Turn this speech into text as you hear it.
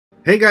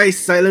Hey guys,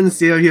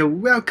 SilentCiel here.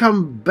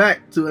 Welcome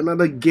back to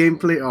another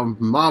gameplay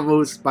of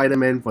Marvel's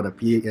Spider-Man for the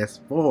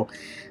PS4.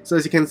 So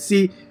as you can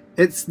see,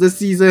 it's the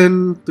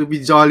season to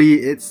be jolly.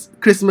 It's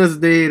Christmas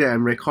Day that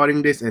I'm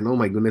recording this, and oh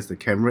my goodness, the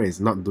camera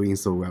is not doing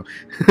so well.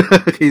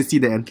 Can you see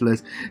the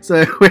antlers? So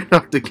I went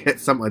out to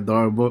get some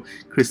adorable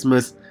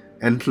Christmas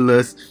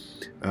antlers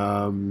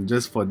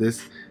just for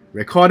this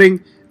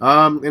recording.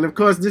 And of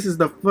course, this is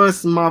the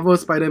first Marvel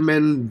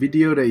Spider-Man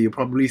video that you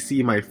probably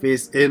see my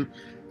face in.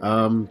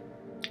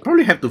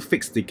 Probably have to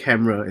fix the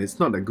camera. It's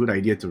not a good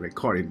idea to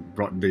record in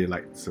broad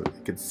daylight, so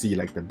you can see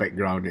like the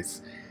background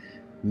is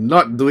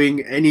not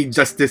doing any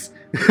justice.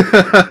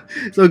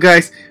 So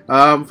guys,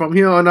 from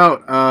here on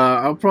out,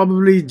 I'll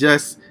probably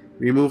just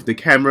remove the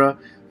camera.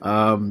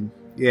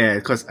 Yeah,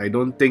 because I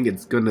don't think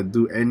it's gonna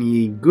do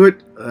any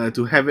good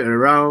to have it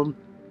around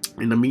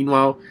in the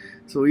meanwhile.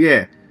 So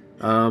yeah,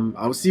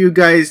 I'll see you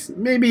guys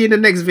maybe in the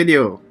next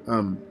video,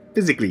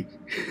 physically.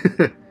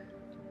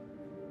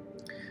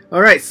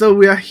 Alright, so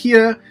we are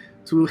here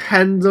to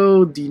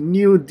handle the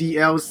new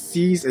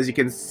DLCs. As you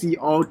can see,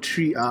 all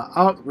three are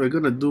out. We're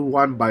gonna do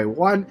one by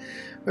one.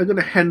 We're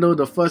gonna handle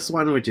the first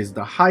one, which is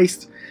the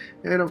Heist.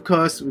 And of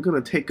course, we're gonna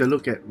take a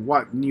look at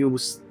what new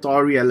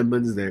story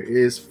elements there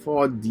is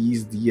for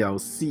these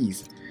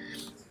DLCs.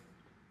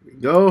 Here we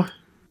go.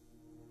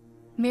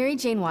 Mary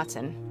Jane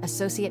Watson,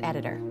 Associate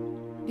Editor.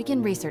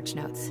 Begin research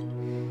notes.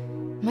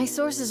 My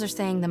sources are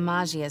saying the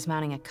Magia is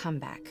mounting a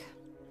comeback.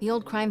 The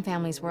old crime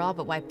families were all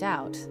but wiped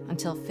out,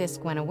 until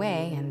Fisk went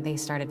away and they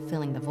started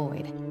filling the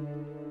void.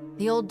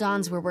 The old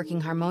Dons were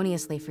working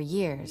harmoniously for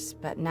years,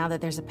 but now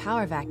that there's a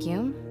power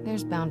vacuum,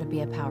 there's bound to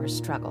be a power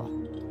struggle.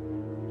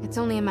 It's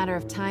only a matter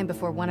of time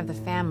before one of the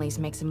families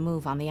makes a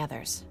move on the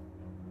others.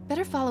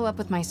 Better follow up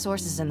with my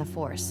sources in the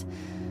Force.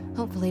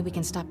 Hopefully we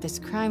can stop this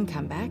crime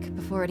comeback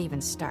before it even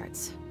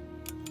starts.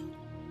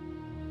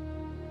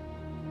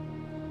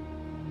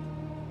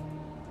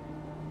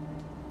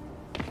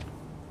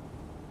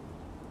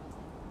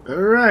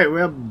 Alright,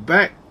 we're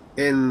back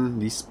in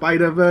the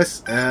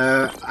Spider-Verse.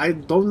 I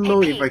don't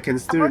know if I can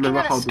still remember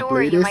how to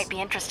play this. You might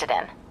be interested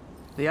in.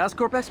 The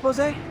Oscorp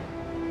expose?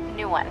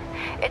 New one.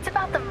 It's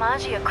about the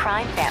Magia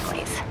crime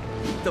families.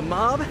 The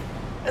mob?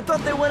 I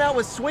thought they went out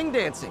with swing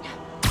dancing.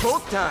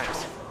 Both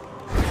times.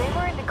 They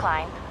were in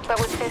decline, but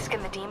with Fisk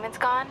and the demons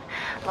gone,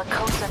 La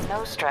Cosa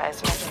Nostra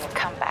is making a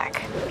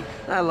comeback.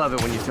 I love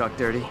it when you talk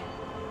dirty.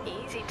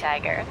 Easy,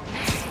 Tiger.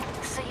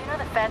 So you know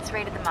the feds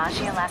raided the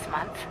Magia last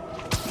month?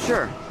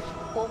 Sure.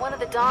 Well, one of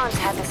the Dons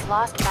had this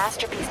lost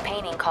masterpiece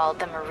painting called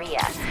the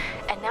Maria,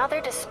 and now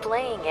they're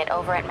displaying it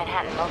over at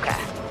Manhattan Mocha.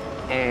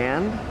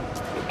 And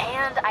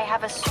I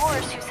have a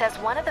source who says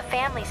one of the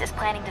families is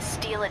planning to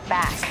steal it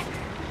back.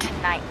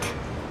 Tonight.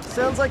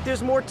 sounds like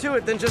there's more to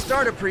it than just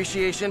art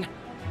appreciation.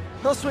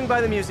 I'll swing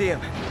by the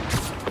museum.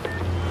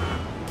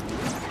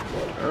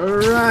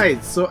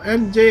 Alright, so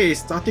MJ is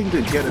starting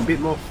to get a bit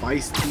more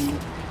feisty,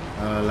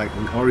 like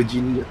we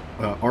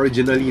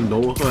originally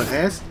know her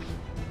as.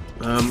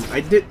 I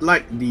did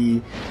like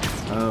the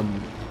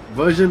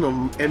version of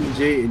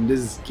MJ in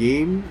this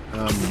game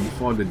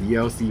before the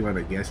DLC one,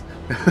 I guess.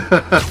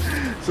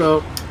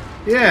 So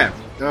yeah,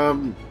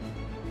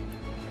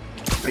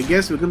 I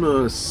guess we're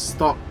gonna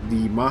stop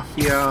the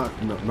Mafia,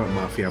 not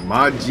Mafia,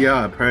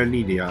 Magia.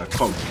 Apparently they are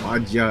called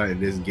Magia in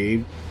this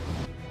game.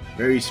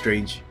 Very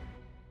strange.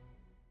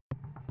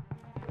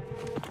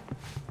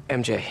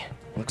 MJ,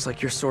 looks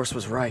like your source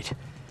was right.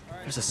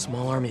 There's a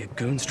small army of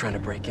goons trying to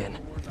break in.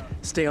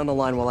 Stay on the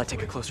line while I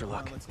take a closer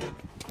look.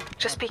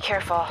 Just be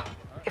careful.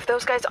 If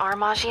those guys are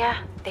Magia,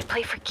 they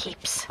play for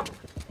keeps.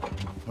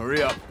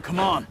 Hurry up, come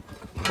on.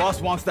 Boss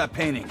wants that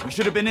painting. We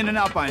should have been in and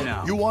out by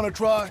now. You want to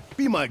try?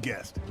 Be my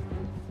guest.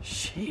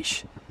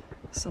 Sheesh.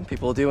 Some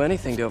people will do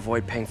anything to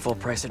avoid paying full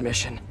price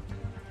admission.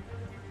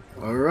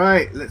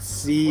 Alright, let's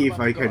see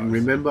if I can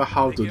remember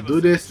how to do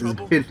this.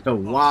 It's been a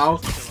while.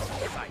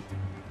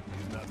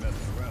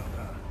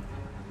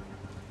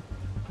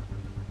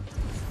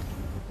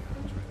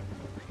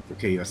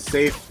 Okay, you're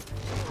safe.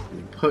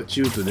 We put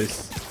you to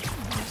this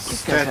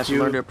These guys have to learn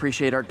to statue.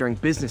 appreciate art during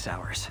business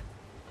hours.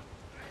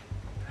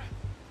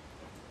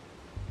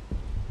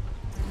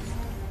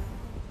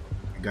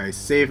 Guys,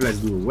 safe. Let's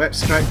do a web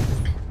strike.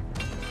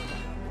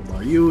 What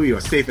about you?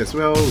 You're safe as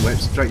well. Web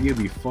strike you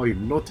before you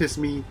notice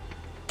me.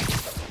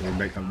 Going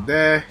back up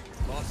there.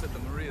 Boss said the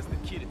Maria's the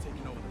key to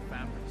taking over the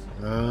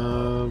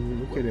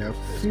families. Okay, there are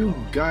a few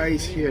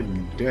guys here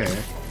and there.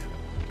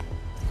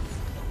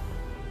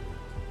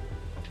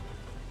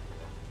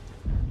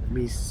 Let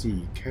me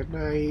see. Can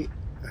I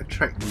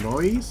attract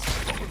noise?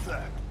 What was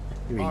that?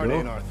 Here we Art go.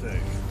 ain't our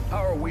thing.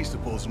 How are we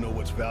supposed to know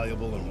what's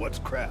valuable and what's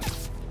crap?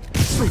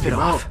 Sleep it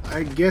off.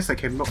 I guess I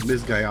can knock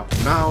this guy out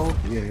now.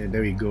 Yeah,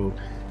 there we go.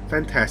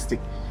 Fantastic.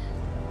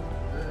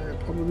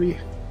 Probably.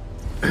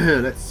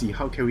 Let's see.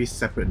 How can we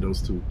separate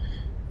those two?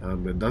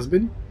 The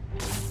dustbin.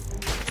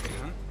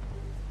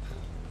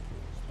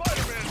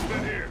 Spider-Man's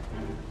been here.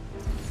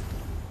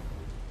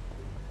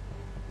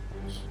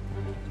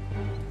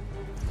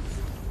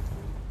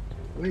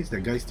 Why is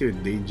that guy still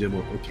in danger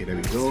mode? Okay, there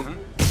we go.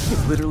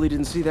 Literally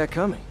didn't see that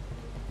coming.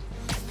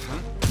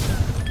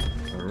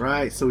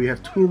 Alright, so we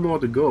have 2 more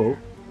to go.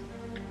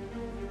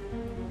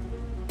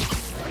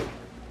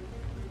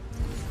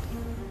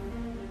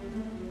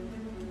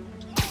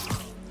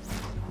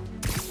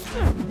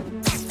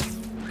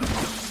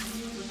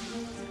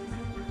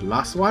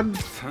 Last one.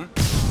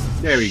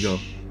 There we go.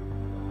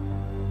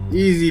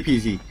 Easy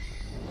peasy.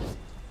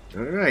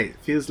 Alright,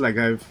 feels like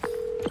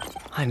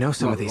I know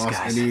some of these lost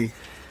guys. any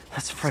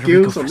That's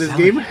Federico skills on this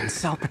Fratelli game. and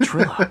Sal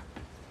Petrillo.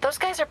 Those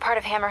guys are part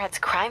of Hammerhead's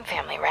crime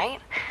family, right?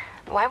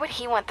 Why would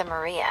he want the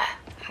Maria?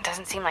 It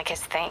doesn't seem like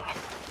his thing.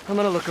 I'm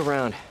gonna look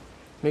around.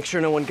 Make sure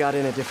no one got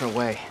in a different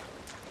way.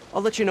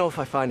 I'll let you know if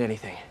I find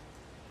anything.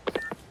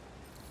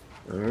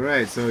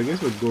 Alright, so I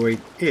guess we're going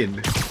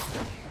in.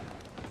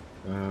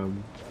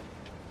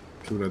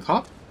 Through the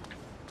top?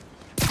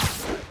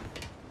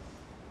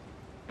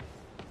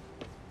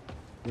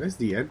 Where's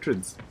the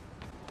entrance?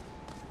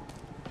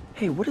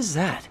 Hey, what is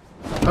that?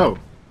 Oh.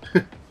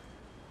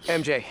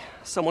 MJ,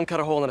 someone cut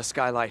a hole in a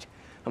skylight.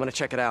 I'm gonna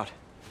check it out.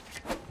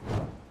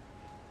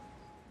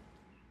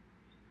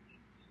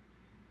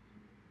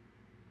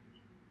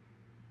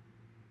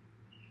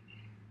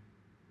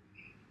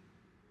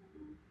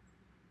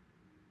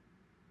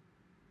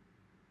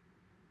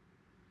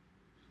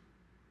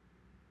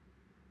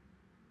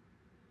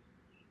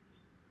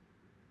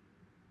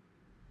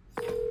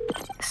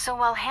 So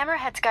while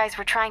Hammerhead's guys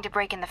were trying to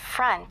break in the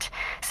front,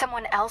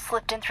 someone else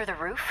slipped in through the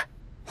roof?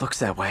 Looks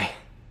that way.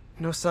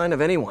 No sign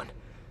of anyone.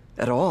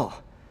 At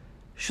all.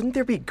 Shouldn't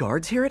there be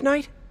guards here at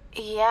night?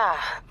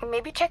 Yeah,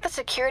 maybe check the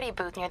security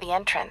booth near the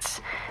entrance.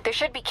 There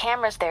should be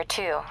cameras there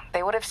too.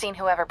 They would have seen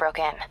whoever broke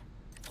in.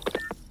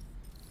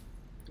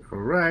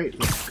 Alright,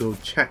 let's go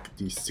check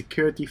the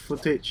security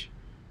footage.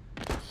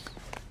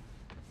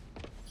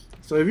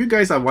 So if you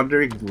guys are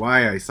wondering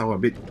why I sound a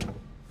bit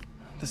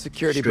The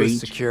security strange, booth's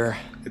secure.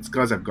 it's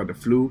because I've got the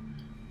flu.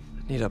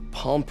 Need a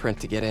palm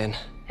print to get in.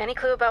 Any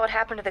clue about what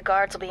happened to the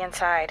guards will be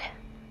inside.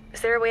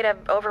 Is there a way to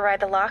override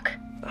the lock?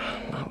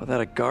 Not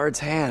without a guard's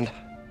hand.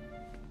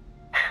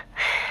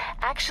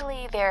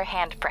 Actually, their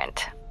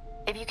handprint.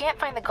 If you can't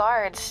find the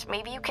guards,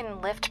 maybe you can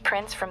lift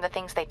prints from the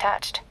things they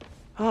touched.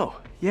 Oh,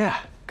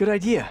 yeah. Good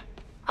idea.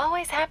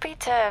 Always happy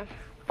to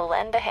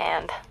lend a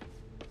hand.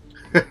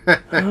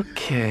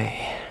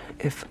 Okay.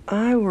 If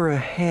I were a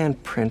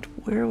handprint,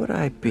 where would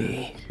I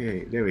be?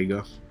 Okay, there we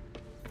go.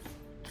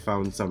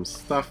 Found some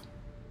stuff.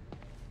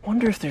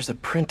 Wonder if there's a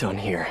print on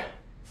here.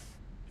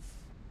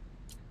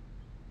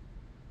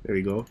 There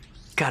we go.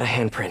 Got a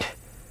handprint.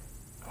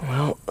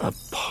 Well, a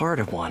part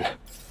of one.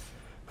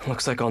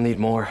 Looks like I'll need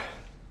more.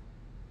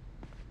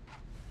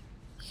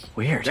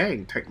 Weird.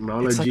 Dang,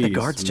 technology It's like the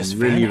guards is just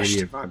really, vanished.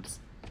 really advanced.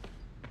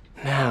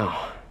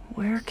 Now,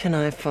 where can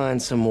I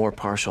find some more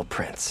partial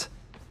prints?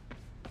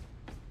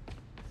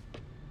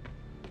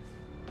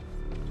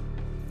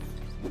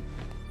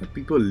 Are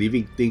people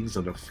leaving things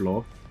on the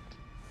floor?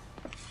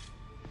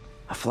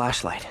 A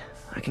flashlight.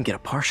 I can get a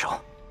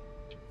partial.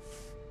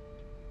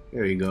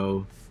 There we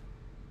go.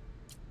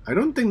 I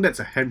don't think that's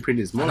a handprint,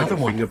 it's more Another like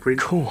a one. fingerprint.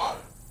 Cool.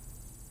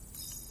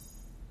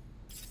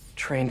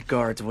 Trained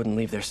guards wouldn't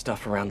leave their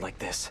stuff around like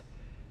this.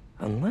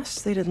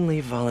 Unless they didn't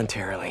leave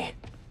voluntarily.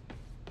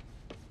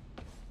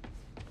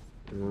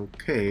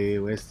 Okay,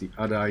 where's the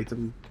other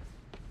item?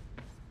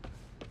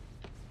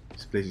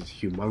 This place is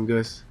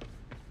humongous.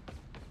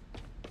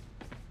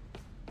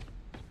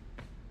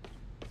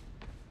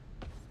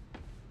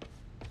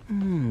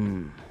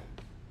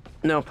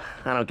 Nope,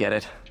 I don't get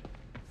it.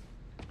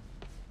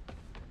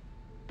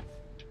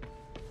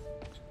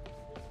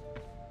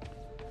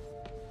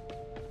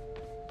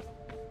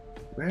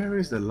 Where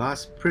is the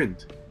last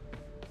print?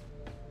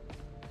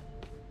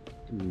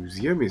 The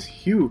museum is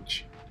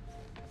huge.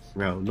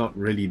 Well, not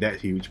really that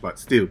huge, but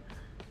still.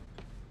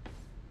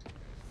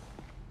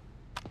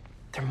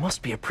 There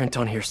must be a print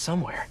on here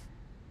somewhere.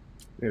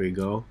 There we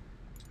go.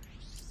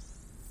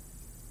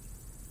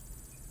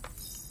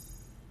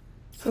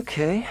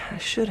 Okay, I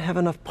should have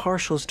enough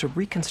partials to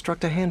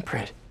reconstruct a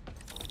handprint.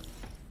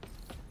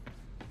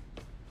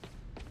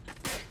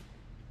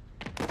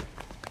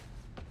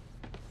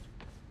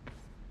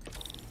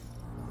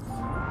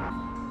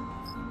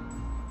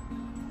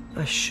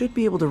 I should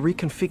be able to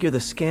reconfigure the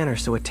scanner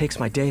so it takes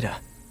my data.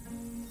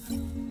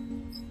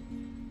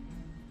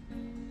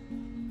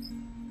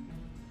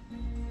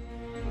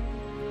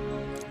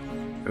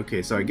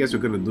 Okay, so I guess we're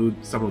gonna do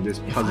some of these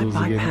If I puzzles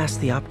again. bypass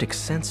the optic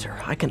sensor,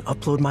 I can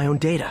upload my own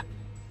data.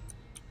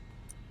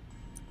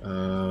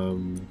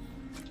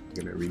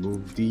 Gonna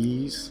remove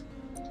these.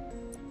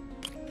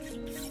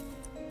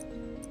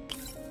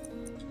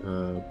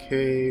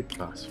 Okay,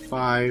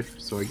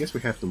 +5. So I guess we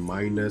have to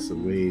minus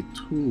away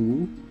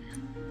 2.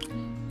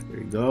 There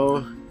we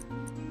go.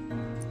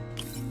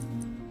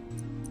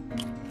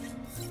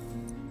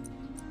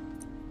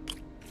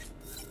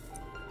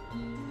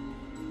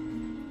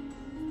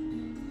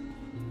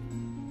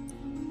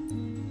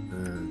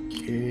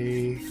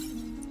 Okay.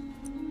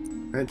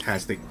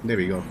 Fantastic. There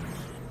we go.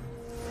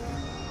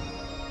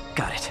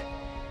 Got it.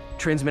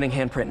 Transmitting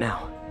handprint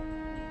now.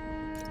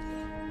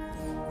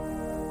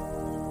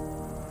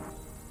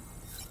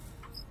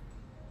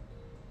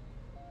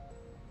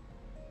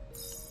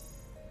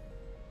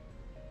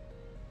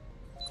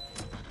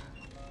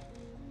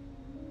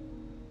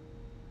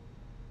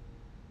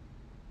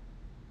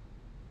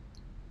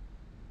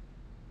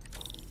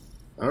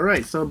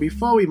 Alright, so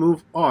before we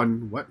move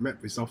on, what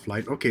map is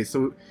offline? Okay,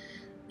 so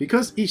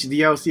because each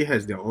DLC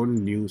has their own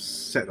new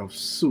set of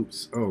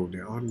suits. Oh,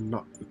 they're all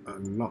not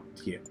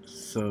unlocked yet.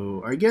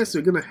 So I guess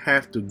we're gonna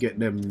have to get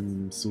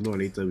them sooner or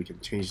later. We can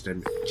change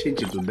it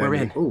to them. We're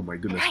in. Oh my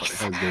goodness,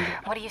 Nice. what the hell is going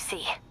on? What do you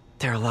see?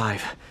 They're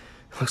alive.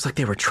 Looks like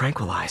they were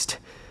tranquilized.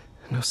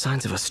 No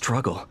signs of a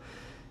struggle.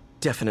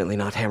 Definitely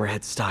not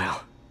Hammerhead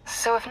style.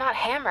 So if not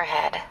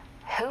Hammerhead,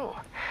 who?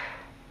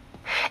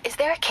 Is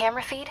there a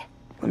camera feed?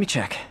 Let me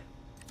check.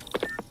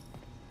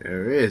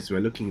 There is.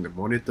 We're looking at the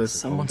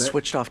monitors. and all Someone that.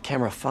 switched off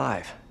camera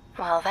 5.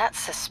 Well, that's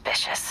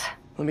suspicious.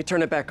 Let me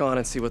turn it back on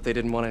and see what they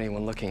didn't want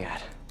anyone looking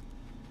at.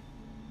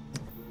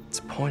 It's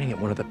pointing at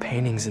one of the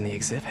paintings in the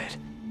exhibit.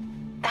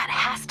 That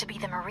has to be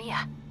the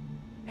Maria.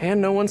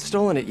 And no one's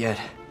stolen it yet.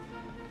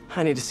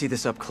 I need to see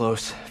this up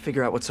close,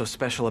 figure out what's so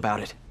special about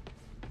it.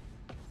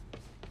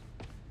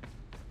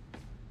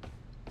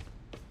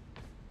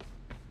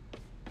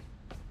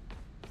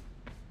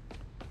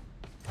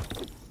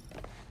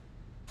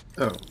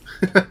 Oh.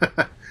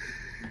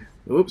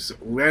 Oops,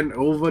 went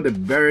over the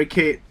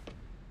barricade.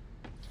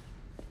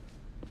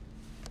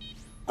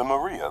 The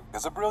Maria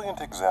is a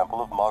brilliant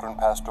example of modern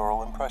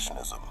pastoral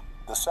impressionism.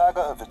 The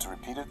saga of its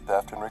repeated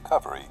theft and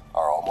recovery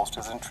are almost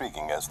as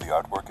intriguing as the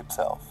artwork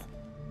itself.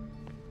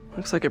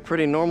 Looks like a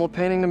pretty normal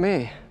painting to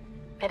me.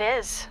 It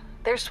is.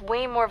 There's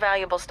way more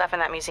valuable stuff in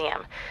that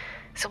museum.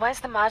 So why is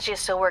the Magia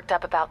so worked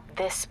up about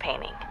this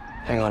painting?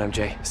 Hang on,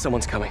 MJ.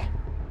 Someone's coming.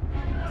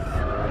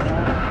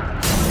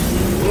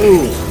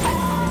 Ooh.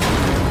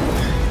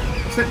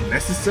 Is that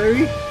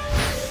necessary?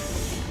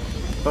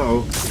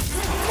 Uh-oh.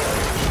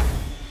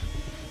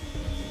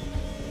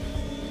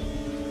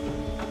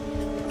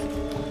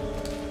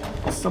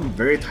 Some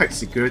very tight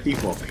security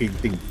for a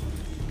painting.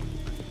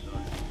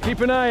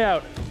 Keep an eye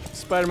out.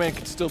 Spider-Man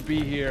could still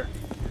be here.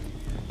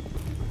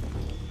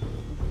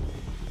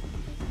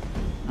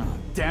 Oh,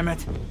 damn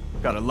it.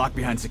 Got it locked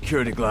behind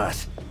security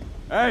glass.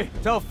 Hey,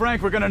 tell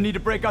Frank we're gonna need to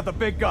break out the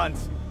big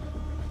guns.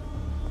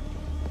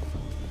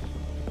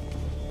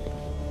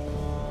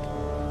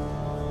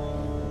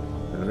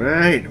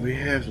 Alright, we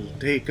have to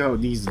take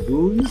out these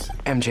goons.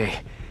 MJ,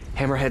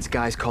 Hammerhead's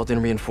guys called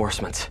in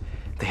reinforcements.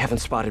 They haven't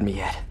spotted me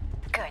yet.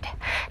 Good.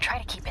 Try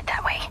to keep it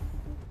that way.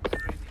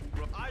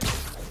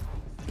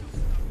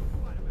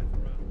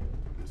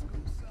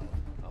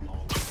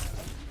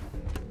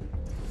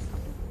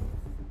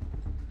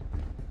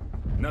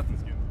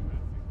 Nothing's getting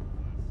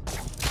messy.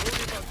 Don't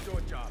worry about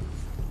your job.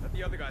 Let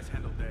the other guys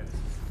handle theirs.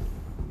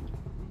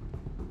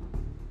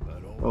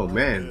 Oh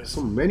man,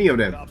 so many of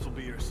them. Cops will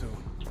be here soon.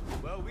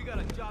 Well, we got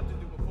a job to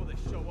do before they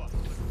show up.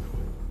 Let's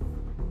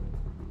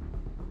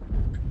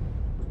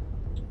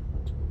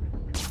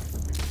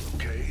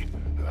do it. Okay,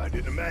 I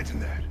didn't imagine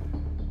that.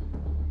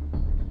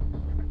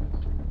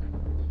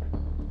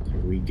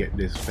 Can we get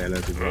this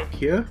fella to walk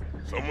here?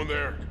 Someone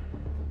there.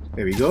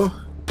 There we go.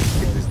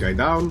 Take this guy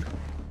down.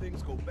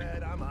 Things go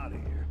bad, I'm out of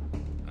here.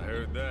 I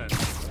heard that.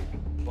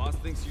 Boss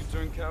thinks you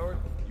turned coward?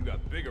 You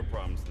got bigger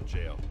problems than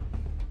jail.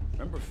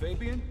 Remember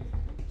Fabian?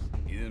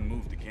 He didn't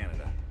move to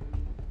Canada.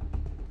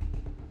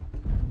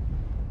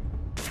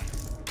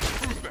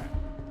 Who's that?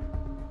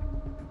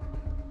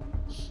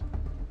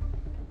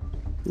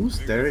 Who's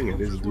staring at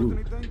this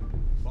dude?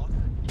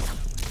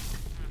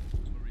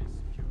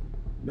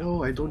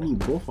 No, I don't need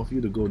both of you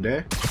to go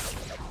there.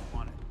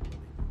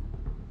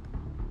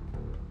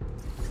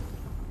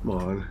 Come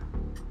on.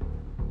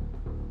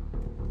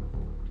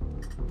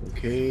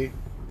 Okay.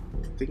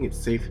 I think it's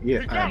safe.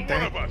 Yeah, Got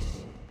one of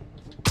us.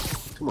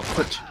 Come on,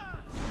 punch.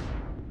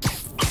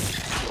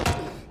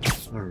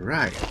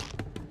 Alright.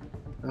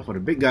 Now for the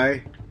big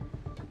guy.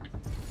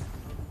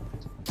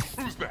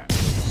 Who's that?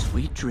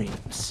 Sweet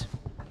dreams.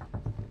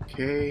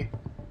 Okay.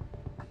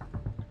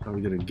 How are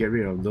we gonna get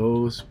rid of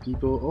those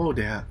people? Oh,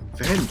 they are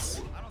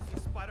vents. I don't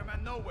see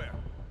Spider-Man nowhere.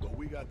 Well,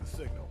 we got the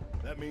signal.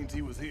 That means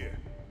he was here.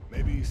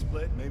 Maybe he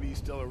split, maybe he's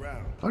still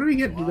around. How do we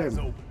get to Eyes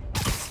them?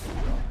 open.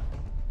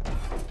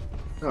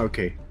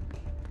 Okay.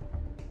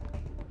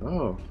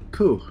 Oh,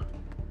 cool.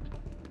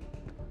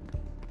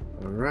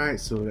 Alright,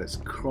 so let's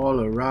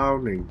crawl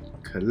around and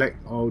collect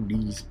all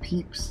these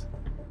peeps.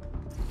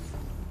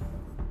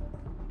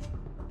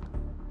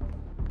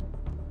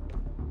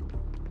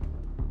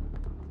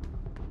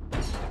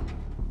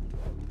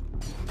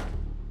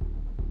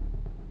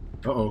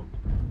 Uh-oh.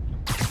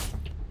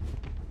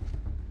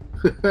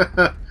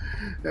 That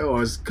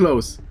was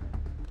close.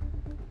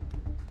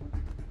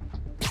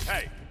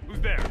 Hey, who's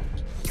there?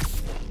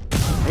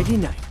 Nighty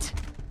night.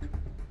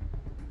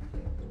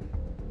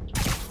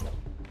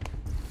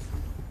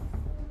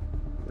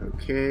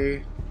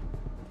 Okay.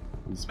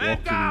 He's Man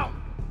walking.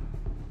 down!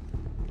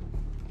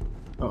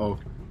 Uh-oh.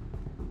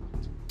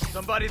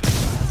 Somebody.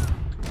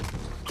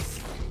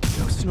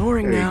 No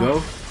snoring There you now.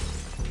 go.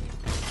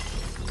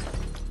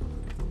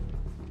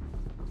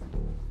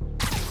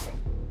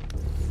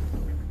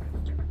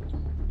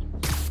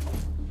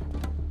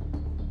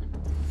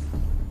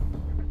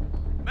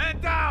 Man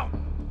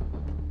down!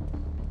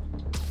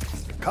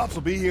 Cops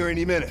will be here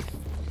any minute.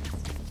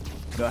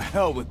 The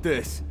hell with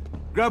this.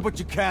 Grab what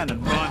you can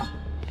and run.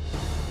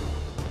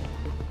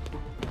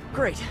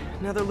 Great.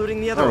 Now they're looting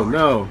the other Oh arm.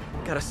 no.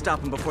 Gotta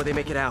stop them before they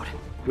make it out.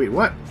 Wait,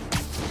 what?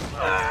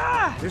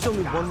 There's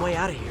only one way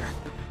out of here.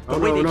 The Oh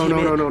way they no, came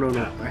in.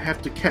 no. I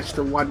have to catch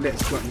the one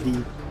that's got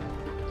the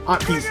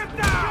art piece.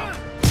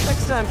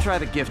 Next time, try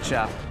the gift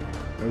shop.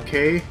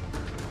 Okay.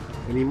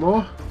 Any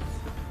more?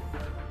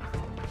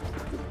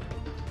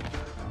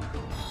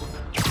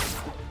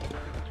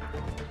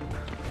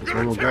 There's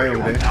one more guy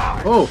over there.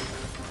 Oh!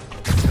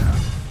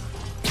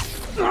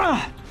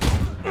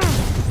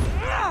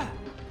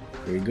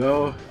 There we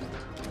go.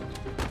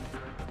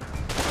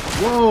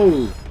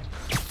 Whoa!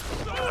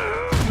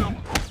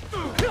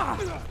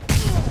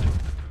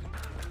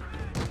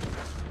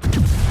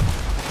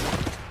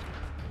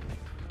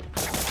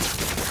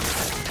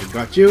 I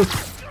got you.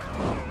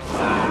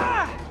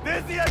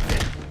 There's the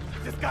exit.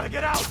 Just gotta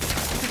get out.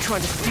 They're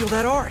trying to steal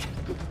that art.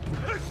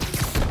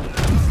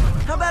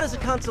 How about as a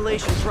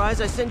consolation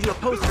prize, I send you a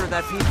poster of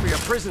that piece for your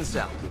prison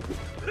cell?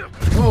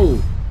 Whoa!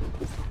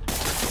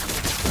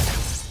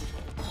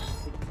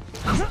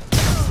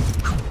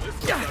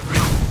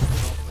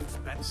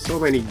 So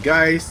many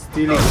guys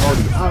stealing all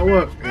the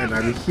artwork, and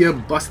I'm here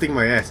busting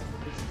my ass.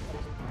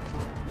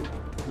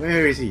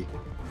 Where is he?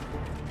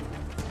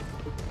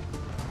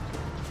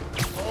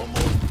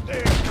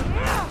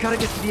 Gotta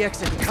get to the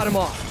exit and cut him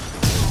off.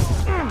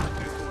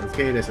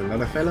 Okay, there's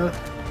another fella.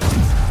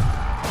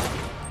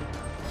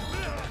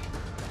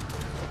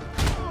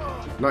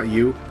 Not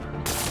you.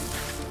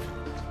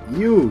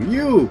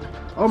 You!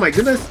 Oh my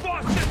goodness!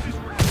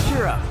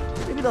 Cheer up.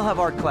 Maybe they'll have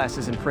art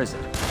classes in prison.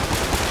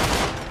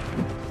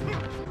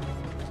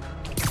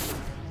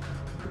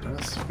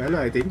 That's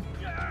fella, I think.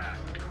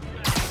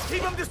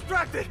 Keep him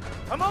distracted.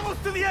 I'm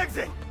almost to the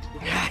exit.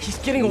 He's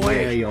getting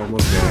away. Yeah, you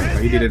almost there,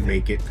 but he didn't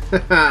make it.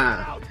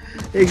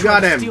 He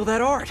got him! Steal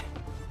that art.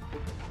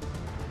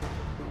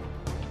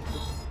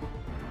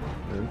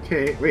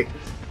 Okay, wait.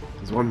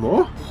 There's one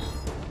more?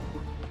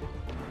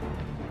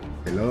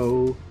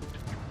 Hello?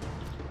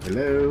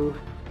 Hello?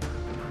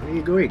 Where are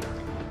you going?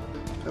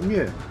 Come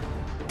here.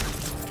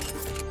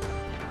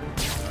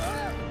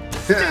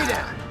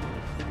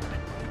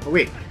 Oh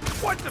wait.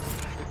 What the?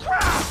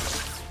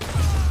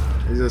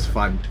 This is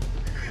fun.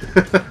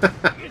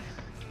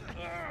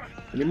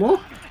 Any more?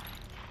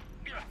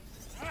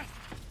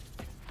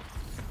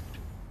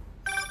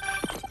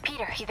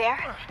 Peter, you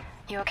there?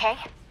 You okay?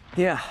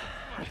 Yeah,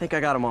 I think I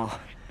got them all.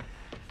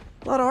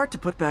 A lot of art to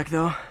put back,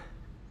 though.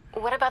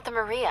 What about the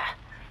Maria?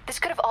 This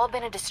could have all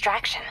been a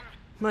distraction.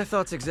 My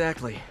thoughts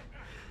exactly.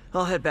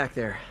 I'll head back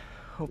there.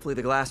 Hopefully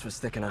the glass was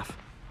thick enough.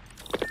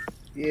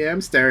 Yeah,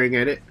 I'm staring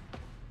at it.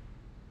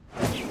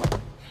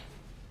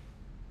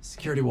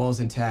 Security wall's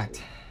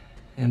intact.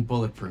 And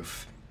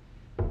bulletproof.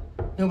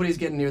 Nobody's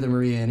getting near the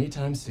Maria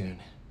anytime soon.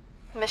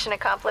 Mission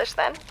accomplished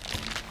then?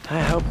 I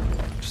hope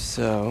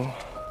so.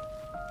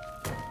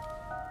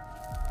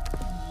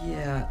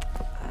 Yeah,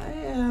 I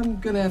am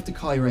gonna have to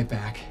call you right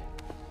back.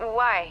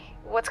 Why?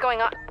 What's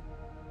going on?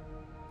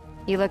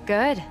 You look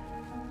good.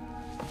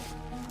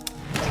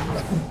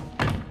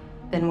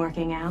 Been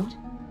working out?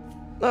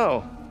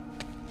 Oh.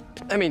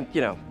 I mean,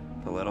 you know,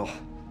 a little.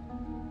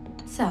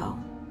 So,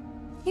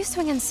 you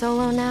swinging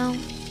solo now?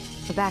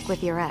 Or back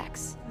with your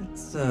ex?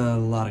 That's a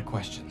lot of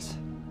questions.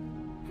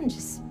 I'm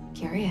just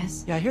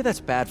curious. Yeah, I hear that's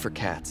bad for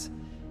cats.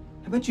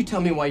 How about you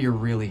tell me why you're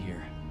really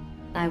here?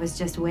 I was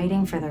just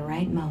waiting for the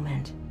right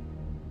moment.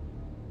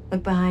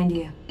 Look behind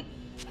you.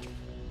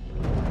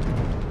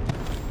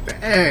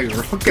 Dang,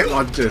 rocket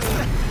launchers!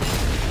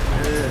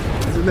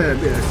 Isn't that a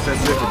bit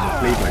excessive in a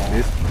place like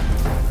this?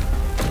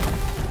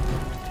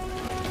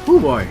 Oh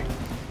boy!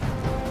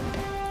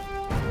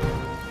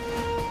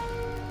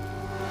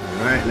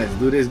 Alright, let's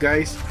do this,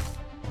 guys.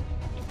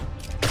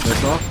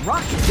 First off.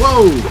 Rockets?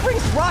 Whoa! Who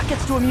brings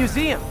rockets to a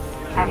museum?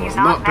 Have you Not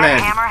not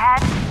planned.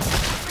 Hammerhead?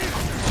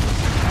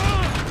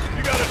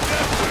 You got a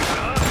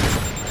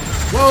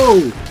death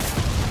Whoa!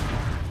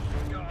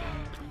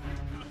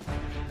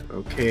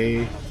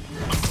 Okay.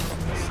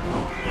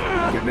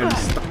 Get them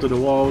stuck to the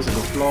walls and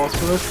the floors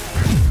first.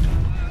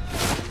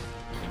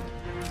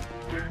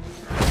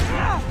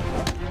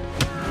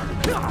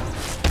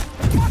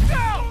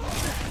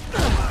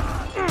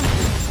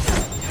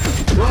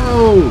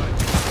 Whoa!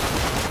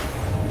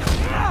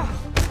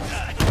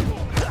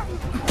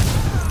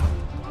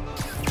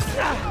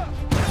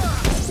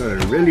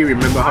 Gotta really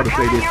remember how to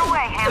play this. Your way,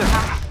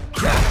 handsome.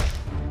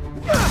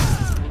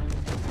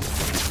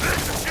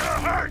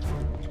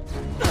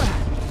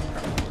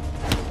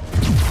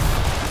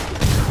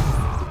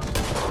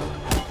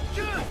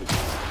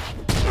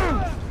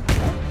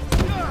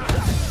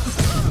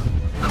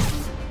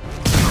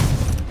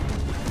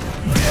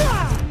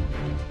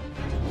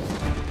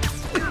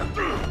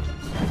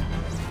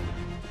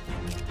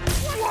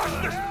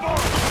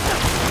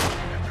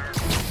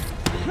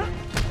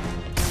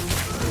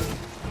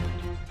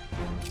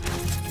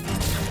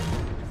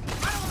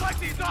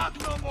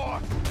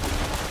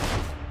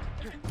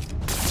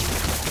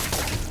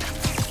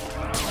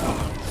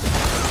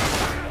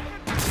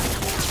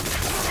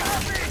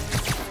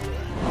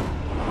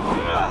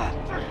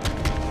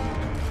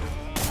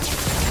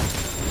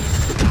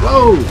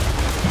 Whoa!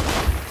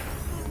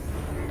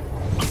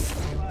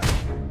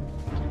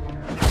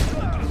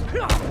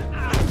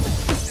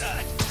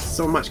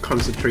 So much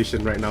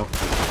concentration right now.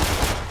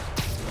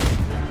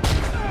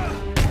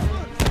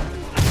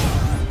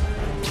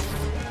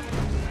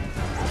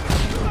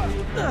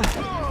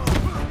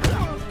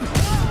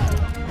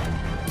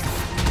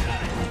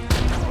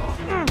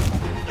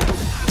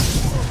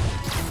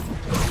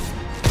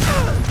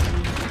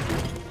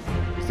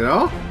 Is that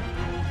all?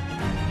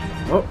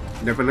 Oh,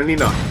 definitely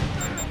not.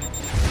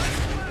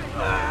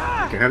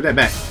 Can have that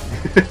back.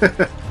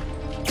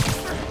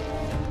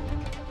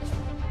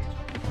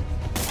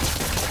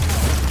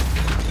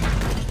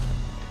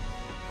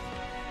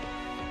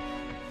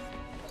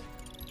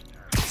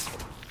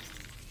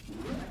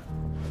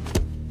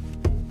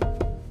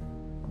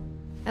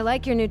 I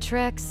like your new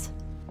tricks.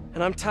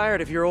 And I'm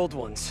tired of your old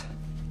ones.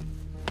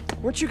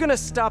 Weren't you gonna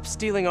stop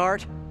stealing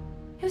art?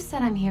 Who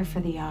said I'm here for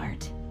the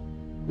art?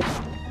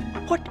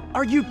 What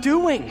are you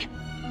doing?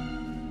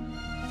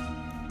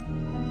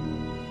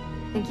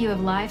 Think you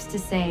have lives to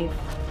save.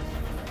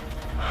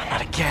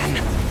 Not again.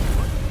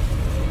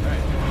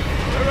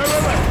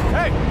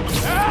 Hey!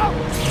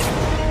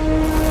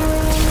 Help!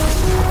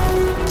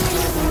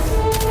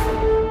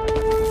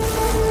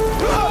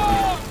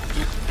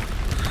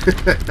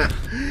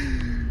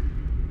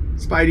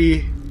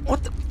 Spidey,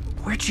 What the?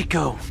 Where'd she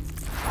go?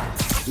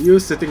 you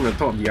sitting on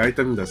top of the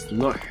item does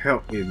not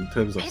help in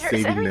terms of Peter, is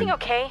saving everything them.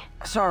 okay?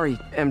 Sorry,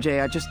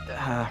 MJ, I just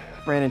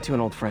ran into an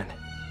old friend.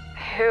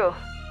 Who?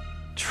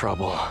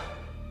 Trouble.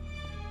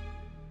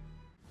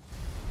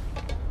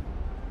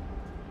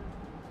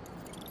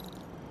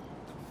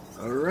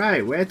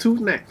 Alright, where to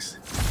next?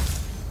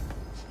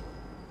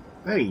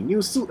 Hey,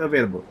 new suit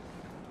available.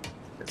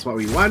 That's what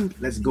we want.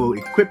 Let's go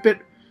equip it.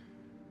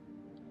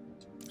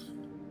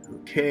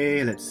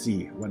 Okay, let's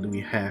see. What do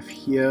we have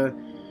here?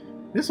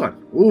 This one.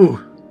 Ooh,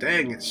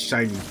 dang, it's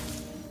shiny.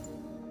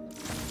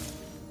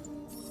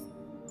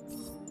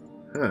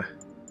 Huh.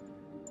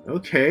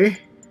 Okay.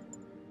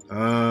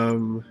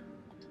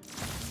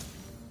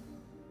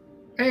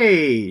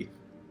 Hey!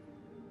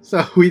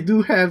 So we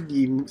do have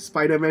the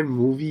Spider-Man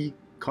movie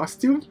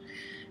costume,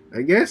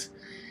 I guess.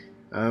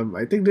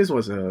 I think this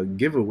was a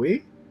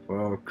giveaway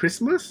for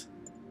Christmas.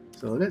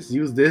 So let's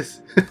use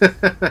this.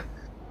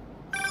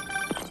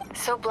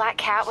 So Black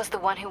Cat was the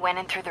one who went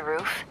in through the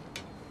roof?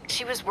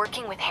 She was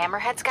working with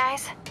Hammerhead's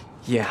guys?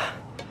 Yeah.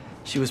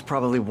 She was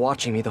probably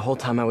watching me the whole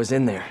time I was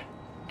in there.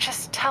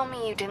 Just tell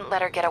me you didn't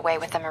let her get away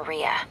with the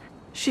Maria.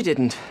 She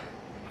didn't.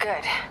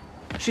 Good.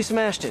 She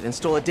smashed it and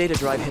stole a data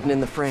drive hidden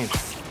in the frame.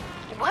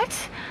 What?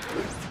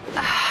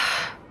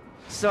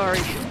 Sorry.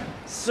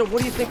 So what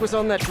do you think was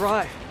on that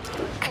drive?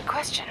 Good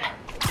question.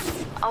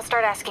 I'll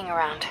start asking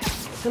around.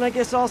 Then I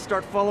guess I'll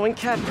start following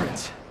cat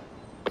prints.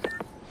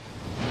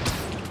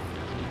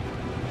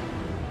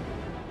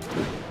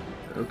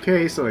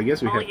 Okay, so I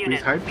guess we All have freeze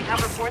units, hype. we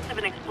have reports of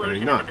an explosion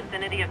in not. the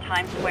vicinity of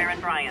Times Square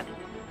and Bryant.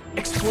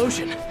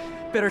 Explosion!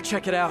 Better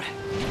check it out.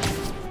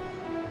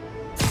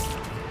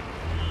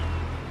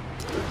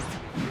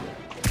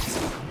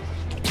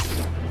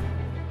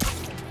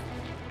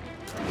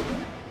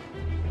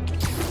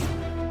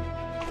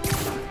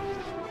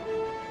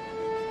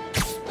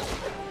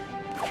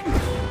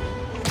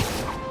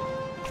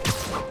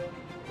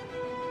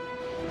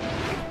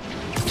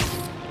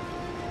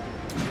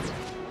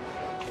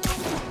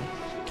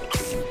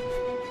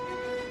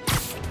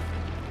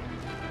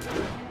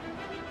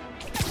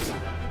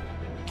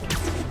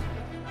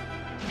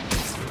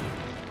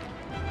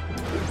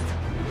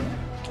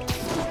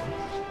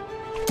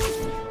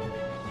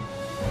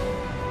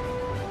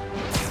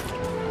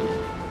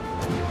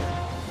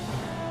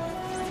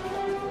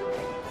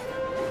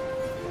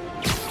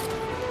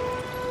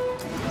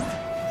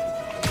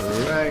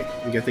 Alright,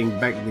 we're getting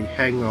back the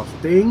hang of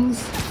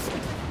things.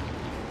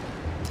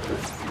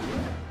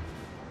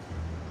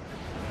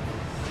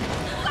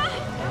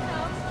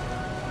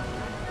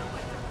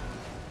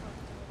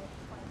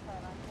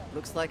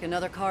 Looks like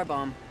another car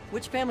bomb.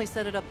 Which family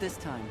set it up this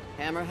time?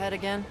 Hammerhead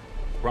again?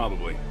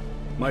 Probably.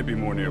 Might be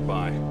more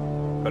nearby.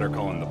 Better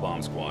call in the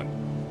bomb squad.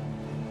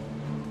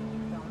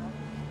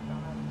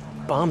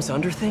 Bombs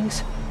under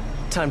things?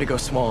 Time to go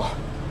small.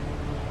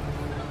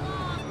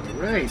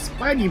 Alright,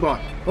 Spidey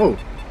bot. Oh.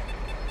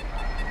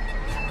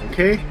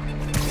 Okay.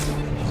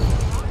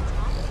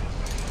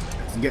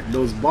 Let's get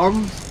those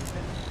bombs.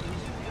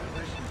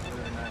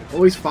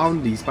 Always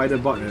found the spider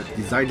bot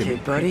designed Okay,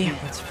 it. buddy,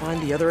 let's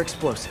find the other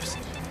explosives.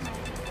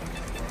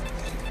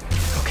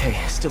 Okay,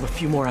 still a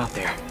few more out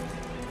there.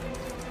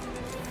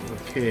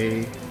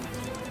 Okay.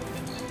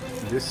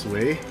 This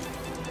way.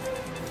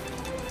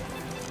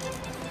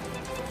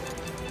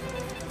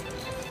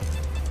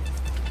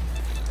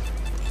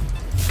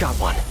 Got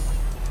one.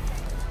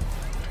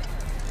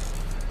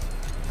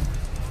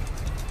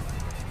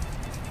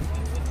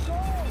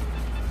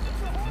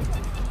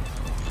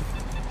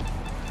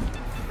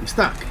 I'm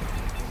stuck.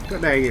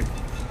 God dang it.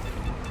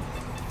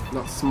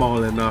 Not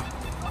small enough.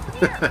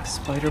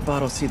 Spider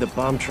bot will see the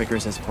bomb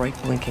triggers as bright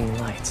blinking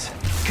lights.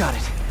 Got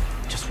it.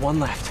 Just one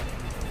left.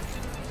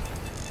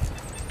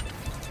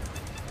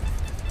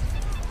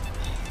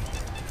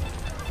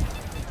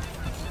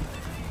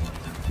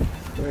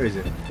 Where is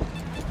it?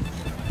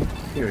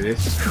 Here it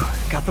is.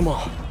 Got them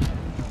all.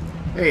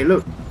 Hey,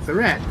 look, it's a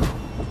rat.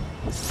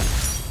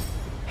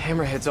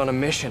 Hammerhead's on a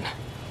mission.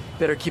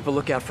 Better keep a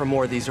lookout for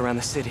more of these around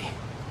the city.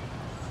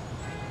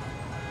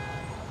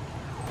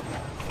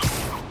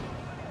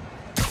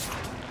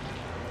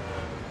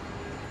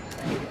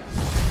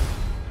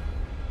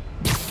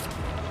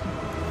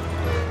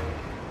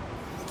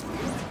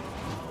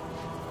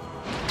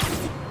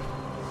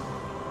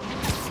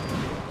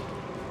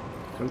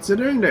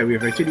 Considering that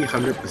we've actually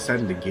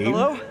 100% the game.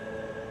 Hello?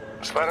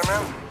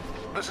 Spider-Man?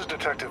 This is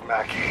Detective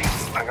Mackey.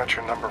 I got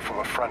your number from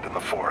a friend in the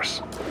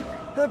force.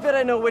 I bet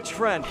I know which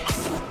friend.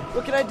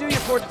 What can I do you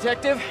for,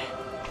 Detective?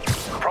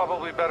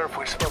 Probably better if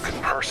we spoke in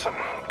person.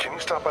 Can you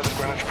stop by the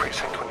Greenwich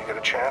precinct when you get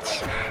a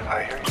chance?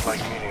 I hear you like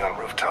meeting on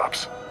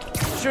rooftops.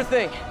 Sure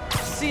thing.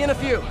 See you in a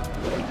few.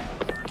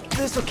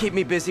 This'll keep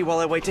me busy while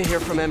I wait to hear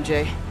from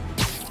MJ.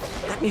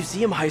 That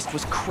museum heist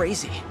was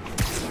crazy.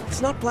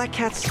 It's not Black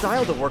Cat's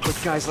style to work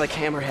with guys like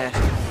Hammerhead.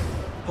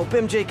 Hope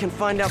MJ can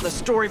find out the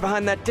story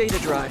behind that data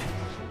drive.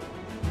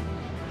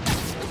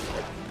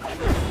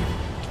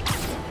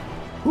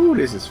 Ooh,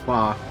 this is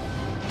far.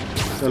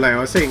 So like I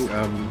was saying,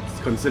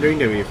 considering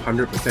that we have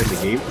 100% the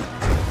game,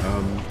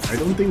 I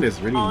don't think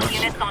there's really much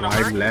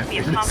crime left We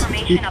in have the city.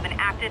 confirmation of an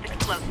active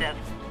explosive.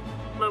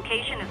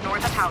 Location is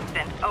north of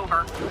Houston.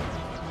 Over.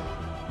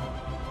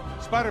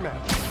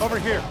 Spider-Man, over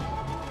here.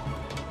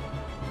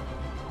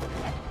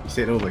 You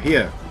said over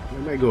here. Where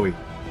am I going?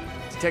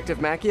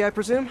 Detective Mackey, I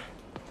presume?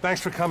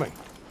 Thanks for coming.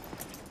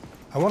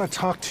 I want to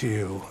talk to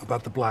you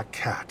about the Black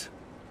Cat.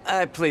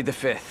 I plead the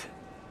fifth.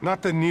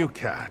 Not the new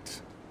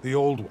cat, the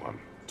old one,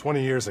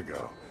 20 years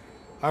ago.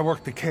 I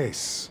worked the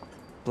case.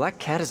 Black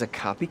Cat is a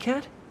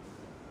copycat?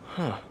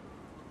 Huh.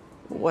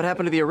 What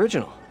happened to the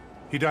original?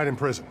 He died in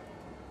prison,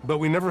 but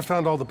we never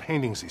found all the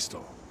paintings he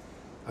stole.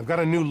 I've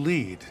got a new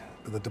lead,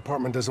 but the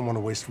department doesn't want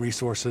to waste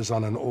resources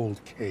on an old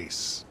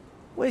case.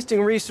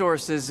 Wasting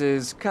resources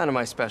is kind of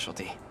my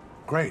specialty.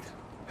 Great.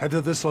 Head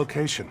to this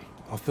location.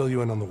 I'll fill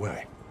you in on the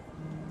way.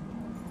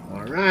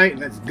 Alright,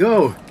 let's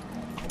go.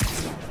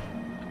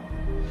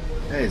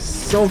 That is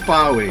so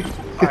far away.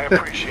 I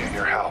appreciate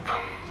your help.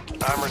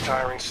 I'm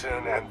retiring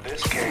soon, and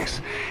this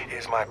case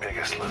is my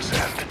biggest loose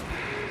end.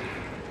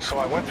 So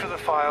I went through the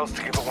files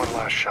to give it one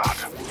last shot.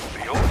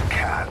 The old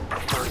cat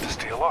preferred to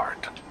steal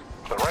art.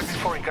 But right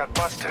before he got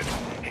busted,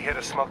 he hit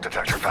a smoke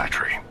detector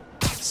factory.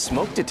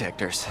 Smoke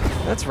detectors?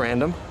 That's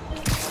random.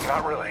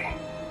 Not really.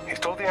 He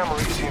stole the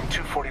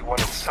Americium-241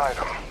 inside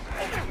him.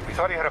 We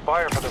thought he had a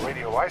buyer for the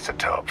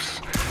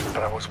radioisotopes,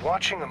 but I was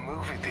watching a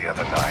movie the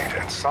other night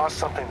and saw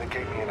something that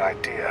gave me an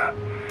idea.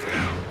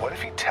 What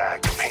if he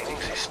tagged the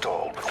paintings he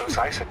stole with those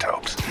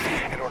isotopes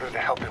in order to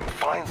help him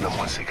find them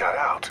once he got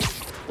out?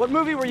 What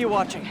movie were you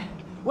watching?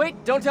 Wait,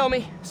 don't tell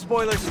me.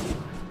 Spoilers.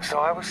 So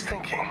I was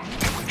thinking,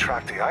 if we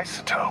track the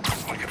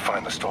isotope, we could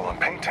find the stolen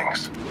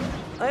paintings.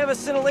 I have a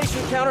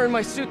scintillation counter in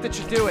my suit that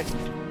should do it.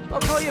 I'll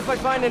call you if I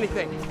find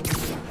anything.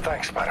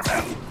 Thanks,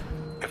 Spider-Man.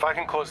 If I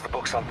can close the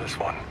books on this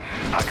one,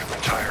 I can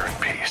retire in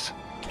peace.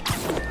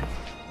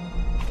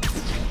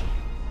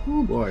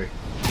 Oh boy.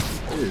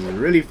 This is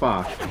really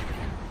far.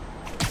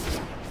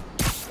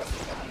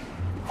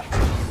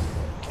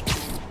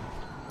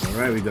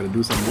 Alright, we gotta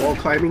do some wall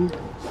climbing.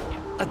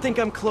 I think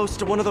I'm close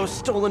to one of those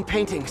stolen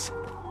paintings.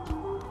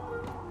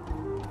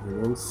 I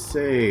won't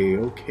say.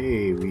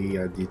 Okay, we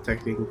are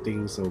detecting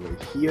things over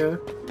here.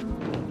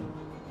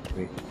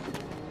 Wait.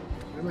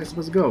 Where am I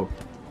supposed to go?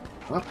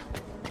 Up?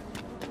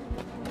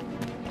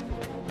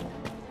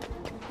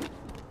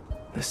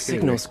 The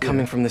signal's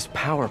coming from this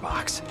power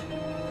box,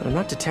 but I'm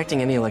not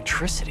detecting any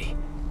electricity.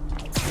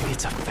 Maybe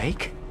it's a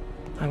fake?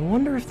 I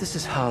wonder if this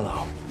is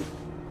hollow.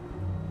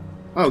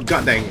 Oh,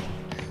 god dang it.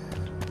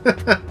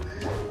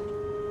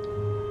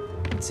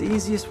 It's the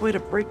easiest way to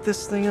break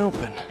this thing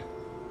open.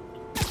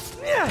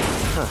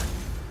 Huh.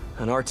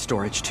 An art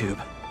storage tube.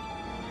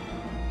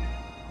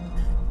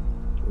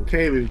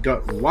 Okay, we've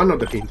got one of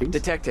the paintings.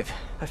 Detective,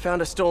 I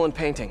found a stolen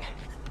painting.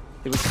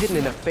 It was hidden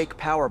in a fake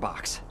power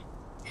box.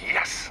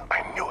 Yes,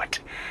 I knew it.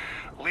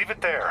 Leave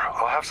it there.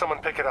 I'll have someone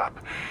pick it up.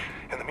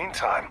 In the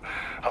meantime,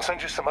 I'll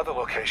send you some other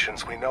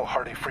locations we know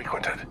Hardy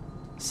frequented.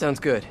 Sounds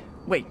good.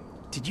 Wait,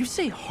 did you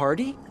say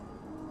Hardy?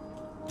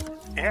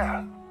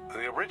 Yeah,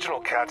 the original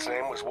cat's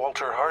name was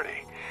Walter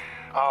Hardy.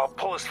 I'll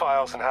pull his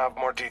files and have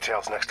more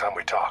details next time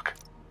we talk.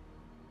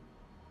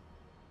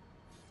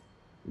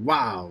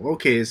 Wow,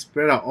 okay, it's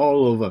spread out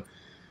all over.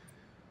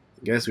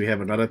 Guess we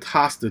have another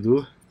task to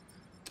do.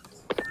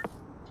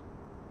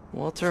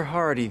 Walter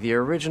Hardy, the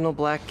original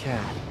Black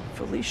Cat.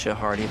 Felicia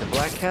Hardy, the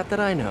Black Cat that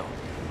I know.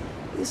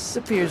 This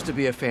appears to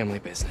be a family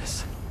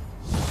business.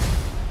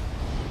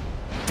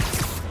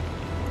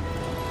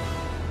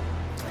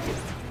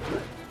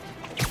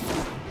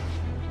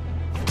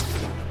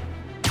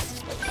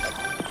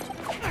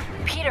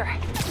 Peter,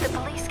 the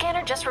police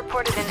scanner just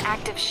reported an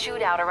active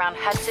shootout around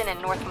Hudson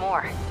and North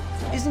Moore.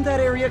 Isn't that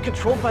area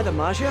controlled by the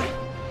Mafia?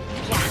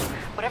 Yeah,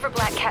 whatever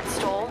Black Cat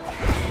stole,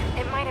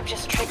 it might have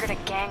just triggered a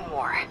gang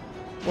war.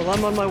 Well,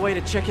 I'm on my way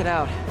to check it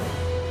out.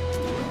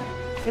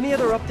 Any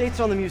other updates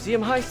on the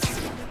museum heist?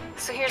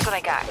 So here's what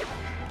I got.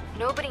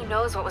 Nobody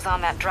knows what was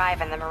on that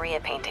drive in the Maria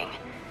painting.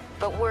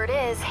 But word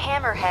is,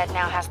 Hammerhead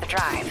now has the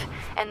drive,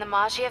 and the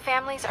Maggia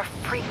families are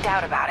freaked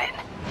out about it.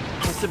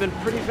 Must have been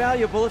pretty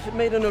valuable if it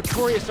made a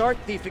notorious art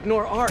thief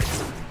ignore art.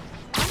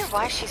 I wonder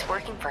why she's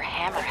working for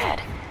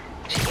Hammerhead.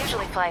 She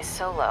usually flies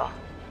solo.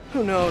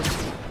 Who knows?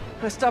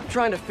 I stopped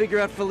trying to figure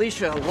out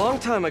Felicia a long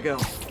time ago.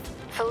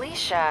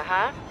 Felicia,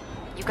 huh?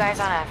 You guys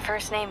on a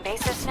first-name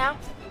basis now?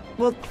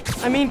 Well,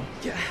 I mean,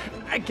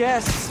 I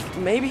guess,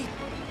 maybe.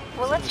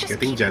 Well, let's just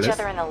keep each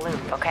other in the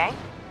loop, okay?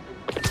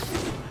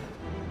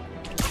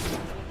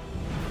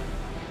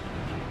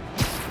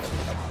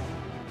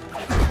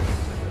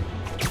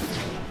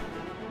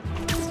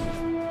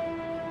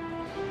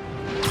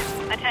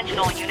 Attention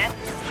all units.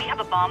 We have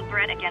a bomb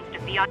threat against a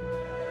VIP.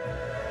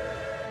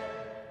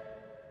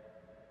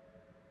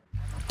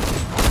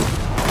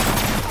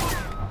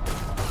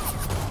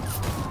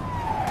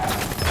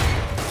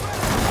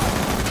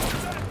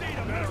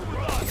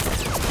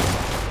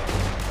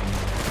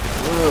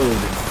 Whoa,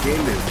 this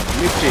game is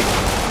glitching.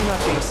 I'm not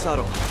being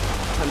subtle.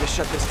 Time to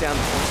shut this down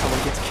before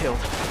someone gets killed.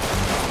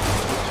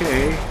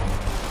 Okay.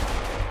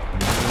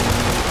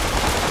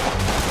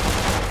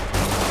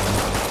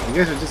 I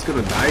guess we're just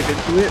gonna dive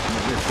into it.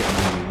 Let's get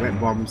the red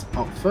bombs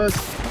out first.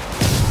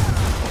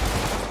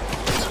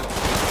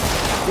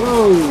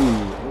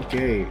 Whoa!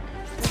 Okay.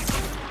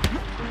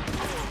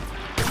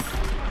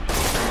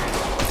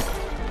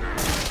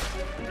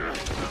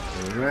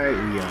 Alright,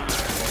 we are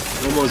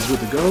almost good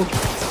to go.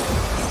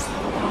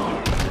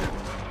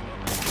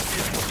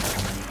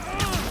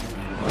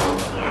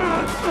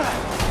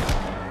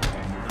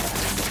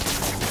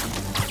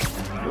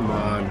 Come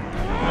on.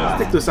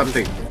 Stick to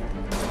something.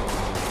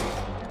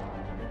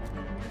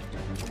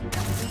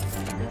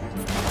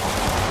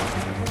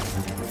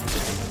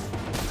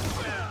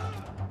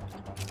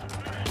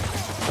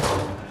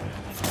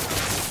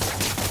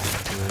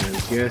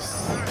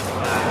 Yes.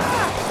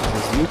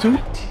 There's you two.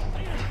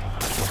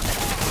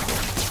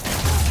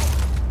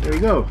 There we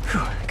go.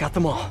 Whew, got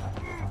them all.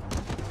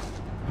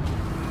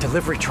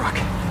 Delivery truck.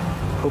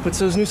 Hope it's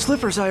those new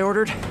slippers I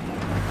ordered.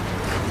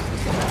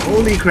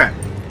 Holy crap.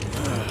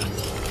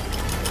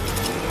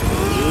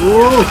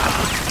 Whoa!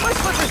 My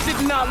slippers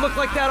did not look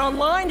like that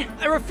online.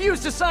 I refuse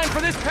to sign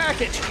for this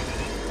package.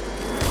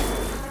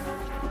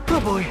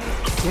 Oh boy,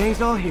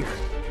 gang's all here.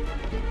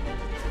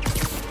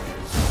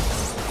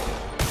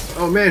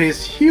 Oh man,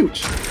 he's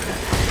huge.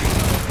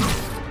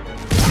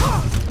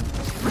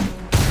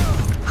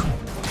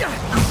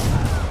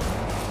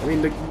 I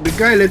mean, the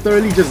guy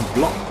literally just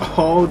blocked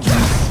all the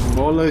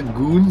smaller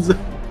goons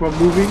from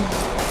moving.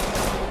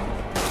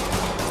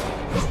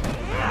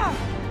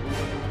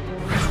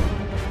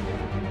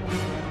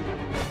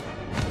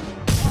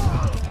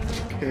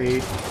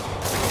 Okay.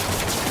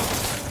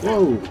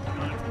 Whoa.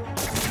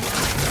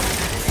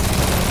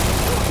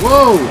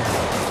 Whoa!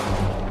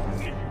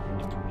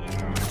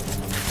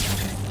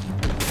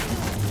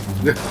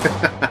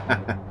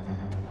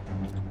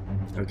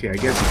 Okay, I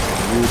guess you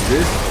can use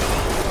this.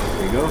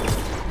 There you go.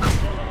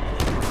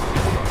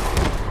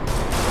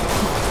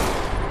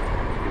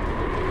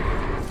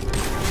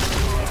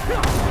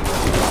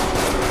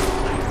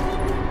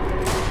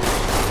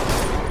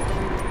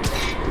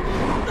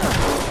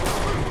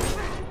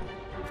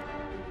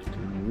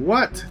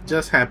 What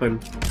just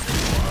happened?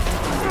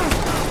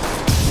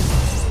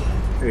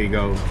 There you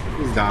go.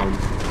 He's down.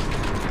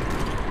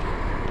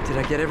 Did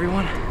I get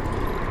everyone?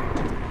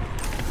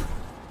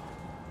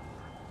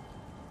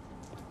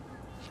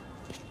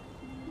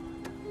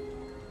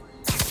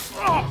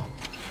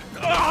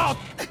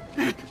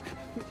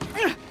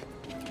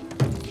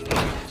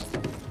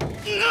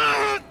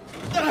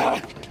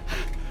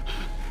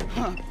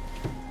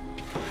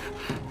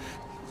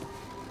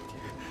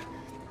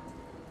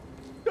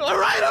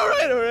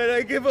 Alright,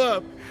 I give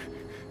up.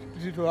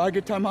 Do I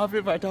get time off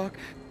if I talk?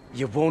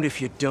 You won't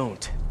if you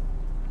don't.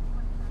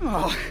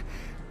 Oh,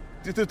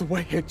 the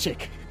white-haired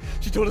chick.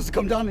 She told us to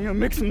come down here and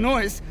make some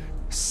noise.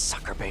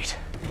 Sucker bait.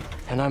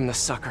 And I'm the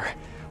sucker.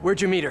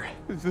 Where'd you meet her?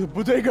 The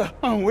bodega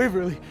on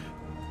Waverly.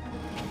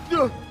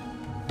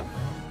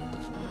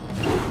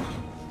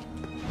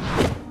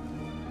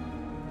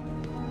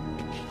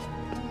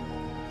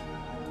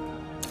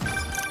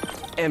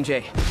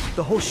 MJ,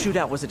 the whole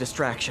shootout was a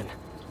distraction.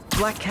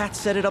 Black Cat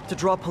set it up to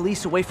draw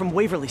police away from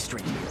Waverly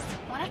Street.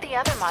 One of the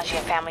other Maggia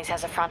families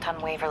has a front on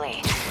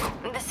Waverly.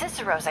 The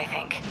Ciceros, I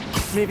think.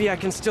 Maybe I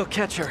can still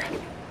catch her.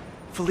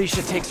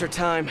 Felicia takes her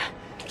time.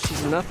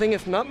 She's nothing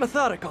if not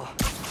methodical.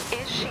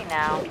 Is she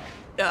now?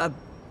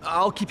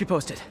 I'll keep you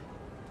posted.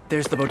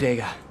 There's the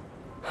bodega.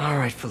 All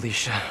right,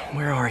 Felicia,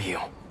 where are you?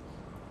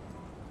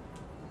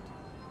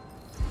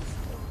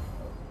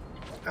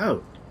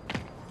 Oh.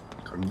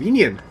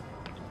 Convenient.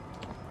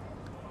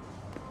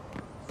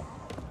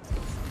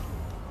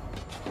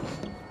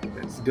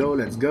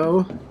 Let's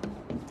go.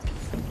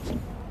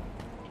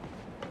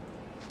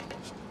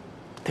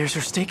 There's her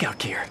stakeout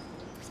gear.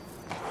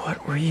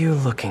 What were you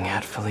looking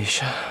at,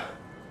 Felicia?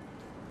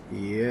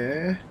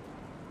 Yeah.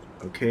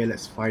 Okay,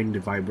 let's find the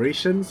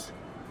vibrations.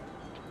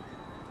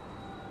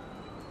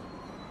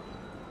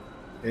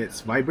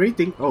 It's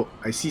vibrating. Oh,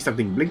 I see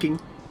something blinking.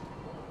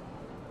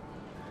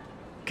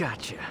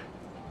 Gotcha.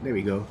 There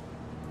we go.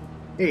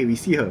 Hey, we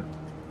see her.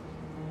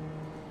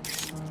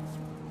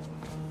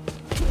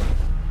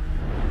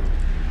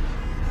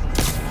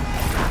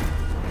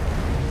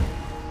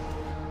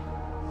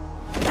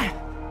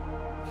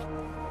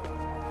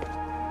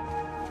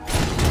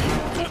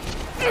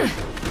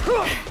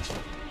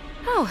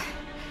 Oh,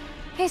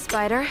 hey,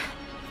 Spider.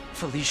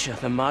 Felicia,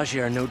 the Magi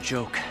are no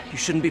joke. You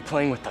shouldn't be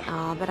playing with them.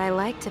 Oh, but I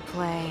like to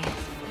play.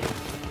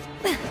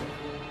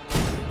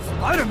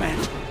 Spider-Man!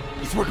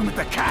 He's working with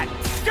the cat!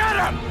 Get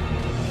him!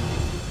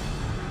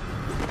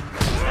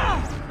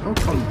 How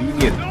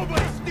convenient.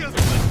 Nobody steals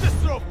from the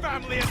Cicero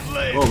family and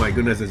lives! Oh my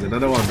goodness, there's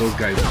another one of those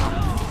guys.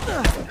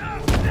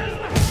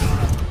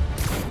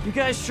 You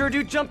guys sure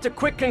do jump to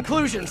quick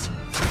conclusions.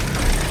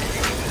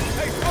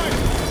 Hey, Frank!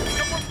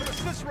 Someone for the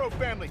Cicero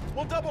family!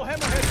 We'll double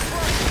Hammerhead's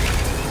price!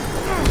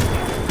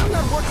 I'm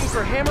not working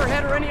for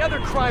Hammerhead or any other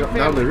crime Drop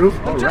family. down the roof?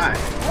 I'm just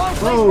Alright. wrong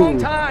place, Whoa. wrong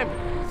time.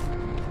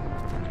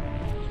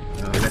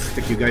 Let's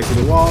stick you guys to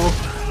the wall.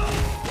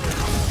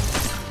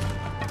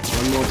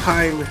 One more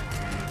time.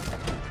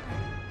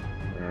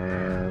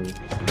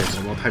 I guess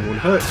one more time won't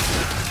hurt.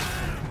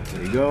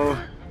 There you go.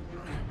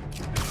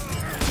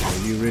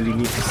 You really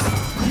need to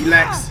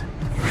relax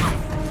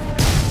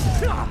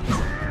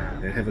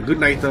and have a good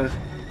nighter.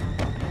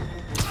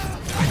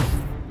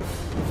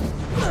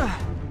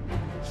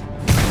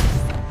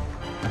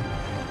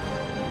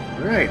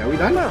 Alright, are we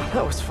done now?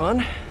 That was fun.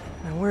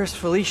 Now where's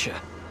Felicia?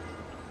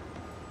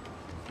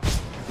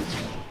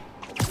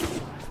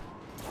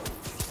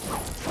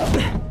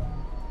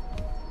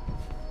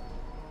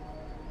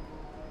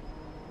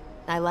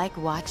 I like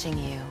watching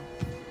you.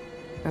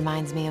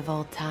 Reminds me of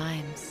old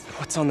times.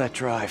 What's on that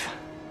drive?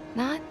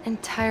 Not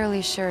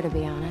entirely sure, to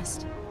be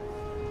honest.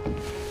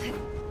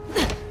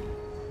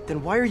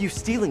 Then why are you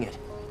stealing it?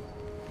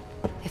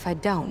 If I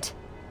don't,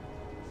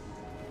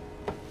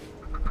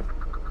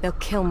 they'll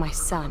kill my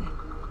son.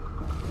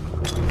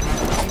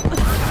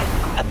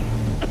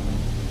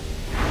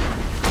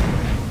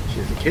 She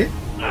has a kid?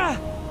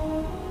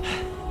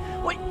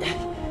 Wait,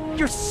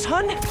 your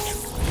son?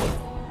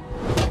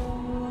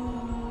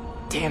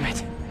 Damn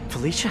it.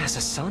 Felicia has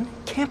a son?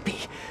 Can't be.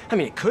 I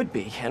mean, it could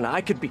be, and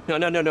I could be. No.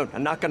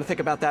 I'm not gonna think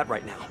about that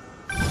right now.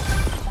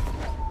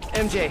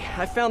 MJ,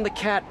 I found the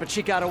cat, but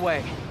she got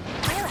away.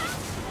 Really?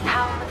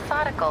 How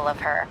methodical of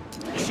her.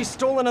 She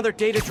stole another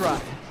data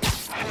drive.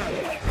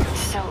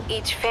 So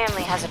each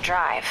family has a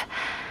drive.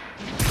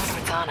 I wonder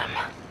what's on them.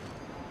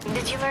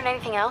 Did you learn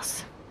anything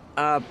else?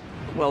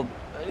 Well,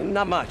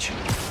 not much.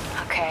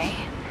 Okay.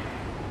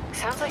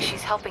 Sounds like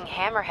she's helping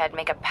Hammerhead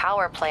make a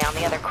power play on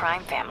the other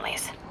crime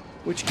families.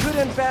 Which could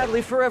end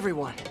badly for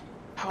everyone.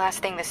 The last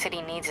thing the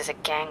city needs is a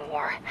gang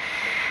war.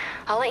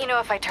 I'll let you know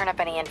if I turn up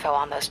any info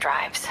on those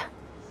drives.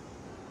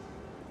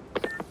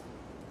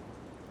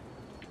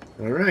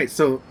 Alright,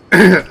 so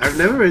I've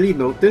never really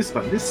noticed,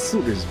 but this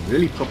suit is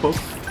really purple.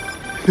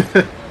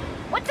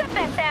 What's up,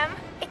 SM?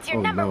 It's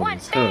your number one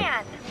it's her.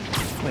 fan.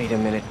 Wait a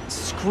minute.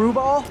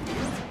 Screwball?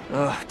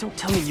 Ugh, don't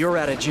tell me you're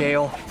out of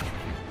jail.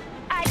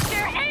 I sure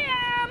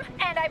am,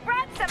 and I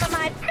brought some of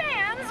my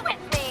fans with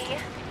me.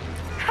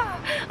 Oh,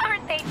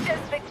 aren't they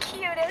just the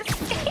cutest?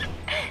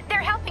 They're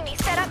helping me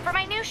set up for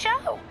my new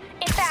show.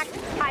 In fact,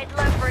 I'd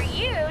love for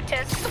you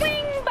to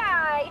swing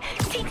by.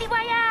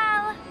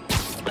 TTYL.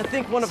 I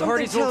think one of Something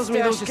Hardy's old tells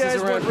me those stashes guys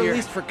is weren't around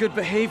released for good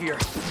behavior.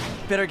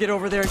 Better get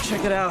over there and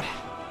check it out.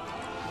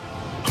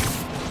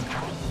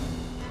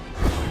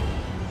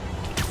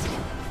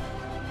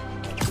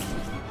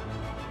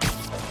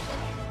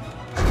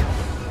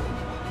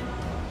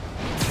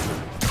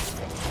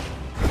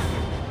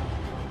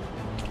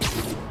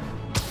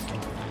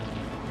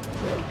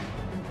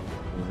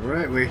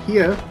 Alright, we're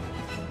here.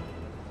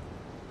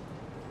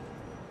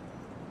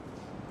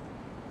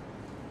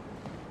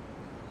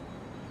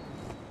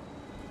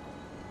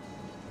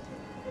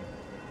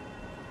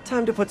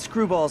 Time to put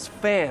Screwball's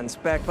fans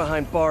back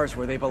behind bars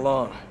where they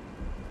belong.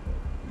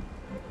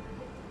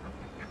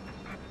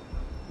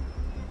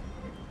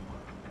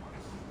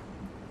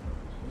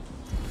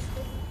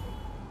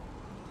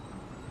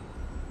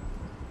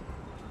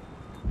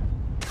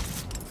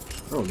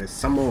 Oh, there's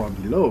some more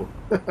below.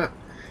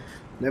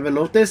 Never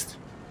noticed.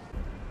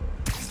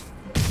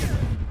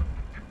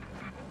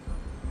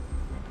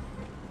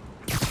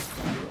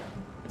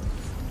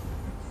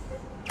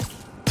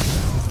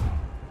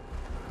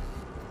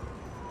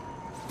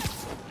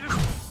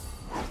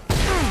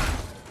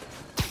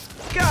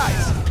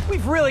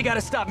 We've really got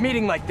to stop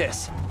meeting like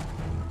this.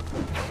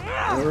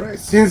 Alright,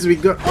 since we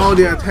got all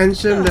the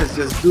attention, let's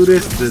just do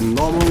this the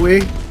normal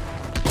way.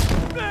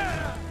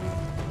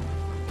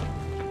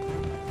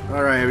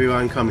 Alright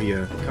everyone, come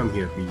here. Come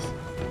here, please.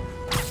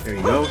 There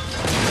you go.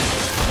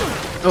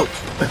 Oh,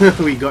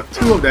 we got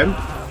two of them,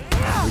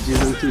 which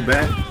isn't too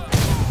bad.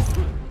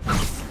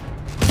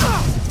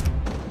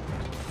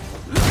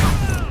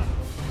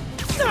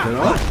 Is that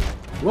all?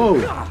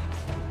 Whoa!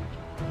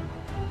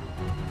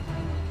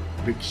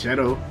 Big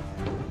shadow.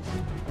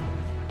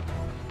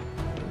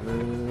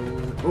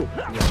 Oh,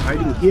 they're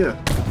hiding here.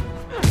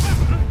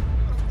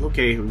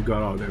 Okay, we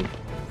got all of them.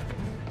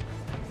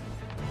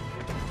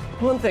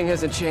 One thing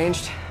hasn't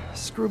changed.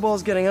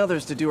 Screwball's getting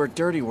others to do her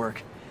dirty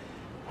work.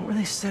 What were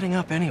they setting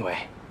up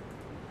anyway?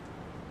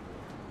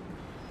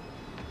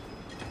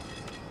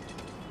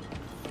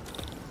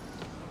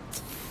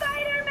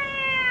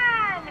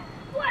 Spider-Man!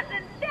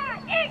 Wasn't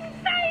that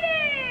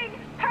exciting?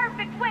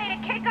 Perfect way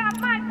to kick off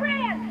my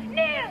brand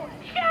new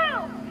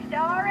show,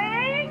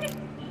 starring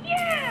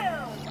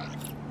you!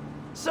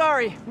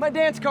 Sorry, my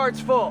dance card's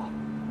full.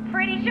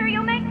 Pretty sure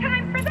you'll make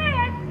time for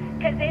this,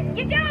 because if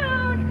you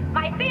don't,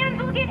 my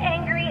fans will get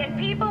angry and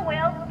people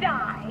will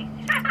die.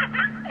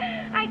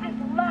 I just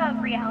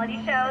love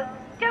reality shows,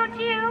 don't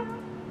you?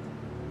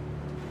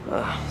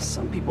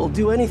 Some people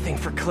do anything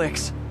for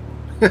clicks.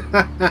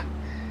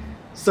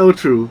 So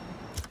true.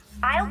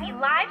 I'll be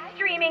live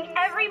streaming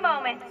every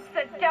moment,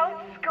 so don't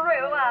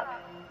screw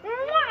up.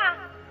 Mwah!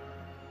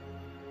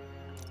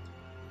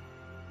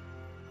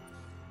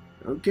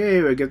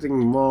 Okay, we're getting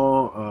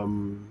more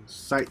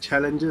side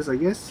challenges, I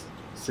guess.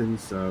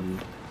 Since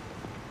alright,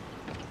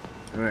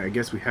 I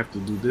guess we have to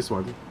do this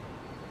one.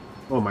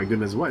 Oh my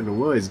goodness, what in the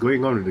world is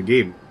going on with the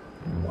game?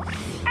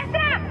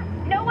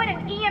 SM! Know what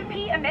an EMP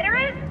emitter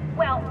is?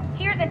 Well,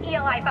 here's an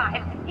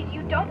ELI-5. If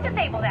you don't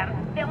disable them,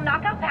 they'll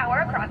knock out power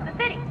across the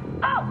city.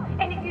 Oh,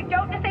 and if you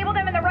don't disable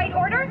them in the right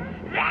order,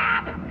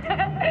 zap!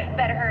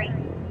 Better hurry.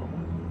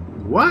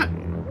 What?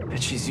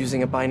 Bet she's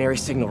using a binary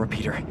signal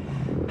repeater.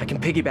 I can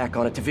piggyback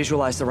on it to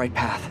visualize the right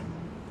path.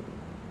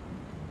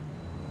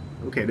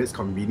 Okay, that's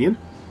convenient.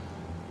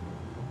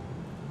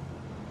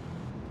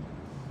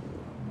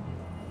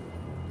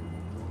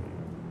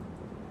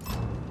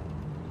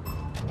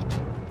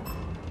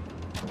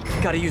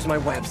 Gotta use my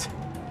webs.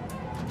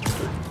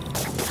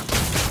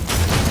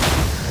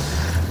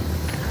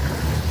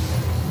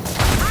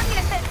 I'm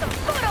gonna send some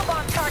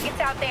photobomb targets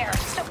out there,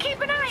 so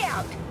keep an eye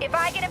out. If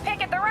I get a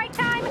pick at the right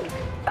time,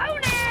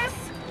 bonus!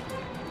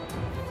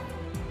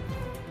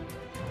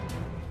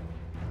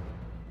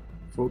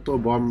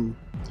 Photobomb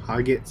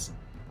targets.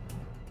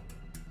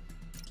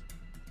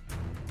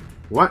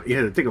 What? You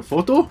had to take a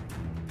photo?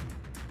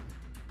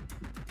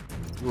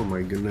 Oh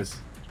my goodness.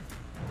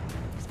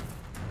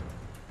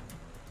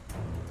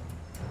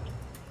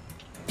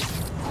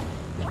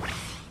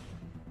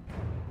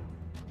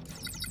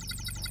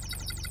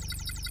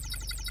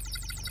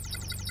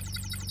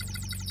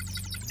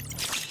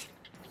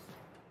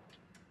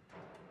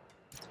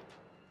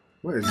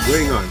 What is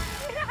going on?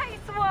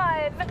 Nice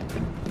one!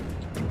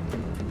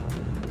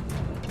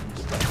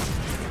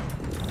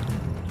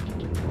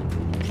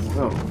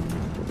 Oh.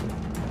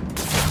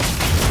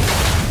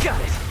 Got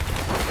it!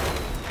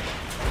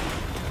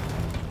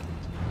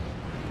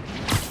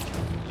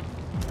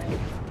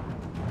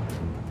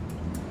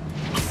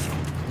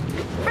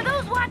 For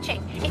those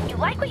watching, if you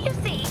like what you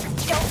see,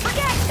 don't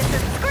forget to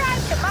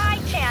subscribe to my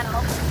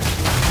channel.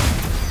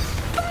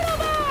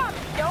 Photobomb!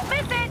 Don't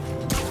miss it!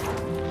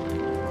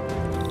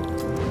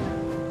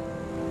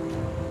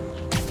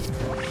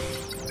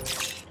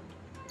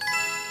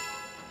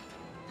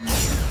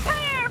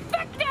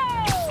 Perfecto!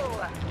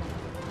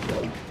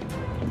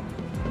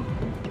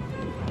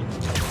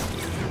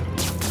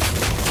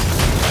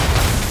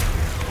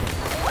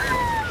 Woo!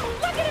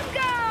 Look at him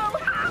go!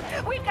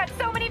 We've got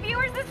so many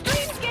viewers, the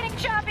stream's getting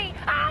choppy.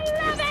 I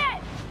love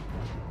it!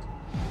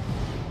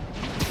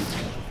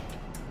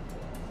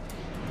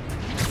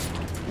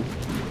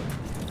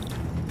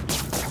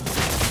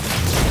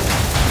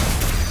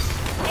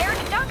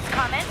 Derek Dunk's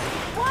comment.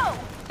 Whoa!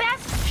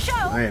 Best show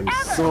I am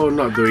ever. so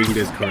not doing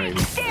this crime.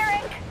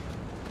 Derek!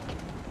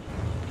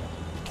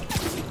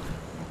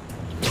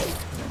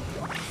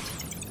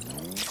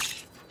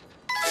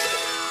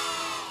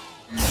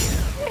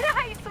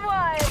 Nice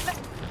one!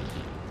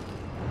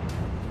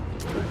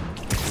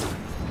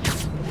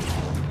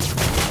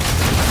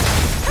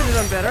 Could have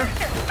done better.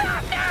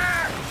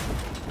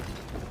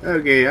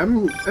 Okay,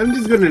 I'm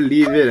just gonna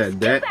leave it at Do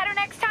that. better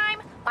next time.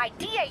 My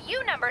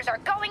DAU numbers are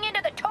going into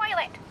the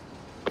toilet.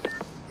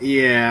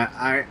 Yeah,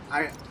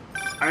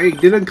 I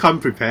didn't come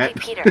prepared.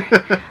 Hey, Peter.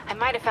 I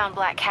might have found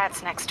Black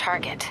Cat's next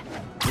target.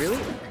 Really?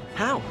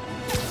 How?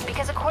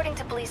 Because according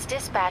to police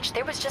dispatch,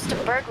 there was just a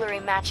burglary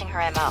matching her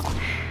MO.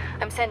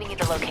 I'm sending you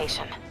the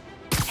location.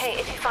 Hey,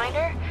 if you find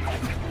her,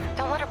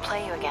 don't let her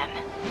play you again.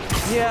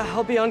 Yeah,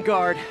 I'll be on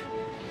guard.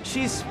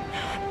 She's...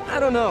 I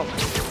don't know.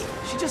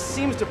 She just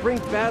seems to bring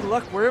bad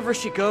luck wherever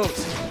she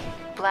goes.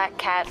 Black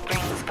Cat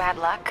brings bad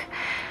luck?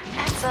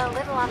 That's a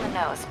little on the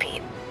nose,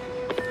 Pete.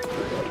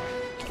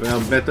 Well,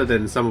 better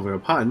than some of your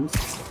puns.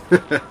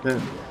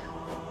 Alright,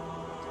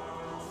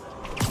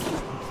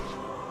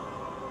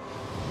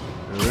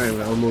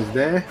 we're almost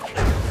there.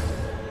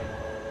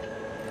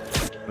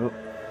 Oh.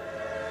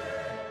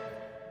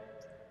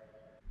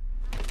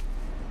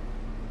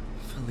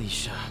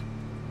 Felicia,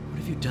 what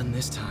have you done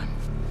this time?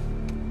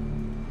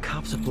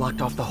 Cops have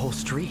blocked off the whole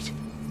street.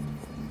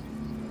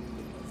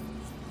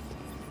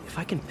 If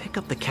I can pick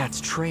up the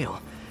cat's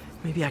trail,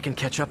 maybe I can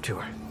catch up to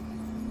her.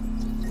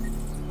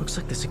 Looks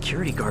like the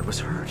security guard was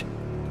hurt.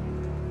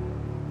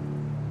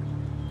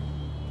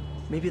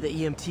 Maybe the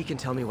EMT can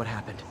tell me what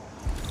happened.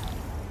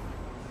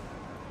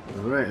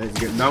 Alright, let's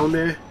get down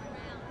there.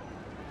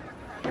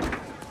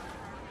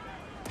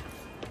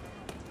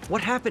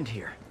 What happened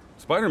here?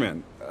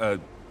 Spider-Man,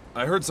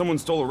 I heard someone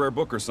stole a rare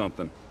book or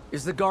something.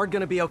 Is the guard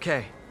gonna be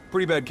okay?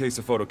 Pretty bad case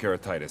of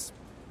photokeratitis.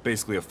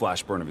 Basically a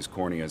flash burn of his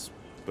corneas,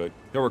 but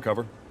he'll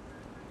recover.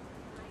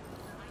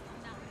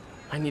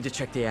 I need to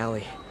check the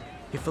alley.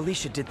 If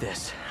Alicia did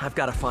this, I've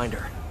got to find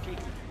her.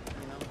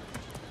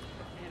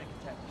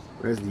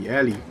 Where's the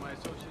alley?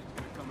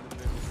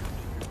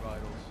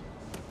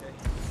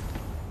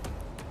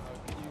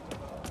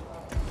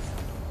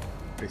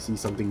 I see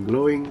something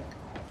glowing,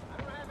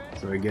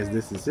 so I guess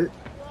this is it.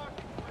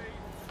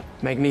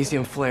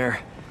 Magnesium flare.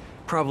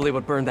 Probably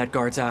what burned that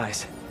guard's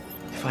eyes.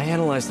 If I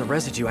analyze the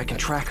residue, I can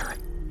track her.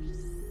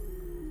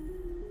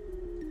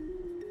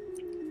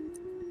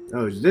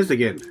 Oh, it's this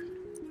again.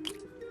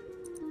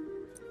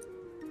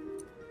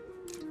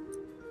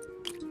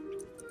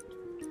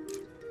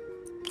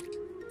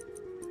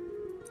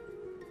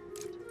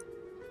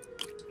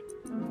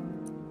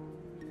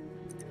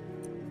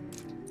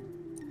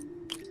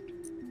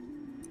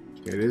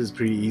 Okay, this is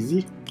pretty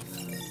easy.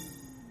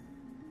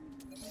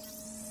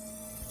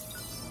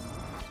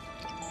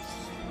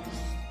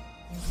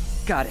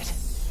 Got it.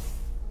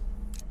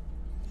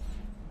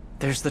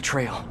 There's the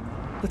trail.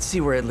 Let's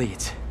see where it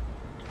leads.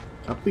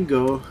 Up we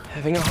go.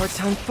 Having a hard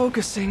time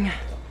focusing.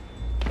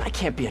 I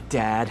can't be a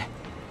dad.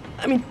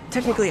 I mean,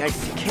 technically I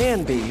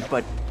can be,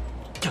 but...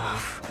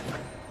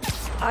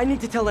 I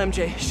need to tell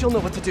MJ. She'll know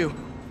what to do.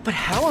 But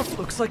Howard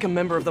looks like a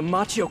member of the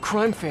Macchio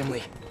crime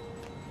family.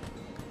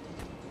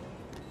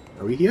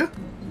 Are we here?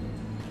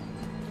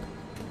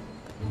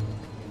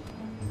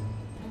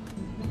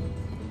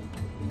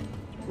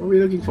 What are we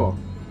looking for?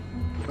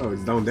 Oh,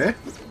 it's down there?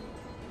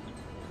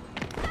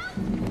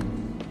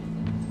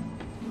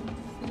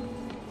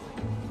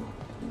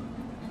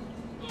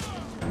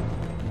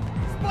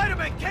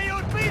 Spider-Man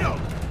KO'd Vito!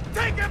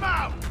 Take him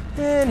out!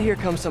 And here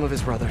come some of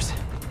his brothers.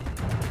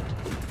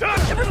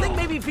 Ever think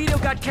maybe Vito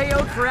got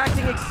KO'd for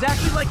acting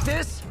exactly like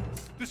this?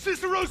 The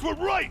Ciceros were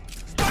right!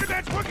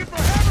 Spider-Man's working for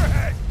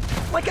Hammerhead!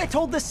 Like I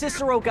told the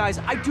Cicero guys,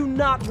 I do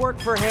not work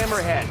for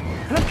Hammerhead.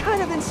 And I'm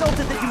kind of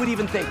insulted that you would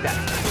even think that.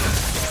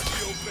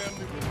 Macchio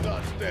family will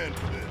not stand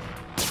for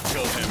this.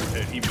 Tell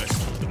Hammerhead he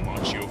messes with the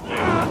Macchio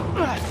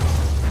family.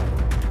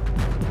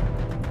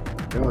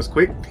 That was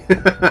quick.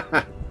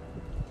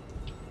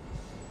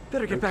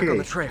 Better get back on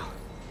the trail.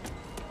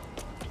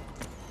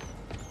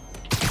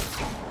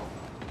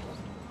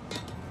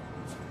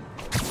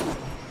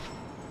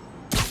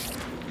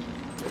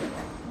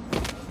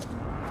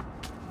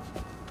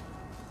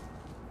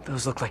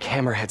 Those look like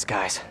Hammerhead's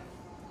guys.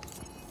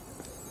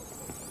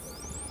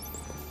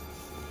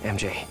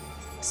 MJ,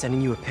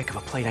 sending you a pic of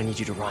a plate I need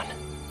you to run.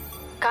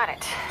 Got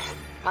it.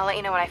 I'll let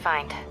you know what I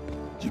find.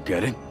 You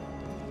get it?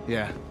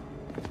 Yeah.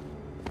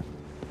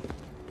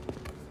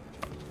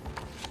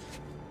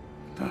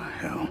 The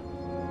hell?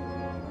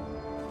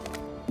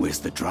 Where's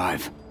the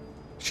drive?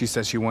 She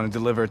said she wanted to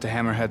deliver it to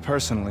Hammerhead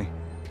personally.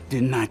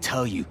 Didn't I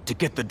tell you to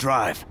get the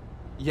drive?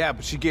 Yeah,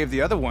 but she gave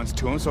the other ones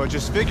to him, so I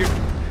just figured...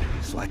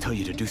 So I tell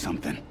you to do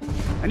something,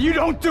 and you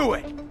don't do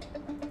it!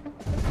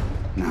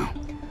 Now,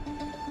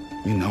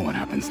 you know what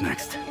happens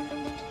next.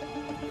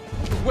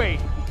 Wait!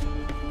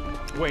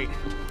 Wait!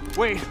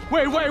 Wait!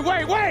 Wait! Wait!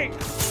 Wait! Wait!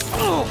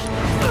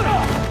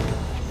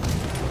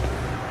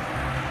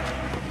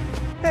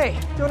 Hey,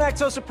 don't act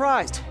so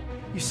surprised.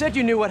 You said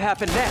you knew what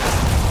happened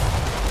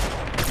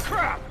next.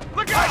 Crap!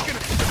 Look out!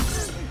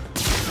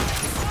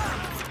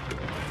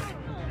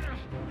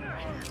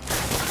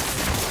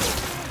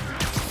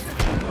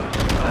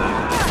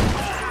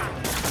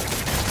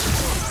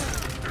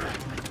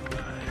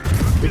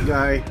 Big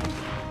guy.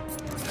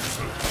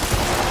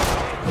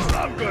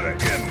 I'm gonna end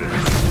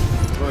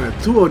this. Oh, there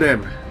are two of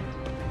them.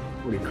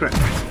 Holy crap.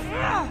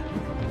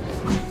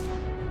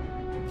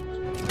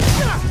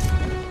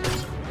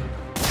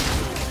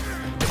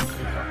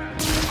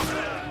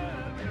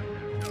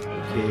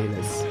 Okay,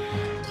 let's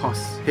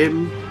toss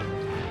him.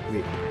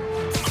 Wait.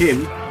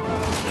 Him?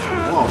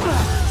 Wow.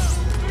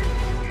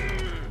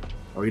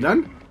 Are we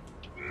done?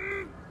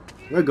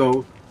 Let's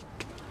go.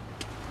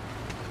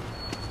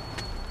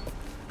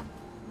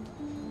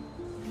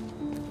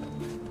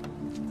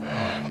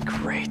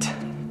 Great.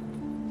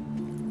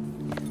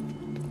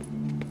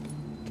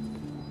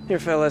 Here,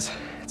 fellas.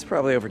 It's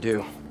probably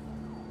overdue.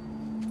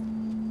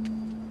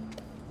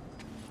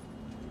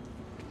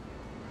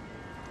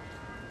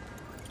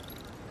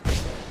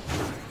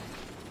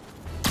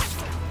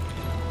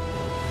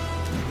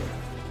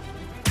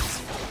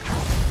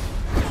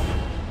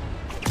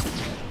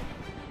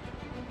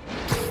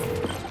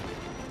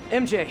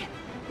 MJ,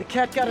 the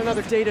cat got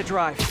another data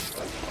drive.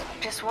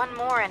 Just one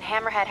more and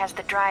Hammerhead has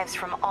the drives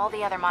from all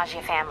the other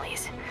Maggia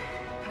families.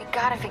 We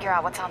gotta figure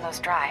out what's on those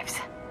drives.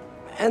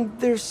 And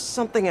there's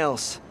something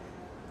else.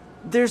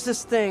 There's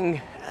this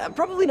thing.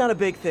 Probably not a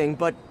big thing,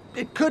 but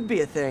it could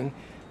be a thing.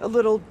 A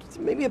little,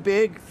 maybe a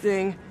big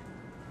thing.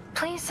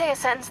 Please say a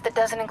sentence that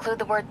doesn't include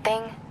the word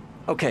thing.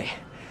 Okay.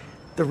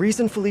 The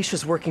reason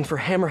Felicia's working for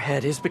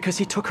Hammerhead is because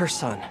he took her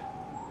son.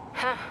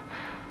 Huh.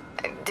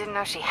 I didn't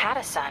know she had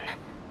a son.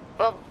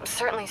 Well,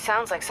 certainly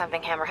sounds like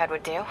something Hammerhead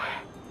would do.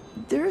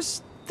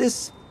 There's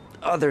this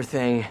other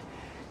thing.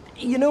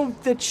 You know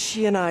that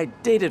she and I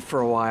dated for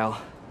a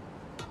while.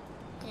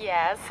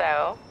 Yeah,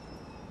 so?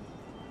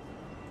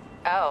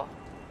 Oh.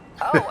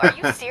 Oh, are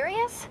you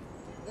serious?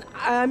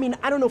 I mean,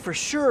 I don't know for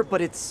sure,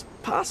 but it's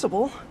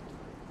possible.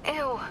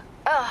 Ew.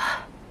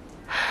 Ugh.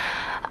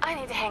 I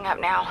need to hang up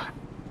now.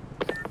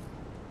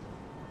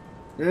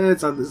 Yeah,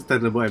 it's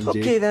understandable, MJ.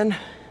 Okay then.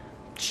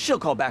 She'll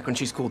call back when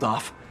she's cooled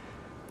off.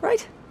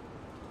 Right?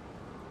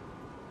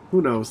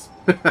 Who knows?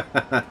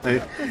 I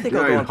think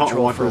I'll go on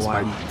patrol for a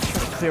while.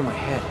 Try to clear my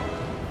head.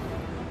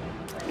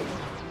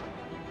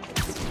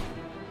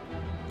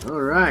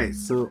 Alright,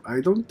 so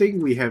I don't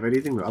think we have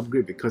anything to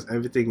upgrade because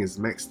everything is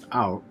maxed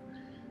out.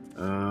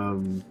 I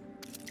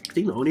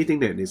think the only thing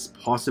that is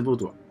possible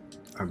to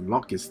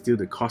unlock is still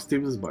the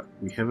costumes, but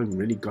we haven't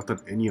really gotten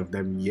any of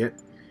them yet.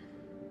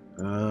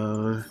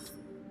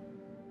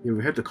 Yeah,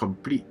 we have to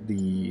complete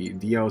the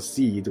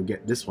DLC to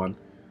get this one.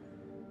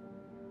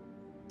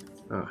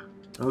 Ah,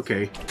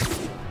 okay.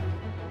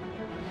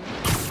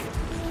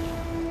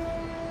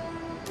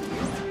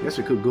 Guess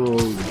we could go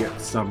get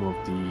some of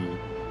the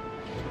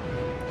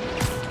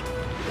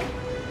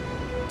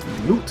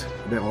loot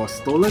that was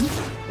stolen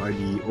by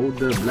the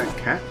older black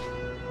cat.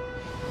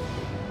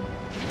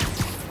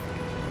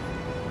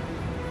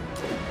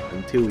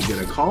 Until we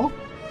get a call,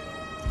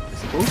 I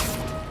suppose.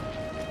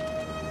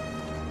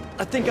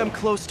 I think I'm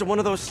close to one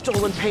of those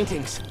stolen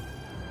paintings.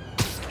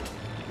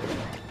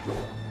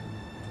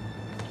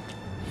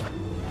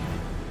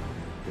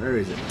 Where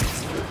is it?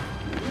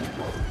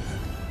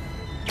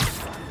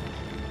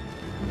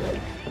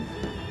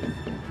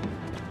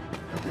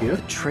 Up here?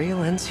 The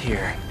trail ends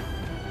here.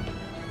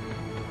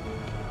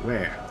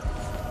 Where?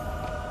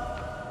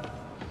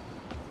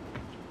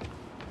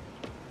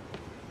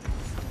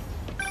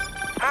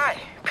 Hi,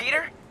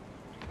 Peter?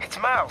 It's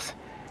Miles.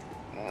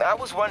 I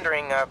was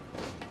wondering,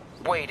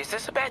 wait, is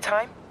this a bad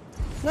time?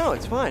 No,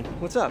 it's fine.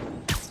 What's up?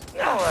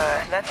 No,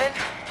 nothing.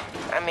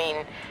 I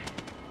mean,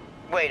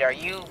 wait, are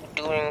you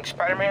doing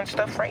Spider-Man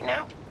stuff right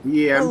now?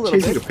 Yeah, I'm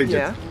chasing a pigeon.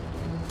 Yeah.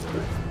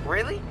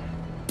 Really?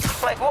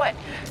 Like what,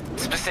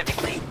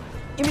 specifically?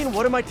 You mean,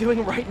 what am I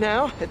doing right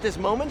now, at this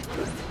moment?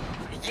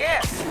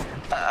 Yes,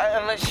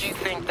 unless you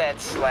think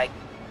that's, like,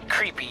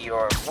 creepy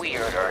or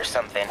weird or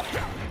something.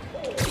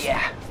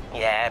 Yeah,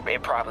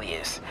 it probably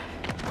is.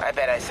 I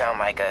bet I sound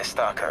like a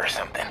stalker or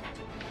something.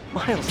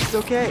 Miles, it's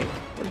okay.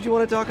 What did you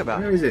want to talk about?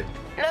 Where is it?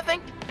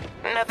 Nothing.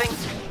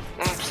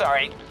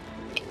 Sorry.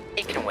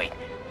 It can wait.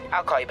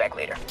 I'll call you back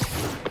later.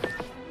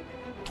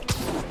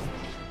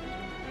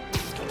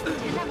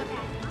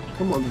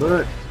 Come on,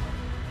 bird.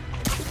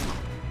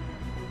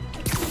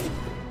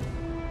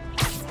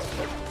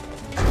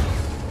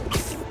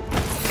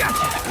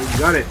 We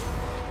got it.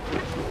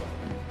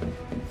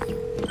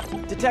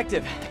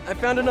 Detective, I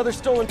found another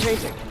stolen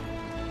painting.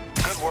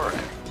 Good work.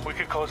 We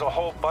could close a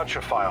whole bunch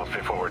of files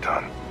before we're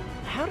done.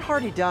 How'd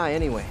Hardy die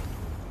anyway?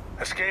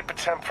 Escape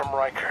attempt from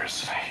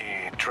Rikers.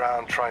 He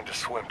drowned trying to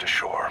swim to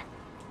shore.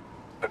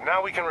 But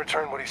now we can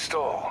return what he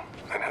stole.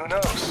 And who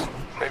knows?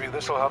 Maybe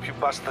this will help you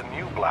bust the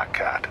new Black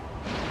Cat.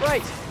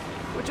 Right.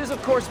 Which is,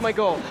 of course, my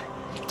goal.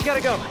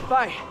 Gotta go.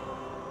 Bye.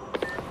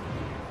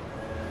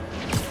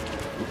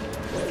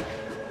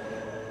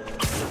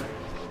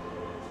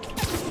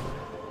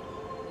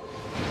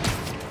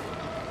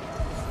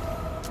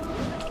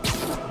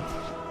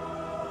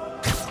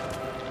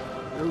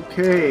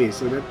 Okay,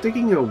 so they're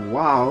taking a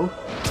while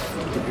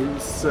to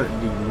insert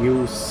the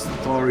new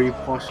story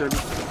portion.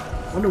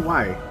 Wonder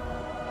why.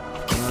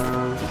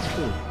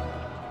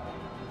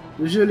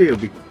 Usually it'll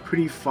be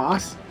pretty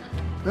fast.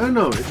 I don't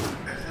know.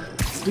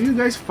 Do you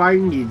guys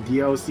find the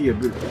DLC a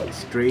bit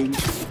strange?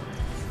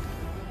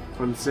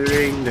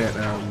 Considering that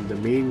the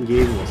main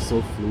game was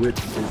so fluid,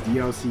 the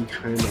DLC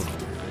kind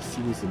of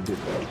seems a bit.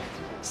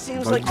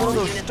 Seems like one of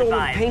those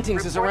stolen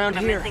paintings is around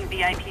here. Missing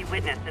VIP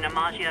witness in a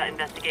Magia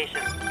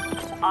investigation.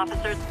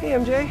 Officers. Hey,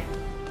 MJ.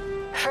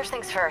 First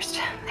things first,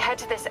 head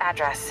to this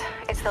address.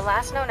 It's the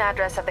last known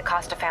address of the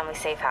Costa family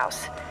safe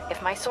house.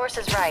 If my source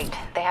is right,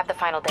 they have the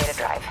final data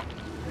drive.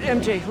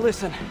 MJ,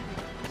 listen.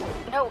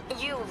 No,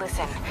 you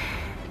listen.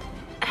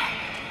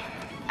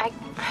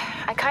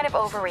 I kind of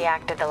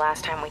overreacted the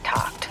last time we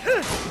talked.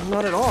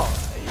 Not at all.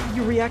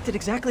 You reacted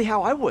exactly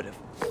how I would have.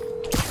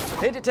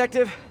 Hey,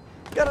 Detective.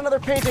 Got another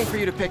painting for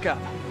you to pick up.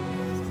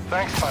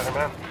 Thanks,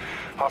 Spider-Man.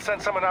 I'll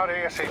send someone out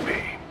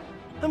ASAP.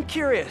 I'm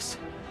curious.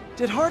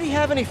 Did Hardy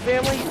have any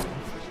family?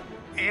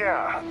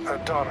 Yeah, a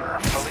daughter,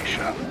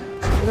 Felicia.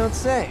 You don't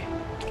say.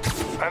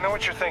 I know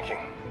what you're thinking.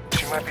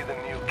 She might be the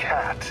new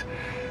cat.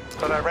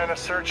 But I ran a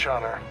search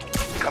on her.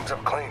 Comes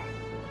up clean.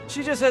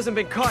 She just hasn't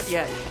been caught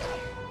yet.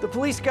 The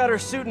police got her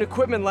suit and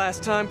equipment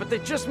last time, but they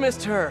just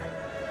missed her.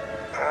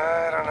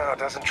 I don't know, it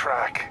doesn't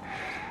track.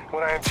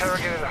 When I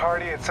interrogated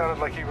Hardy, it sounded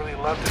like he really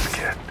loved this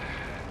kid.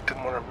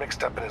 Didn't want her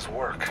mixed up in his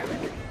work.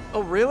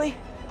 Oh, really?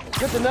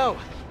 Good to know.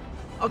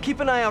 I'll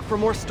keep an eye out for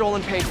more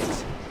stolen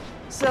paintings.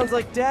 Sounds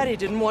like Daddy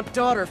didn't want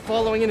daughter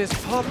following in his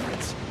paw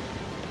prints.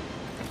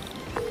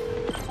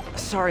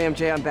 Sorry,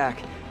 MJ, I'm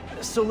back.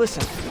 So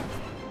listen.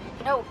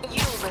 No,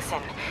 you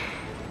listen.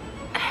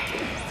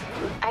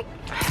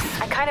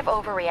 I kind of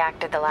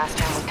overreacted the last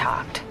time we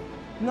talked.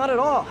 Not at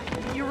all.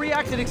 You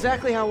reacted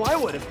exactly how I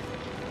would have.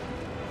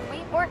 We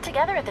weren't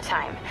together at the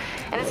time,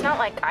 and it's not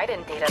like I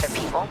didn't date other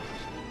people.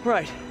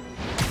 Right.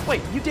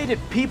 Wait, you dated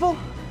people?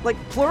 Like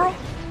plural?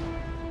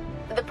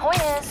 The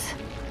point is,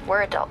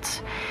 we're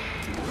adults.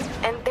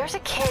 And there's a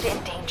kid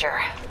in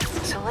danger.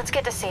 So let's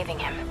get to saving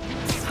him.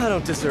 I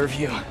don't deserve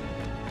you.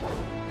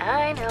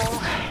 I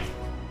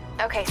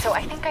know. Okay, so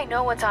I think I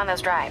know what's on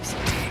those drives.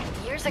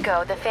 Years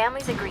ago, the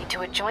families agreed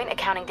to a joint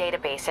accounting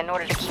database in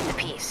order to keep the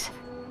peace.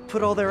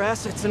 Put all their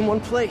assets in one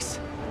place.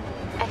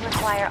 And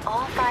require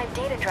all 5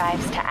 data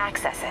drives to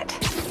access it.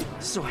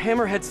 So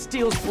Hammerhead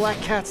steals Black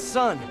Cat's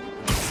son.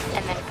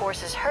 And then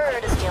forces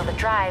her to steal the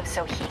drives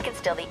so he can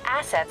steal the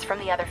assets from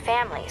the other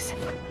families.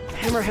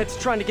 Hammerhead's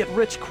trying to get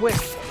rich quick,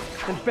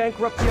 and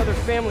bankrupt the other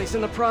families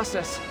in the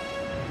process.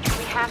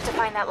 We have to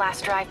find that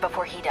last drive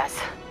before he does.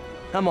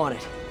 I'm on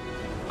it.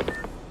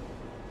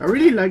 I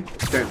really like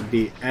that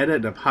they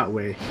added the part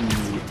where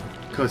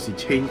because he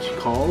changed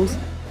calls,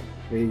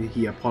 and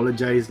he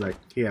apologized like,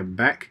 hey, I'm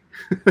back.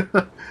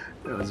 That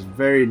was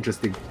very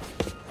interesting.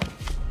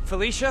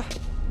 Felicia,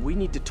 we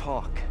need to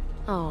talk.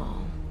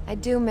 Oh, I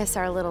do miss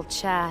our little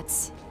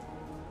chats.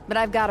 But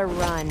I've got to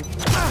run.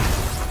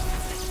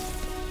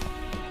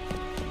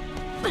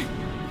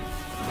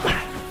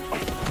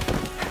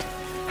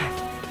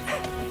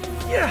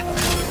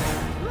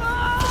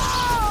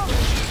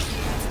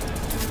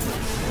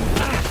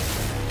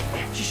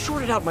 She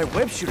shorted out my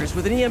web shooters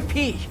with an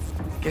EMP.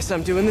 Guess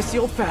I'm doing this the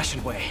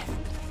old-fashioned way.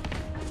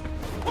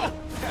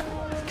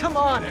 Come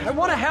on, I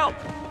want to help!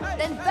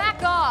 Then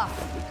back off!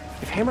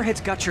 If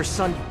Hammerhead's got your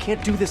son, you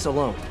can't do this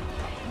alone.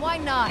 Why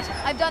not?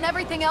 I've done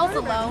everything else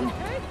alone.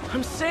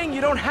 I'm saying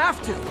you don't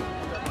have to.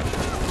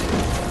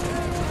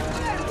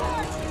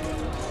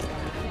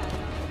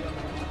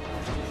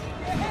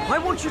 Why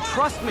won't you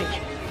trust me?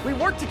 We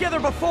worked together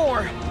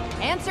before.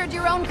 Answered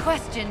your own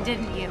question,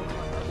 didn't you?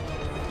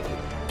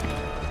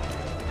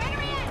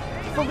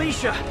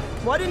 Felicia,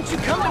 why didn't you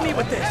come to me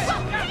with this?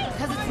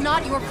 Because it's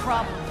not your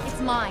problem.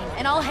 It's mine,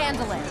 and I'll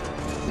handle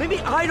it. Maybe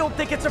I don't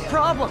think it's a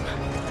problem.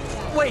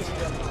 Wait,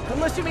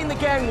 unless you mean the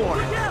gang war,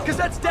 because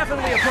that's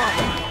definitely a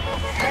problem.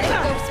 Let it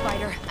go,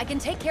 Spider. I can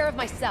take care of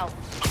myself.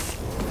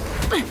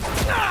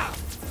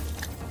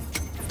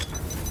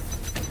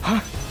 Huh?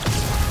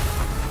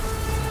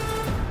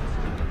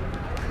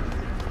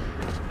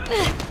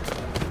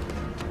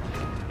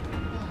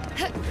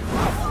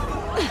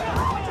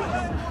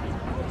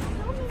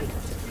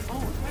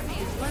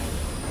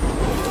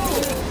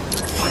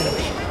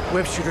 Finally,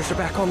 web shooters are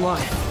back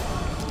online.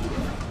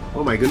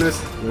 Oh my goodness,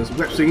 there's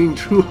web swinging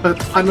through a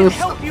tunnel.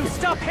 Help you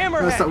stop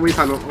Hammerhead! Subway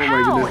tunnel. Oh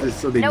my goodness,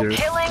 it's so dangerous.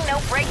 No killing, no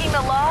breaking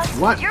the laws.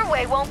 What? Your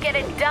way won't get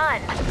it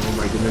done. Oh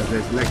my goodness,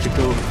 there's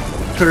electrical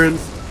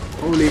currents.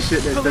 Holy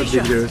shit, that's so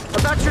dangerous.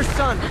 About your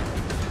son.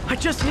 I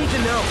just need to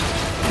know.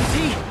 Is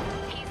he?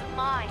 He's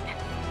mine,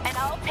 and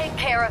I'll take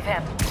care of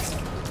him.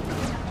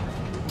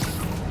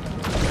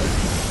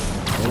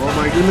 Oh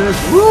my goodness,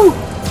 woo!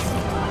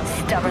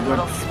 Stubborn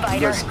little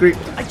spider.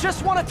 I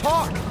just want to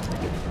talk.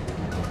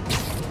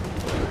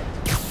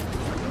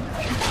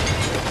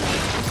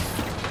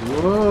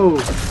 Whoa!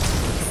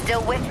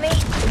 Still with me?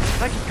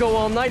 I could go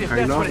all night if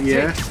that's what it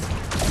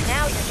takes.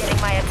 Now you're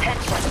getting my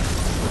attention.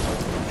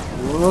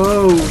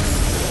 Whoa!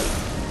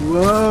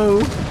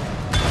 Whoa!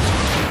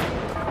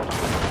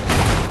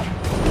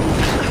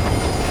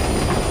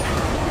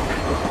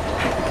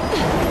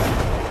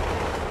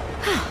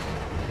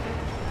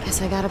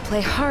 Guess I gotta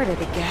play harder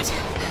to get.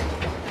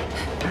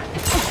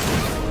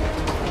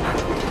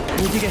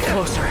 Need to get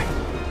closer.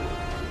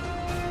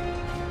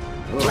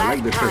 Oh, I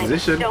like the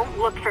transition. Don't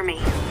look for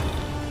me.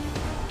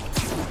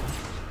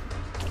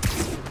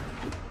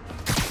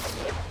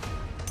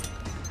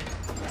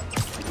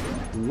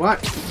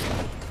 What?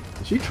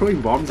 Is she throwing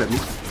bombs at me?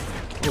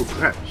 Oh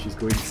crap, she's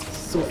going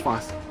so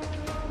fast.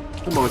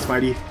 Come on,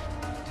 Spidey.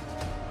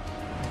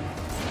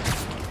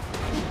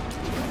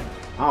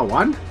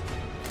 R1?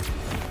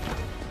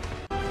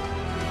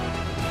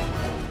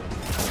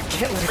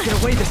 Can't let it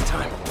get away this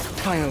time.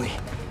 Finally,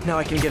 now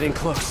I can get in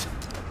close.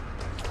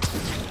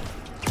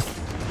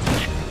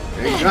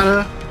 Ain't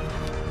gotta.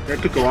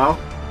 That took a while.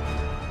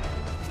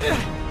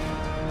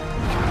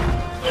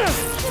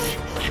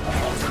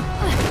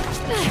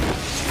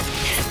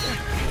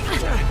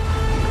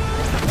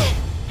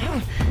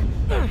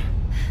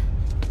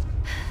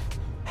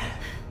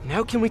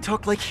 Now can we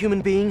talk like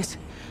human beings?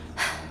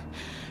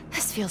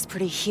 This feels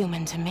pretty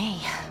human to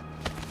me.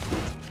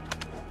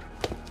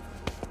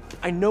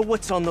 I know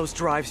what's on those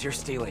drives you're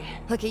stealing.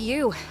 Look at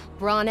you,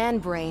 brawn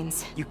and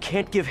brains. You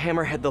can't give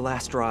Hammerhead the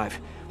last drive.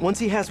 Once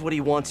he has what he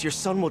wants, your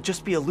son will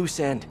just be a loose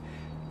end.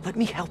 Let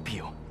me help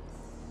you.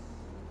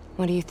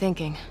 What are you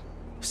thinking?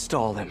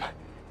 Stall him.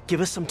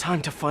 Give us some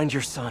time to find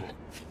your son.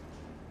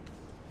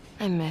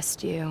 I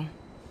missed you.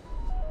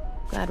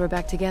 Glad we're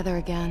back together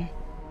again.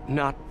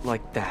 Not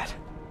like that.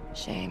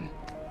 Shame.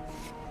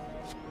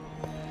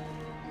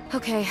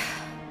 Okay.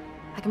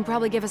 I can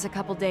probably give us a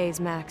couple days,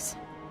 max.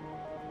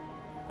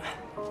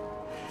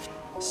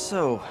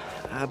 So,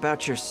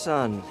 about your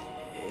son,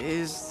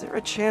 is there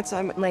a chance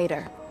I'm...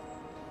 Later.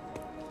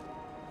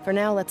 For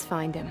now, let's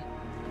find him.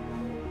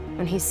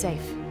 When he's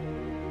safe,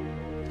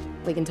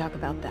 we can talk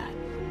about that.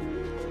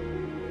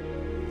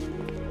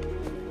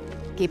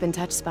 Keep in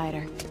touch,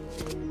 Spider.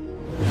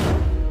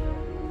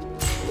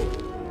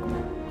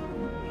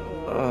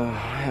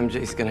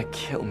 MJ's gonna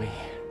kill me.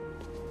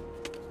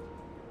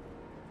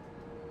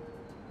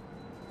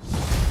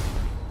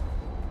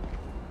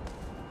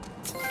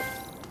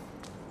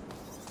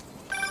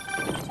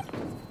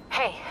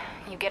 Hey,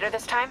 you get her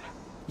this time?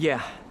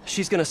 Yeah,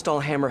 she's gonna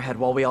stall Hammerhead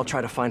while we all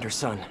try to find her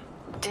son.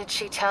 Did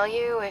she tell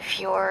you if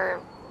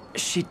you're...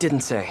 She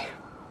didn't say.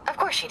 Of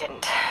course she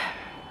didn't.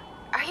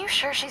 Are you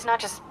sure she's not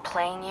just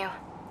playing you?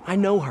 I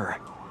know her.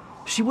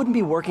 She wouldn't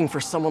be working for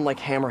someone like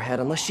Hammerhead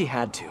unless she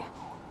had to.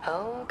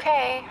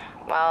 Okay.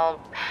 Well,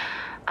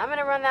 I'm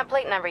gonna run that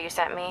plate number you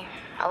sent me.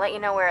 I'll let you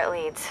know where it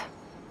leads.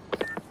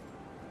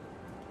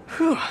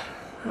 Whew.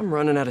 I'm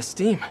running out of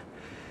steam.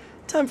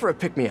 Time for a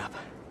pick-me-up.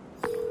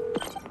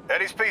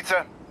 Eddie's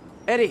Pizza.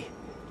 Eddie,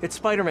 it's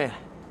Spider-Man.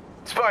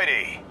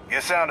 Spidey,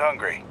 you sound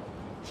hungry.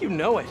 You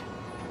know it.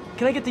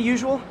 Can I get the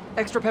usual?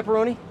 Extra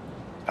pepperoni?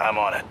 I'm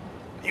on it.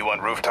 You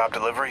want rooftop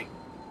delivery?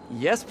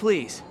 Yes,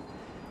 please.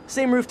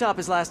 Same rooftop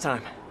as last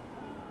time.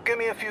 Give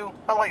me a few.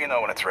 I'll let you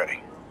know when it's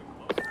ready.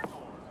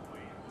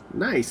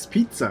 Nice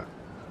pizza.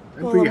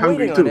 I'm Well, pretty I'm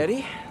hungry waiting too. on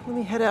Eddie. Let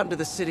me head out into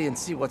the city and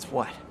see what's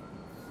what.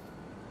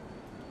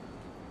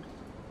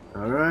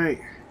 Alright.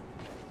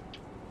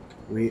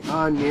 We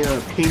are near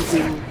a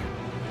painting.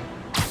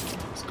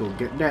 Let's go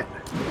get that.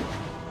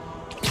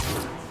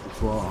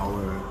 For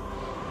our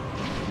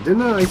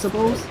dinner, I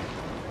suppose.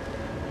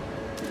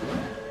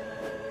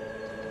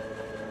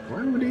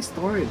 Why would they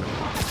store it?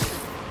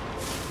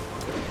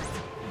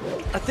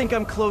 I think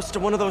I'm close to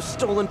one of those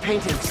stolen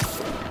paintings.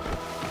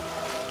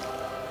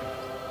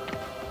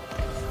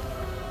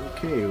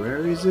 Okay,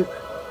 where is it?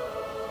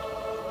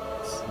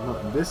 It's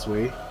not this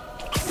way. In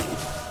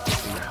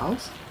the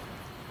house?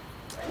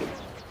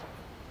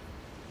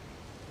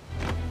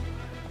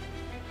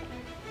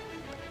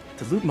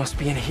 The loot must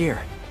be in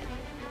here.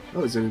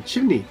 Oh, it's in a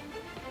chimney.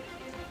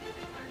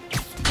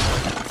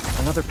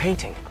 Another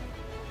painting.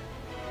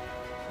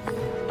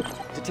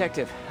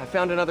 Detective, I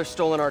found another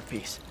stolen art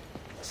piece.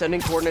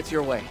 Sending coordinates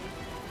your way.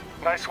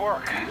 Nice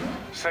work.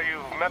 So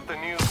you've met the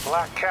new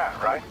Black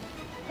Cat, right?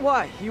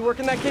 Why? You work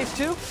in that case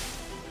too?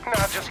 Nah,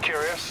 just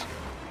curious.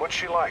 What's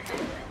she like?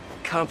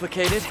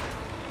 Complicated.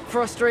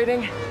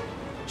 Frustrating.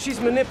 She's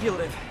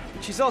manipulative,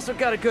 but she's also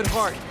got a good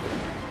heart.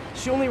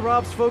 She only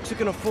robs folks who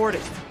can afford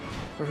it,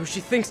 or who she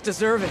thinks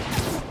deserve it.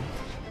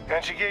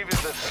 And she gave you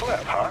the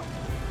slip, huh?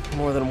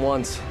 More than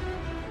once.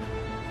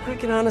 I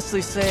can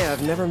honestly say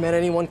I've never met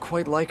anyone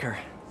quite like her.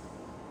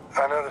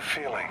 I know the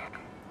feeling.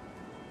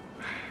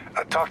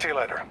 I'll talk to you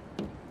later.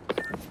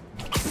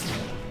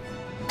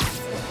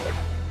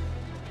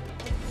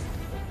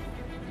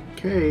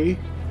 Okay.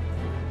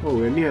 Oh,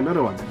 we're near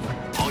another one.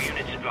 All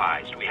units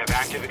advised. We have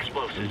active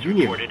explosives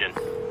Junior. reported in...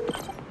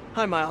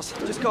 Hi, Miles.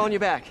 Just calling you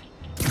back.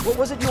 What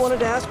was it you wanted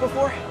to ask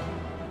before?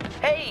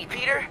 Hey,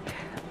 Peter.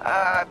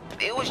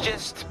 It was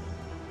just...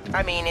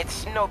 I mean,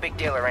 it's no big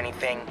deal or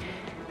anything.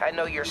 I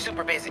know you're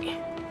super busy.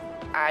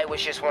 I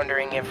was just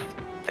wondering if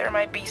there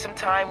might be some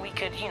time we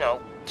could, you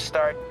know,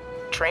 start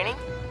training?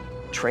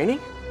 Training?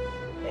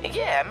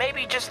 Yeah,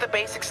 maybe just the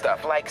basic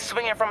stuff, like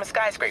swinging from a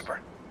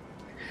skyscraper.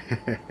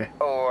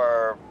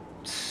 Or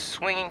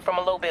swinging from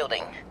a low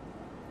building.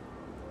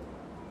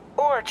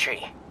 Or a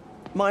tree.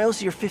 Miles,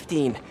 you're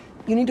 15.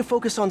 You need to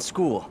focus on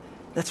school.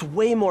 That's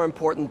way more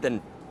important than...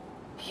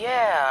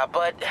 Yeah,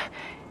 but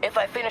if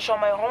I finish all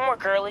my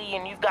homework early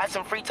and you've got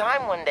some free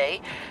time one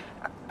day...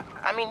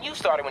 I mean, you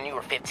started when you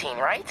were 15,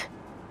 right?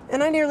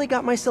 And I nearly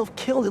got myself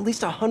killed at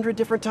least 100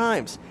 different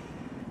times.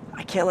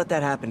 I can't let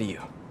that happen to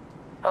you.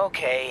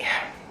 Okay.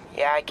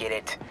 Yeah, I get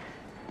it.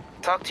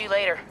 Talk to you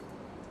later.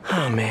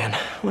 Oh man,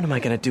 what am I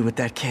gonna do with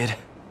that kid?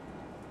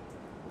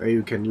 Or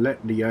you can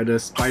let the other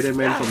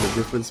Spider-Man from the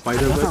different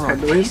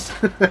Spider-Verse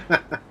handle it.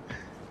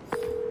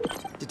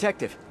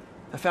 Detective,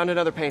 I found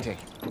another painting.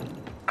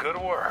 Good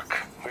work.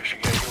 We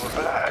should get you a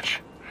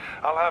badge.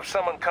 I'll have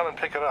someone come and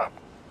pick it up.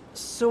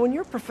 So in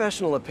your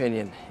professional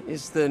opinion,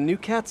 is the new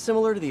cat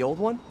similar to the old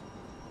one?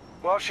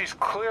 Well, she's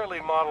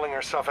clearly modeling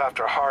herself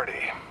after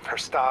Hardy. Her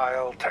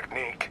style,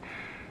 technique.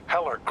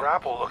 Hell, her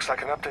grapple looks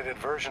like an updated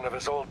version of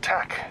his old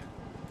tech.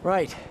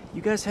 Right.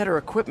 You guys had her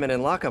equipment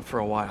in lockup for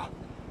a while.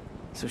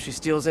 So she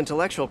steals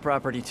intellectual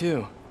property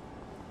too.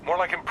 More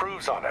like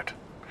improves on it.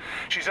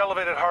 She's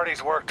elevated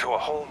Hardy's work to a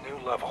whole new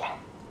level.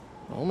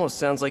 Almost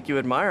sounds like you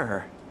admire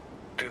her.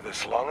 Do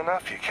this long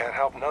enough, you can't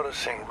help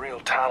noticing real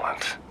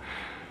talent.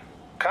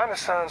 Kinda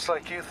sounds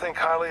like you think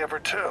highly of her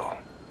too.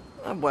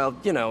 Well,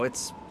 you know,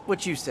 it's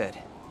what you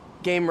said.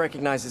 Game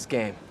recognizes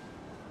game.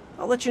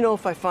 I'll let you know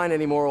if I find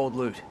any more old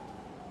loot.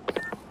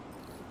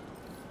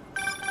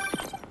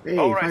 Hey,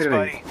 Alright,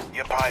 finally. Spidey.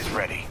 Your pie's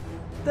ready.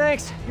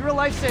 Thanks, you're a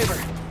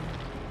lifesaver.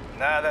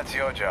 Nah, that's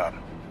your job.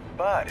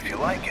 But if you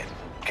like it,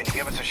 can you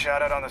give us a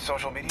shout out on the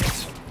social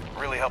medias?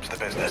 Really helps the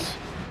business.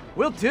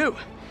 Will do.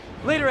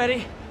 Later,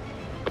 Eddie.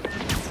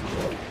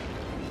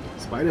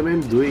 Spider-Man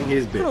doing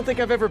his I bit. don't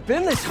think I've ever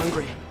been this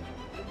hungry.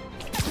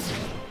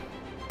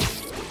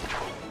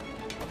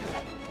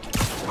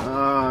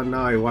 Ah,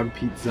 now I want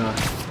pizza.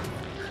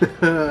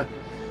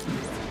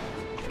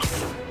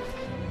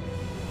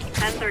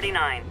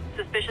 1039.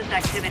 Suspicious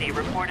activity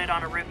reported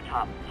on a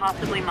rooftop,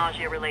 possibly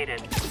Magia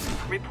related.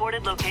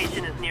 Reported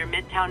location is near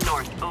Midtown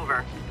North.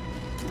 Over.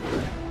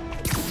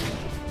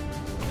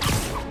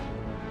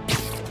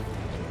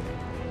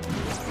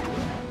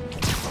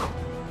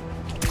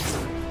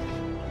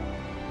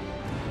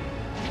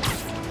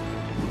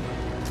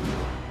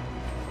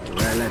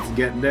 Alright, let's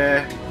get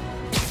there.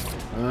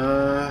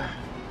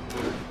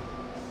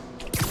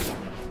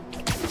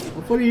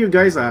 Hopefully you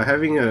guys are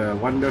having a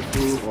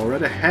wonderful, or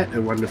rather had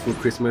a wonderful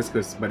Christmas,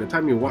 because by the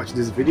time you watch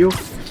this video,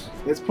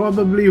 it's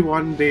probably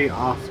one day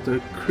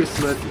after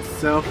Christmas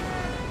itself.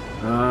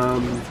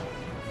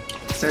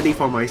 Sadly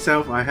for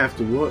myself, I have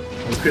to work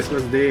on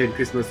Christmas Day and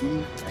Christmas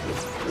Eve,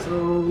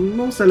 so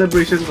no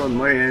celebrations on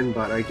my end,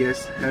 but I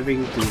guess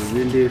having to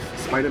relive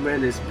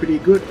Spider-Man is pretty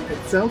good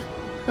itself.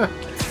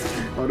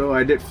 Although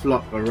I did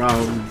flop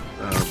around,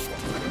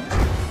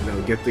 you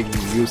know, getting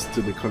used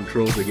to the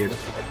controls again.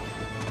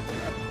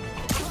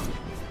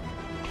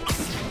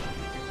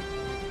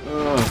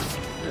 Oh,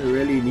 I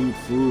really need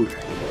food.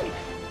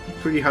 I'm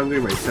pretty hungry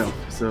myself,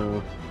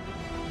 so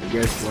I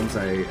guess once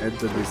I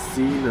enter this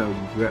scene, I'll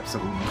grab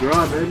some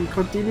grub and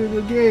continue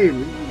the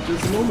game in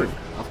just a moment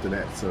after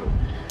that. So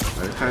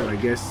by the time, I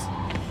guess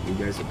you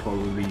guys will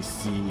probably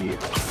see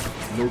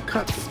no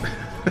cuts.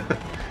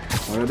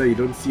 Or rather, you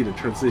don't see the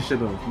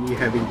transition of me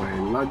having my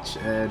lunch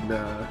and,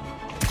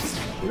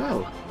 you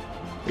know,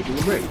 taking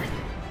a break.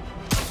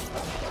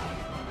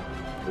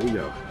 There we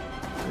go.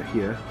 Right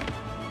here.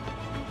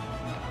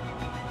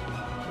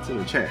 What's in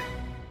the chair?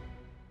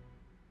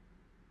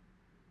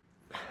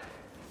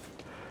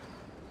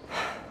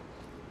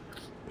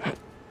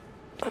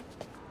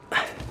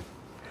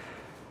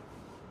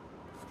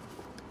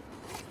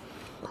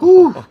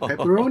 Ooh,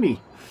 pepperoni.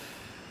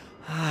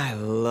 I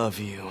love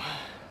you.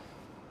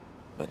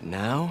 But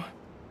now,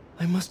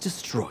 I must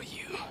destroy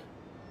you.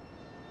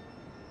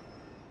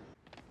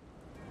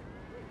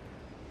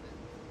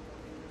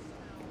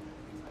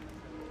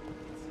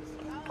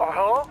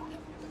 Hello?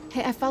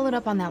 Hey, I followed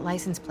up on that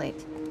license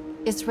plate.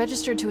 It's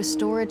registered to a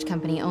storage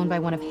company owned by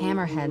one of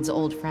Hammerhead's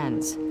old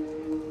friends.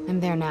 I'm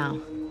there now.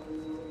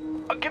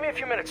 Give me a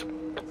few minutes.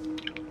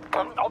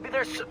 I'll be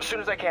there as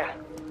soon as I can.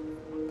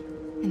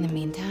 In the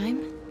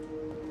meantime,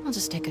 I'll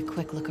just take a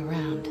quick look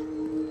around.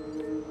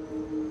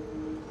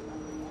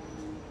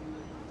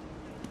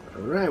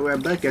 Alright, we're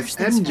back as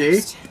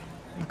MJ.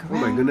 Oh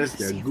my goodness,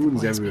 there are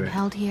goons everywhere.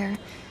 Held here,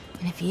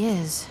 and if he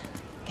is,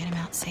 get him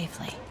out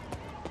safely.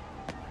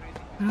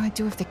 What do I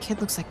do if the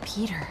kid looks like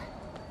Peter?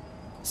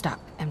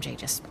 Stop, MJ,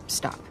 just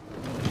stop.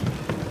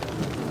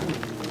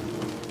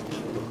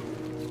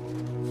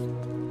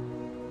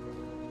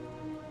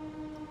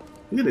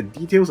 Look at the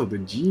details of the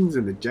jeans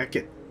and the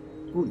jacket.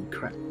 Holy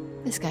crap.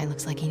 This guy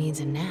looks like he needs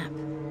a nap.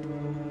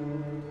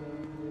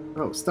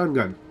 Oh, stun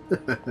gun.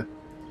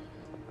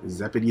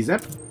 Zappity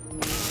zap.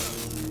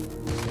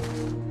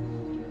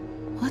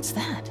 What's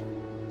that?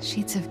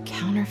 Sheets of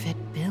counterfeit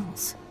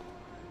bills.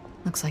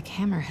 Looks like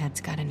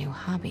Hammerhead's got a new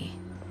hobby.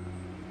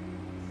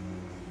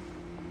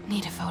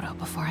 Need a photo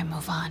before I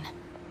move on.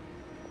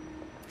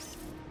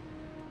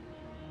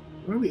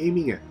 Where are we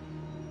aiming at?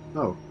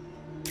 Oh.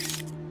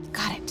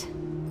 Got it.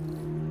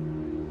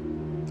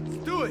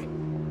 Stewie,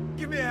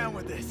 give me a hand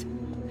with this.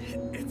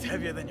 It's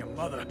heavier than your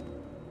mother.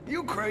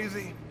 You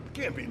crazy?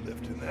 Can't be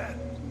lifting that.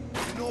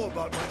 You know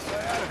about my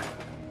sciatica.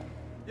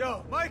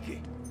 Yo,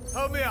 Mikey,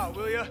 help me out,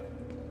 will ya?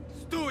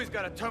 Stewie's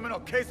got a terminal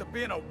case of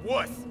being a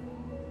wuss.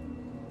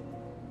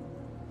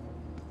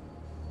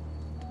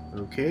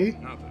 Okay.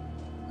 Nothing.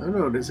 I don't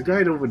know, there's a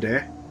guy over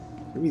there.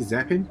 Let me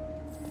zap him.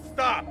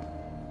 Stop!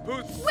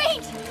 Who's...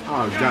 Wait!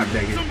 Oh, god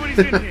dang Somebody's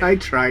in it. here. I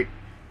tried.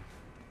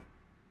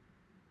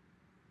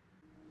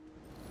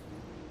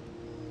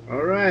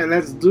 Alright,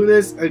 let's do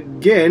this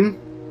again.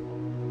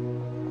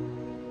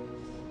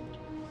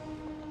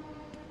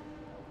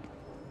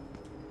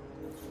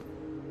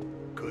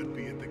 Could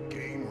be at the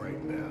game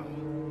right now.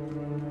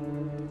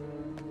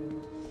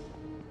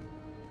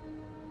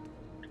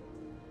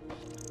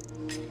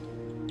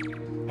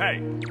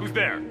 Hey, who's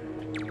there?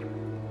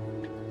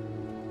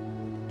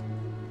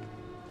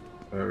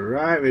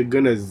 Alright, we're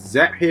gonna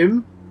zap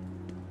him.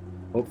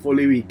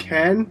 Hopefully we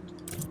can.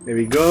 There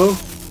we go.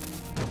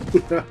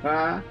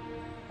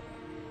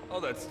 All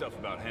that stuff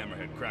about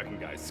Hammerhead cracking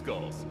guys'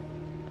 skulls.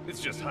 It's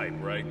just hype,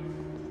 right?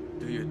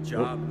 Do your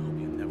job and hope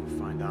you never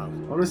find out.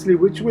 Honestly,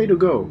 which way to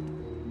go?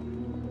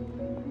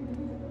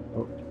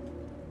 Oh.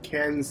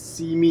 Can't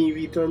see me if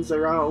he turns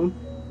around.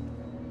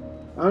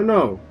 I don't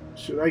know.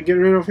 Should I get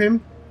rid of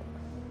him?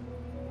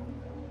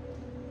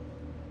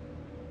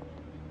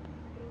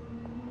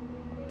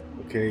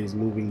 Okay, he's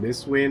moving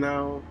this way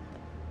now.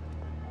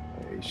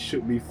 It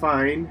should be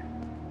fine.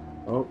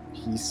 Oh,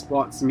 he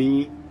spots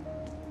me.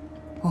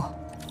 Oh,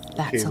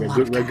 that's okay, a we're lot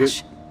good, of we're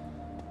cash.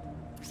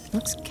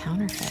 Looks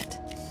counterfeit.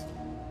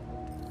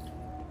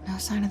 No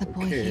sign of the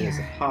boy Okay, there's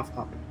a here. half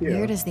up here.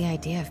 Weird as the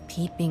idea of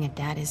Pete being a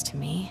dad is to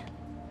me.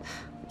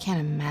 Can't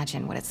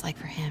imagine what it's like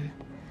for him.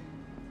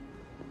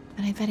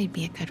 But I bet he'd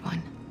be a good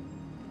one.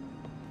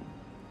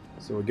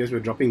 So I guess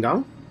we're dropping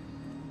down?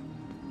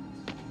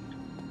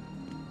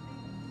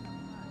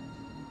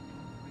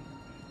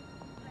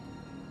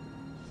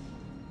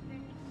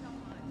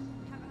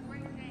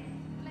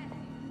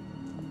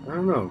 I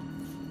don't know.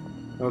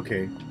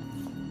 Okay.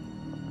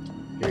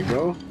 Here we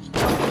go.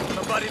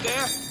 Nobody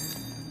there?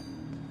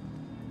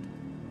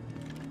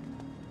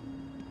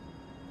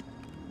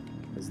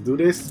 Let's do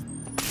this.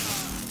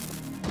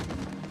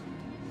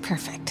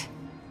 Perfect.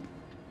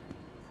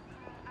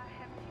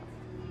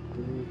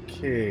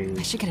 Okay.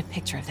 I should get a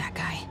picture of that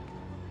guy.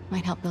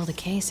 Might help build a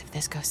case if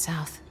this goes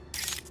south.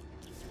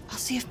 I'll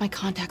see if my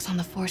contacts on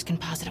the force can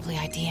positively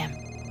ID him.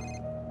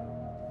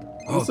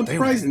 I'm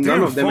surprised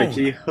none of them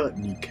actually heard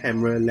the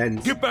camera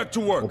lens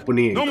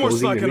opening and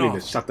closing and really the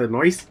shutter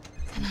noise.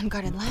 An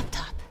unguarded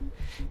laptop.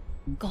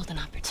 Golden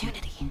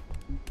opportunity.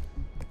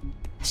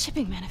 A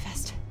shipping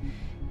manifest.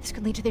 This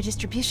could lead to their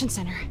distribution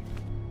center.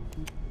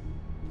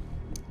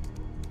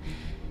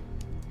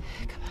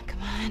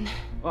 Come on.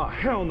 Oh,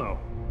 hell no.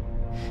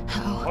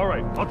 Uh-oh. All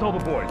right, I'll tell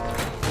the boys.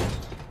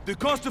 The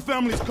Costa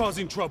family's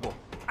causing trouble,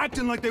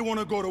 acting like they want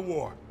to go to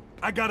war.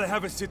 I gotta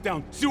have a sit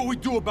down, see what we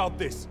do about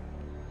this.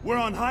 We're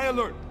on high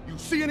alert. You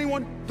see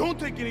anyone? Don't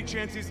take any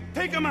chances.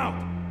 Take them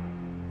out.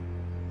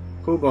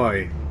 Cool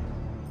boy.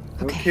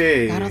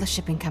 Okay. Got all the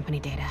shipping company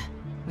data,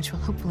 which will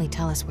hopefully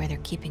tell us where they're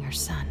keeping her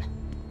son.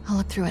 I'll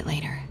look through it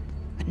later.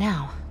 But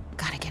now,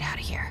 gotta get out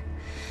of here.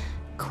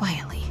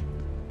 Quietly.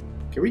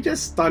 Can we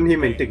just stun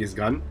him and take his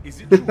gun?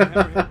 Is it true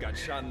Hammerhead got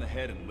shot in the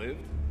head and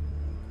lived?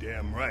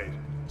 Damn right.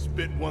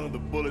 Spit one of the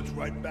bullets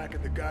right back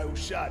at the guy who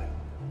shot him.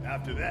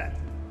 After that,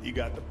 he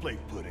got the plate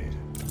put in.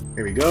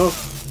 Here we go.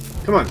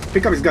 Come on,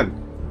 pick up his gun.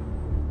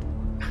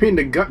 I mean,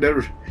 the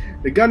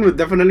gun would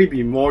definitely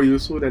be more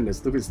useful than the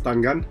stupid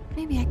stun gun.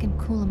 Maybe I can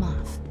cool him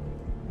off.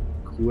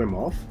 Cool him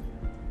off?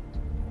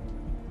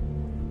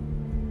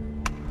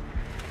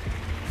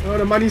 Oh,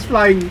 the money's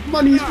flying!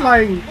 Money's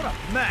flying! What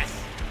a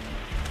mess!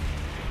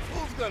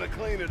 Who's gonna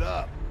clean it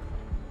up?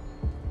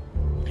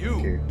 You.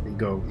 Okay, we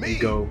go. Me? We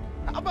go.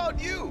 How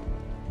about you?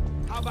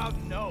 How about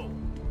no?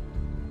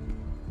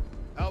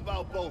 How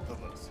about both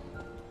of us?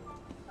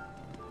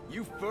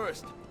 You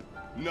first.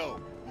 No,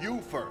 you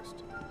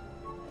first.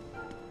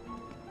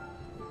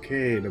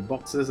 Okay, the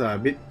boxes are a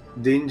bit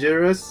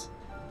dangerous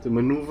to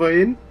maneuver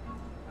in.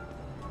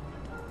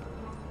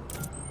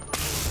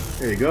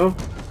 There you go.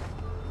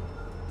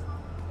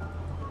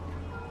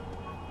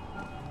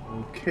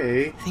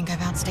 Okay. I think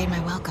I've outstayed my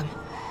welcome.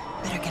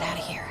 Better get out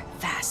of here,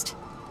 fast.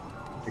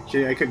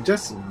 Actually, I could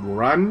just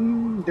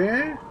run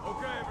there.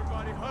 Okay,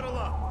 everybody, huddle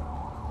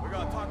up. We're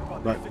gonna talk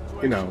about But, the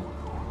situation. you know,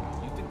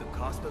 You think the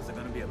Costas are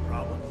gonna be a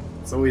problem?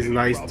 it's always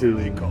nice to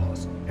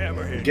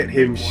Hammerhead get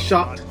him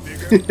shot.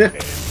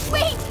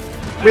 Wait!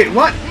 Wait,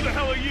 what? Who the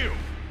hell are you?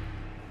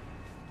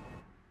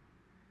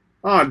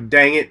 Oh,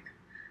 dang it.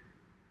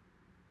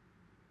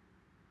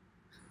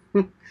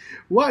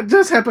 What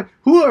just happened?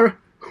 Who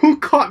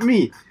caught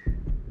me?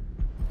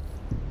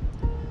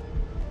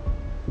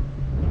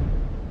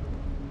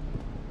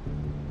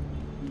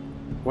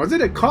 Was it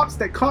the cops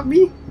that caught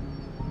me?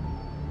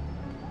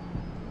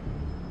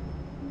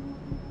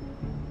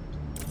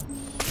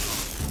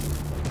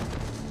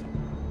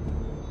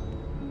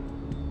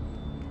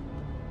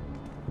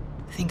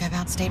 Think I've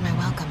outstayed my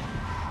welcome.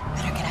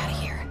 Better get out of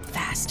here,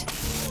 fast.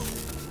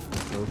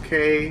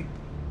 Okay.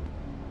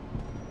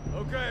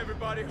 Okay,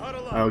 everybody,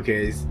 huddle up.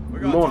 Okay, it's We're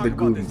gonna more of the talk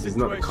about goons, this it's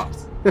not the situation.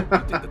 cops. You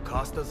think the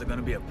Costas are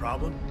gonna be a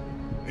problem?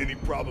 Any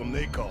problem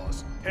they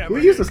cause, Who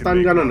used a Hammerhead stun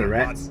can gun make on the it a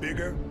lot rats?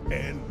 bigger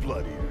and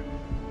bloodier.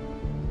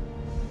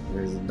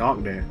 There's a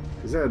dog there.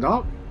 Is that a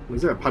dog? Or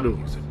is that a puddle?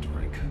 Use a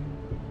drink.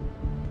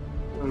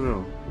 I don't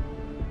know.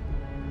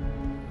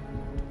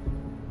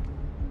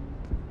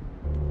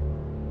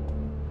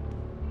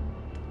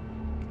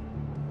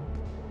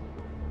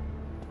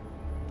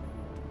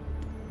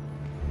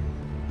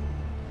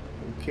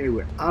 Okay,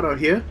 we're out of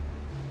here.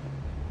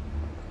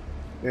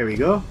 There we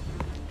go.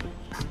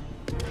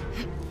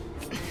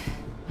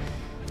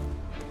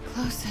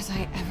 Close as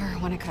I ever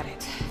want to cut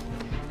it.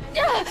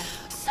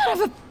 Son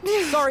of a...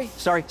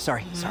 Sorry.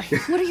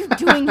 What are you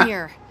doing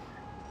here?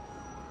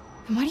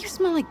 And why do you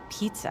smell like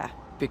pizza?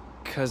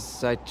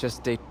 Because I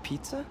just ate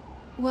pizza?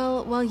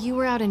 Well, while you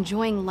were out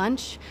enjoying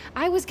lunch,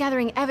 I was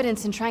gathering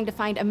evidence and trying to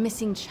find a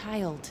missing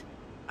child.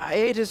 I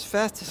ate as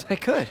fast as I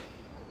could.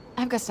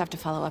 I've got stuff to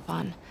follow up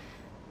on.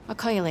 I'll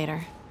call you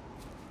later.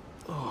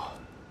 Oh.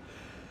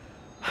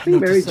 I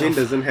think Mary Jane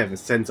doesn't have a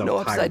sense of no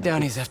time. upside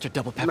downies after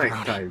double pepperoni.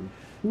 Nighttime.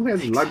 Who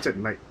has lunch at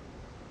night?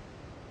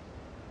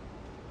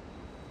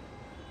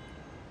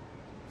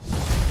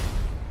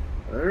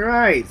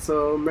 Alright,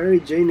 so Mary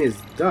Jane is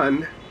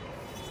done.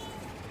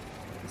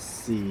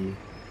 see.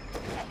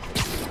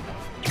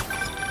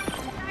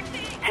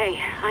 Hey,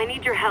 I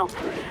need your help.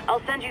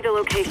 I'll send you the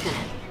location.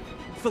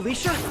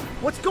 Felicia?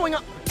 What's going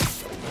on?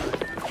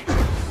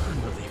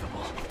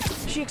 Unbelievable.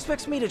 She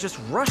expects me to just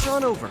rush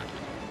on over.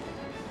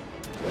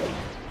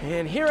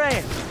 And here I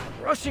am,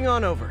 rushing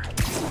on over.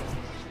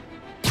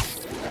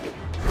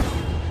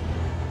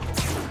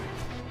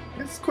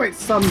 That's quite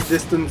some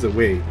distance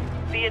away.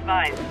 Be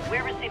advised,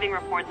 we're receiving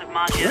reports of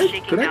Maggia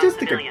shaking Could I down just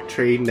take civilians. a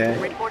train there?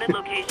 Reported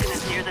location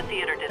is near the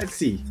theater district. Let's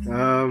see.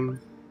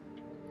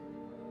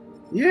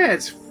 Yeah,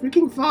 it's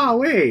freaking far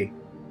away.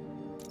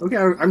 Okay,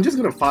 I'm just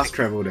gonna fast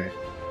travel there.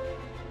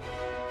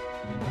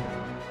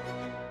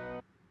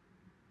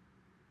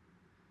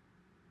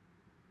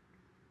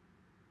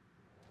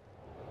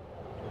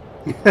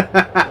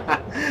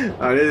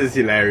 Oh, this is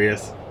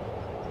hilarious.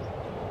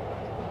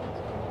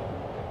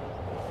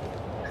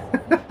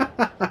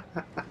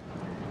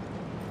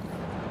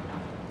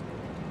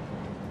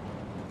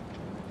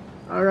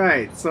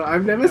 Alright, so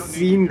I've never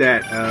seen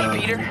that. Hey,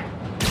 Peter.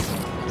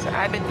 So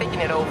I've been thinking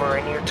it over,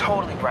 and you're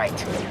totally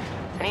right.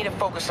 I need to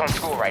focus on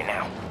school right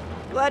now.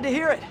 Glad to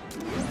hear it.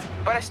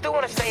 But I still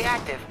want to stay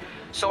active,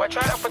 so I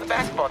tried out for the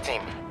basketball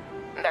team.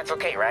 That's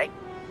okay, right?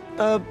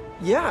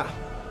 Yeah.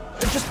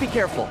 Just be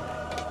careful.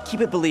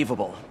 Keep it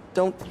believable.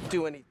 Don't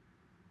do any...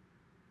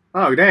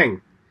 Oh,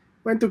 dang.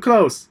 Went too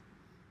close.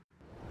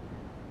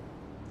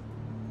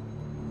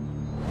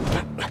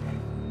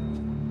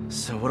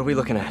 So what are we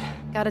looking at?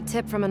 Got a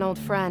tip from an old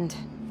friend.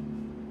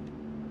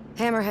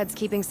 Hammerhead's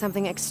keeping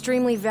something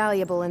extremely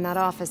valuable in that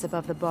office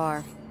above the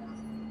bar.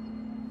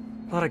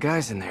 A lot of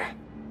guys in there.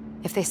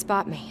 If they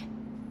spot me,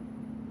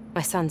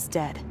 my son's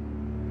dead.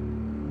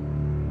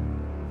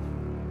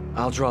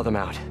 I'll draw them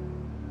out.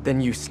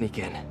 Then you sneak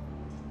in.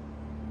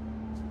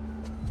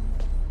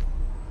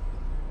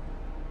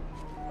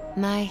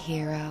 My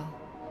hero.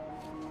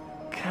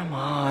 Come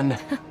on.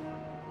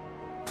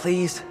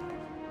 Please.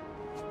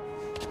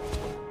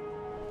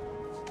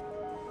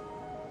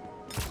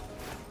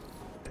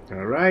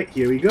 Alright,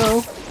 here we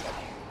go.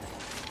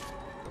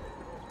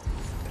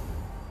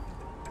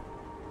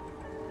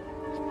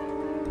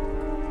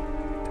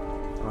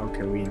 How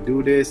can we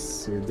do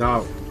this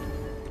without...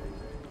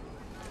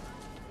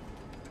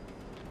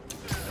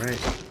 Alright.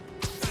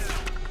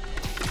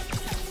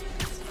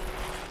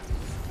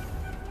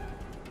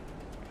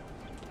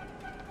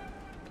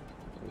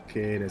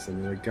 Okay, there's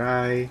another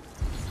guy.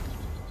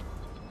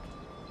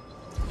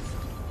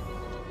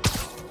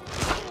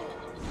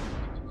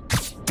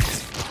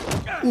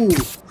 Ooh.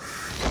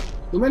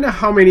 No matter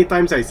how many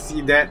times I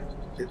see that,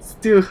 it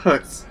still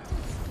hurts.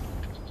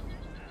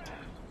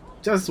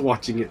 Just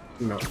watching it,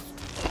 you know.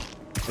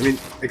 I mean,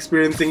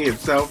 experiencing it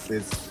itself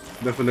is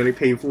definitely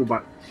painful,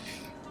 but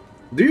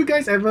do you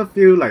guys ever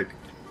feel like,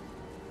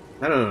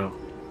 I don't know,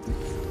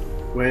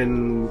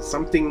 when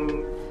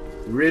something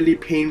really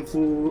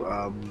painful,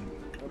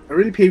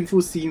 really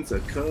painful scenes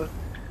occur,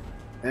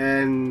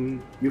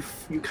 and you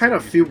kind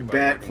of feel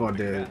bad for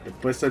the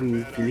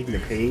person feeling the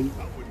pain?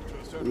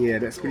 Yeah,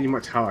 that's pretty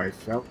much how I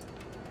felt.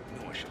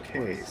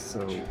 Okay,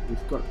 so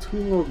we've got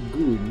 2 more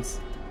goons.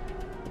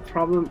 The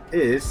problem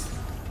is,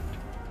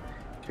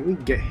 can we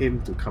get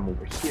him to come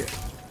over here?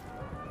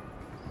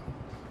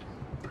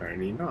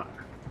 Apparently not.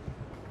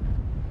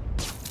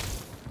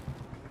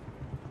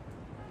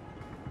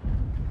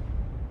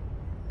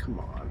 Come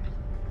on.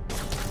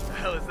 What the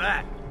hell is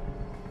that?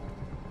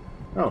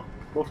 Oh,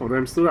 both of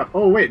them stood up.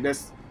 Oh wait,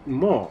 there's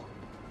more.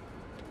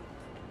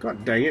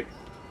 God dang it.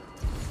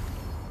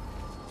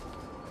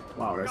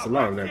 Wow, there's a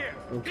lot of them.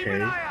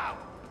 Okay.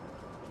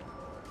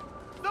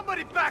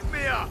 Somebody back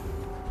me up!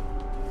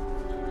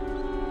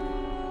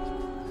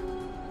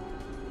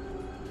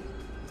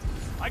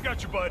 I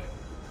got you, bud.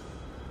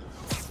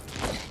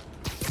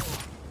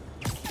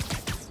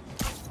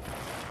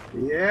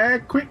 Yeah,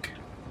 quick.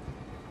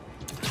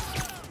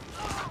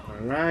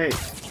 Alright.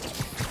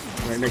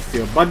 Right next to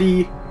your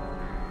buddy.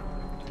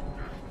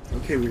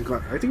 Okay,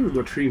 I think we've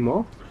got 3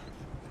 more.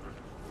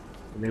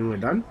 And then we're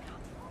done.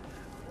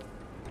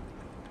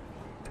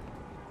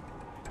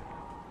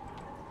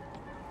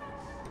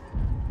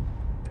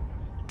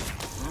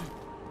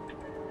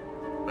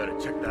 Better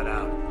check that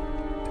out.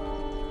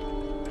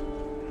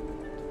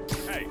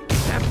 Hey,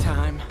 nap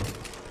time.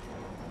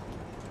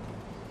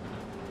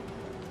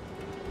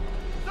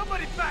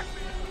 Somebody back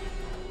me!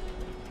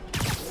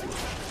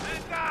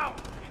 Man down!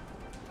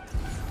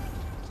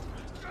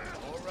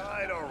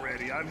 Alright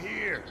already, I'm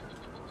here.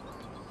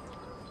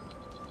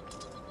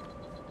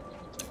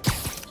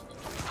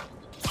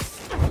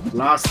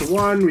 Last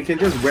one. We can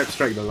just web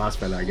strike the last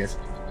fella, I guess.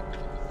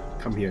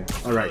 Come here.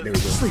 Alright, there we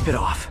go. Sleep it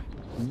off.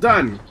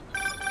 Done!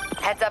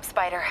 Heads up,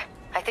 Spider.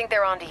 I think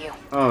they're onto you.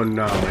 Oh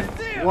no.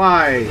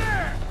 Why?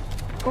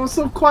 Oh,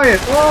 so quiet.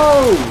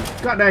 Whoa!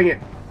 God dang it.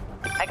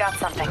 I got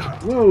something.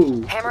 Whoa.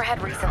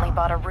 Hammerhead recently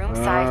bought a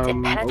room-sized,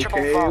 impenetrable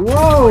okay. vault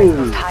Whoa. with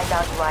those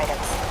high-value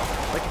items.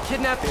 Like a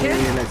kidnapped kid?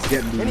 Okay, let's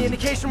get the Any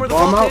indication where the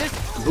bomb vault out.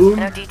 is? Boom.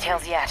 No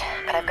details yet,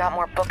 but I've got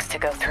more books to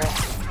go through.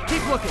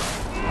 Keep looking.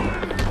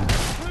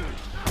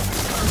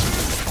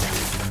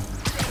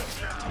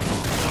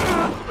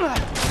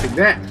 like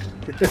that.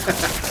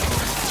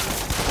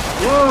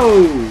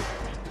 Whoa!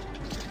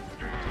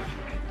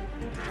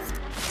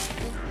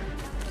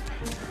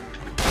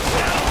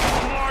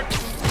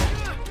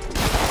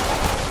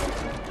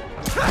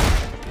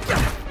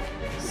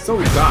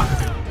 So dark.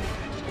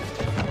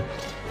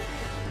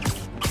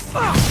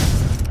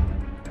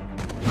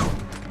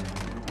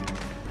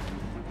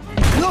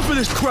 Enough of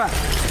this crap!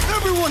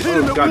 Everyone hit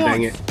him at God once!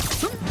 dang it.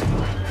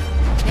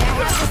 May I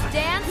have this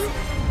dance?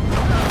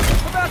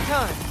 About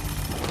time.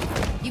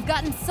 You've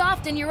gotten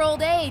soft in your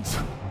old age.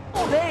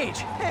 Old age?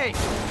 Hey,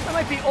 I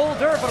might be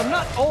older, but I'm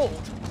not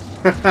old.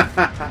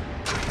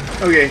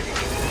 Okay.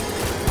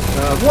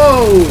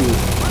 Whoa!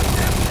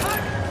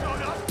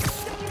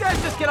 You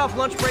guys just get off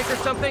lunch break or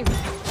something?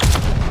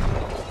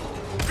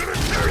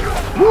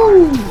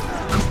 Woo!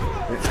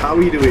 That's how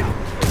we do it.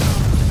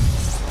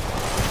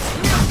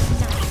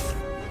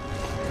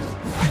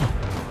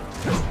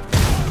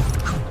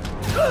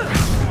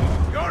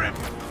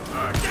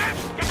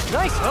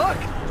 Nice hook!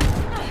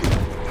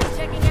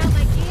 Checking out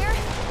my gear?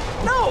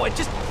 No, it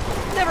just...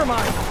 never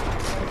mind.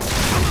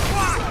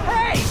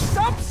 Hey,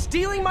 stop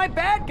stealing my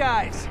bad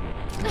guys!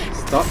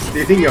 Stop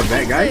stealing your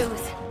bad guys?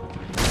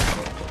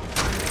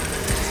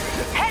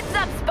 Heads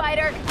up,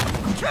 Spider!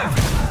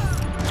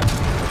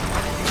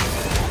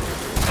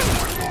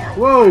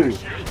 Whoa! Mind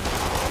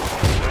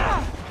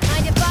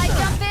if I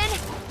jump in?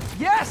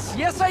 Yes,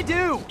 yes I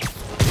do!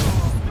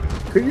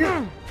 Could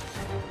you?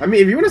 I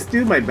mean, if you want to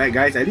steal my bad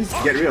guys, at least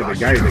get rid of the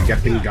guy with the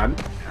Gatling gun.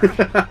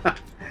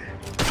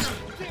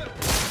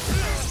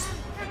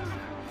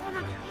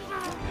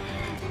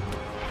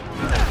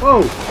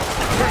 Oh!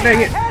 God dang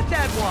I it! had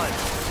that one!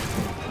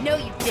 No,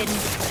 you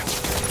didn't.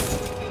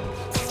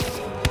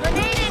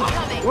 Grenade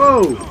incoming!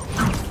 Whoa!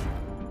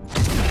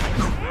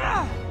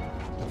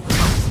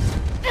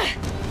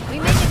 We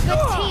make a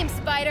good team,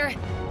 Spider.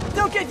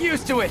 Don't get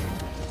used to it!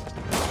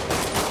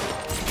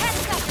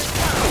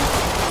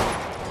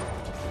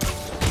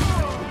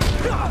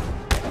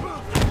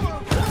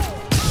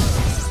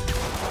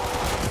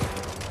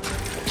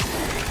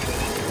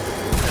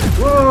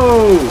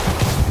 Whoa!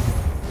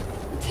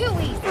 Too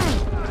easy.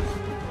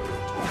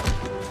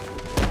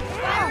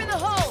 Fire in the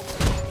hole.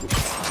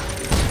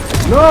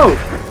 No!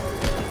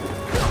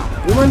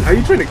 Woman, are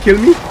you trying to kill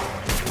me?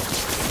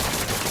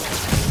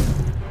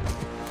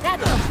 That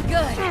looks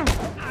good.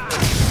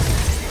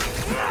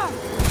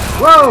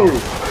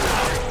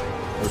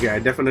 Whoa! Okay, I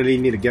definitely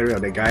need to get rid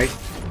of that guy.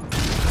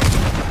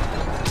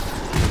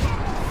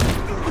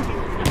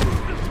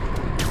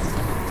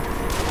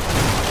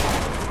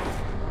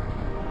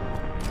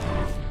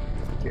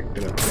 Okay, I'm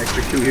gonna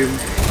electrocute him.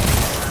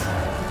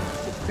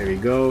 There we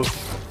go.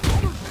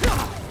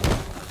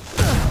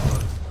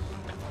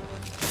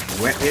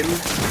 Wet him.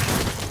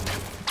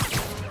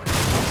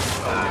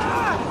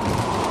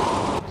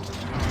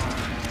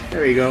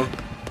 There we go.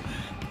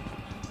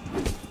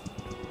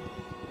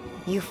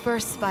 You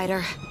first,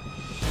 Spider.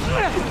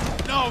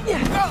 No!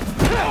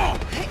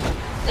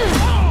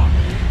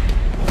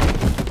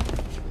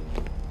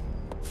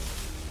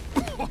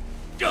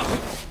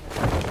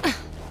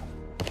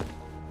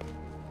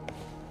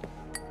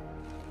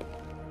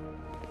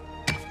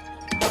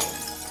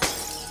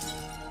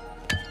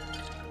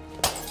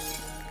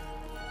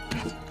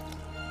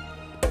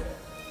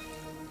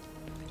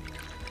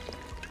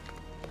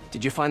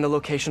 Did you find the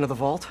location of the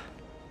vault?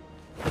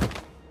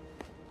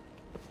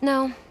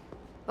 No,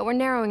 but we're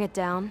narrowing it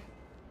down.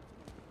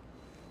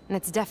 And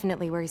it's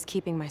definitely where he's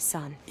keeping my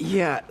son.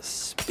 Yeah,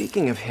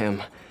 speaking of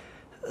him,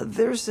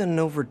 there's an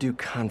overdue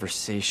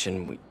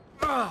conversation we...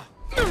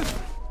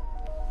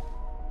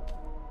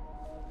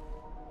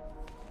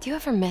 Do you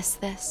ever miss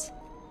this?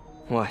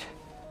 What?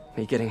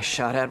 Me getting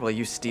shot at while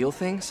you steal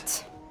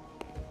things?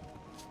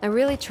 I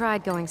really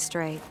tried going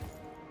straight.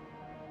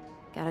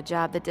 Got a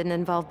job that didn't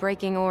involve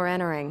breaking or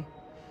entering.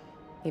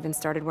 Even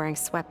started wearing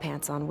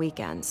sweatpants on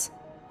weekends.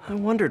 I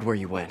wondered where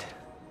you went.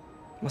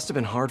 Must have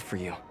been hard for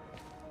you.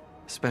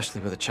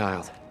 Especially with a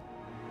child.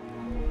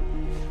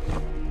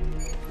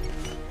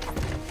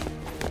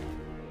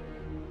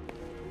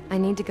 I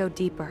need to go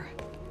deeper,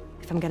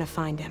 if I'm gonna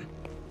find him.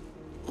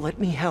 Let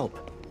me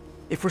help.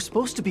 If we're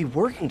supposed to be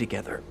working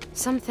together...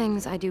 Some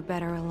things I do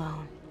better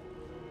alone.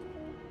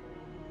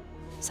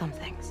 Some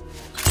things.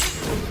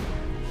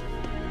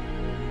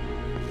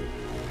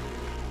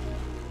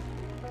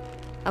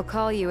 I'll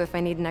call you if I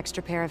need an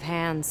extra pair of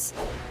hands.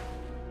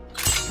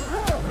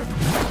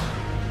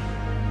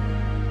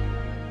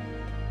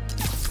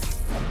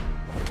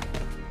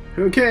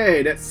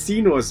 Okay, that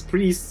scene was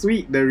pretty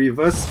sweet, the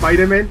reverse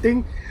Spider-Man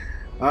thing.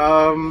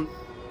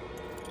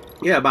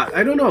 Yeah, but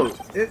I don't know.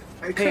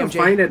 I can't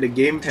find that the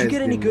game has. Did you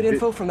get any good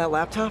info from that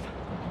laptop?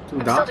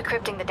 I'm still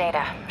decrypting the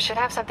data. Should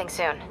have something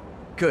soon.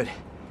 Good.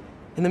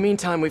 In the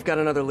meantime, we've got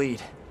another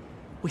lead.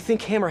 We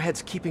think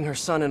Hammerhead's keeping her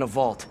son in a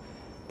vault,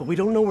 but we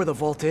don't know where the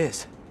vault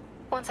is.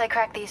 Once I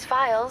crack these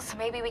files,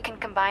 maybe we can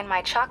combine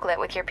my chocolate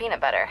with your peanut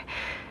butter.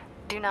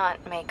 Do not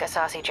make a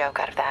saucy joke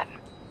out of that.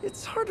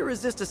 It's hard to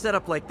resist a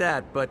setup like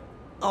that, but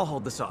I'll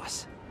hold the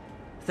sauce.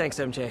 Thanks,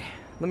 MJ.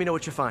 Let me know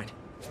what you find.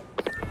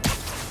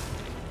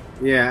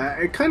 Yeah,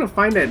 I kind of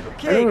find that,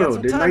 Okay, I don't got know,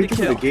 some the time to lighting of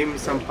kill. the game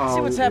somehow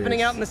See what's happening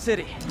is out in the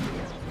city.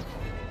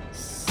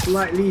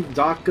 slightly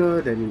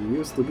darker than it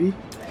used to be.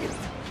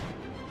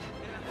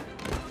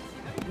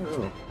 I don't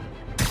know.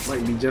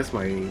 Might be just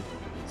my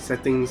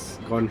settings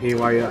gone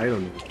haywire, I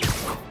don't know.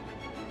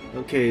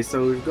 Okay,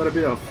 so we've got a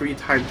bit of free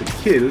time to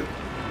kill.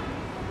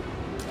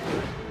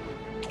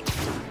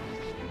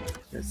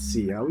 Let's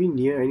see, are we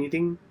near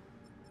anything?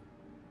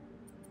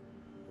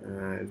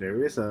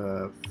 There is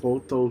a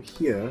photo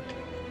here.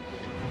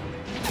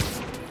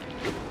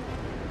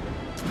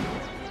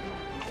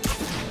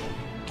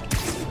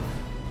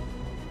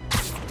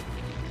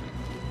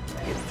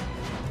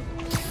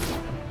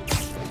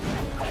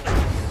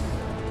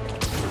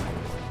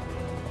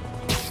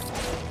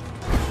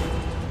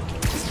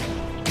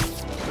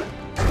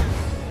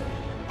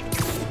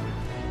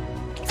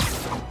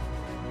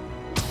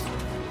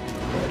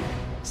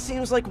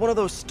 Seems like one of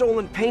those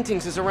stolen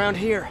paintings is around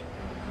here.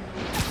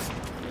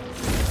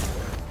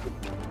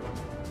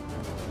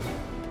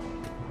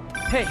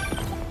 Hey,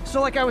 so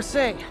like I was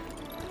saying,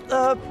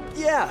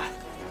 yeah,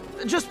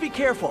 just be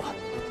careful.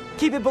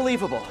 Keep it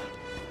believable.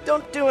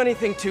 Don't do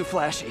anything too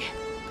flashy.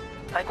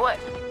 Like what?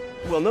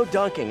 Well, no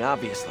dunking,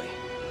 obviously.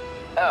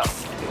 Oh,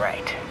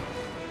 right.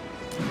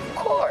 Of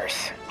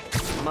course.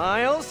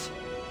 Miles?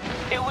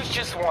 It was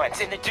just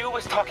once, and the dude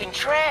was talking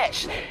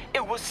trash.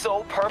 It was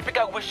so perfect,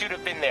 I wish you'd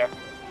have been there.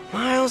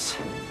 Miles?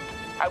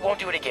 I won't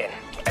do it again.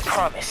 I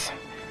promise.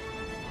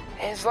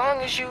 As long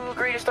as you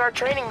agree to start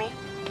training me.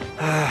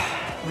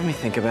 Let me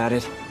think about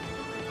it.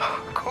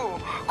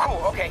 Cool,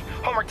 okay.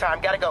 Homework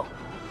time, gotta go.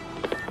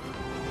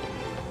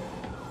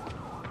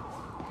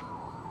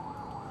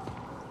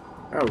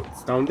 Oh,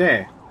 it's down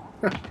there.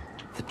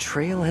 The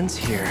trail ends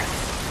here.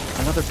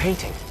 Another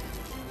painting.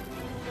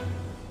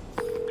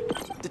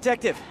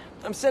 Detective,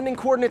 I'm sending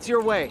coordinates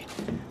your way.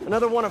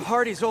 Another one of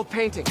Hardy's old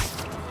paintings.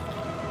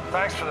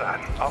 Thanks for that.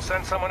 I'll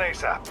send someone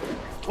ASAP.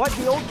 Why'd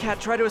the old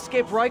cat try to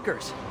escape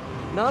Rikers?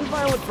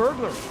 Non-violent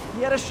burglary.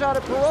 He had a shot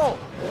at parole.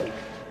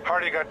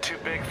 Hardy got too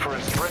big for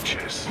his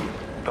britches.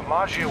 The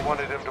Magia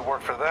wanted him to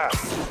work for them.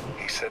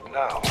 He said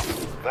no.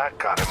 That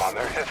got him on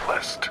their hit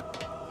list.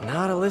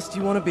 Not a list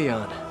you want to be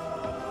on.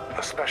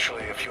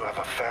 Especially if you have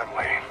a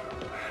family.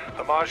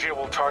 The Magia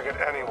will target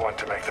anyone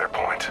to make their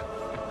point.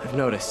 I've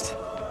noticed.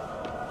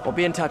 We'll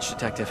be in touch,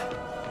 Detective.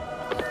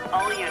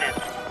 All units,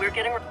 we're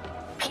getting...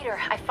 Peter,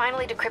 I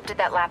finally decrypted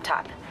that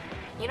laptop.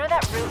 You know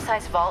that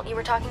room-sized vault you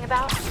were talking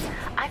about?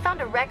 I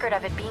found a record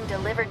of it being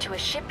delivered to a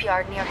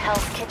shipyard near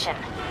Hell's Kitchen.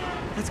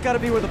 That's gotta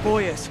be where the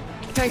boy is.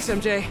 Thanks,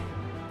 MJ.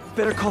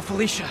 Better call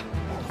Felicia.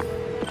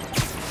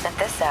 At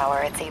this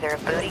hour, it's either a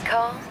booty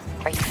call,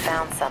 or you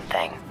found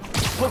something.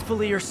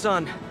 Hopefully your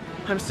son.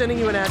 I'm sending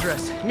you an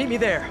address. Meet me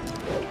there.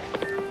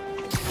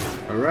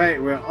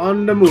 Alright, we're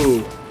on the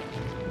move.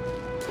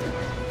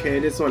 Okay,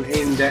 this one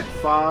ain't that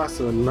far,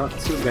 so not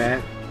too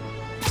bad.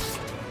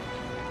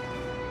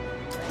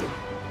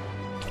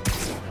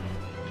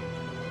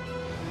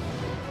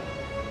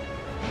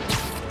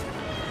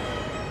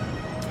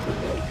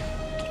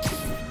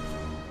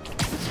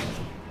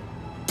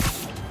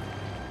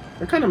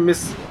 I kind of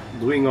miss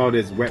doing all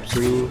this web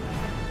swinging,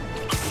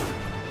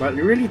 but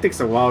it really takes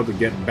a while to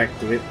get back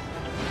to it.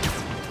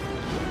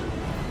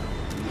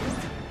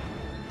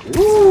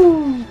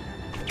 Woo!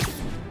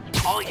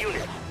 All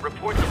units,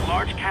 reports of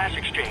large cash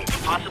exchange,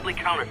 possibly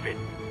counterfeit.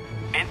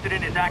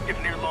 Incident is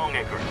active near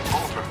Longacre.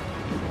 Over.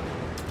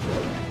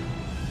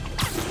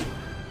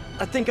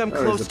 I think I'm Oh,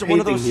 close there's a to one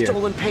of those painting here.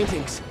 stolen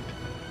paintings.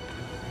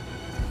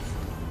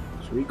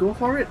 Should we go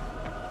for it?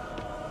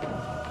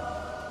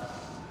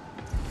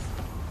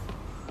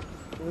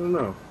 I don't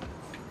know.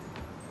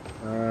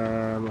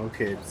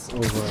 Okay, it's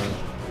over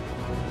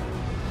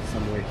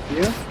somewhere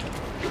here.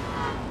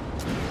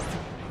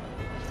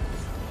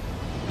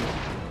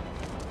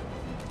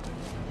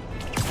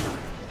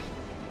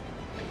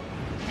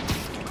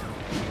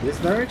 This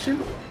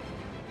direction?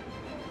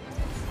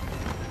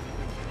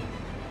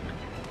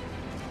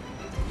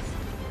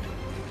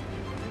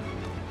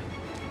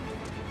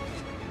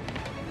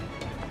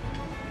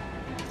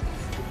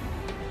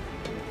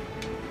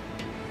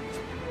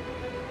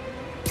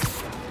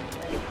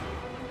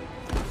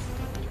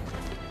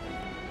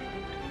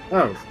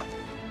 Oh.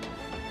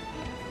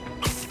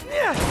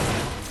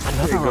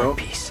 Another you go. art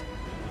piece.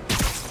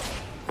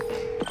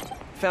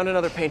 Found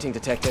another painting,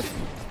 Detective.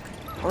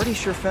 Hardy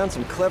sure found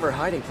some clever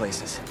hiding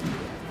places.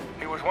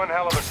 He was one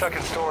hell of a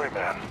second story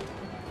man.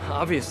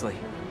 Obviously.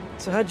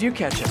 So how'd you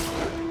catch him?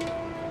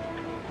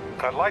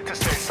 I'd like to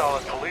say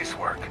solid police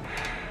work,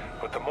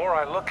 but the more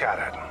I look at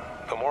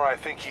it, the more I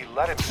think he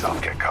let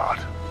himself get caught.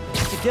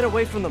 To get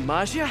away from the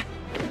Magia?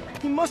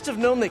 He must have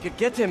known they could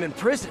get to him in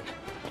prison.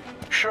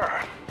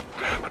 Sure,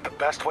 but the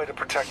best way to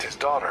protect his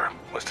daughter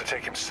was to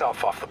take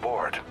himself off the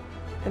board.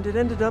 And it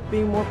ended up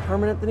being more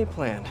permanent than he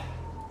planned.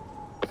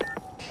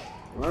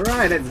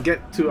 Alright, let's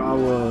get to our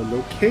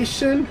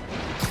location.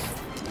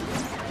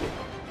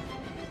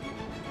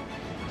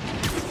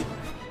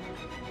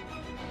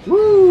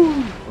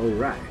 Woo!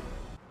 Alright.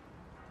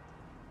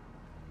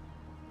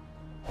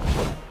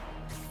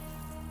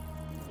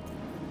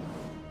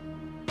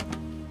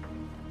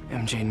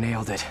 MJ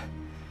nailed it.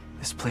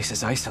 This place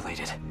is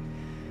isolated.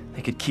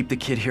 They could keep the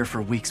kid here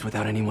for weeks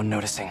without anyone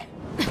noticing.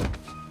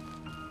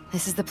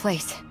 This is the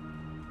place.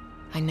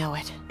 I know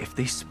it. If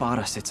they spot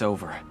us, it's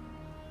over.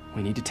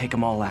 We need to take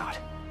them all out.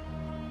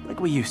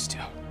 Like we used to.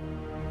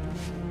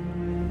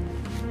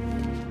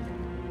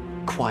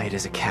 Quiet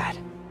as a cat.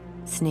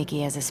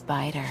 Sneaky as a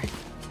spider.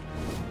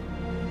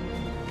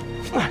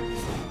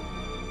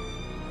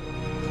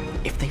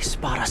 If they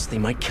spot us, they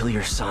might kill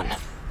your son.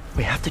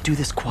 We have to do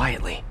this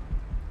quietly.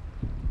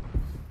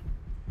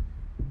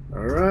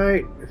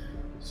 Alright.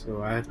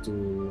 So I have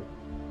to...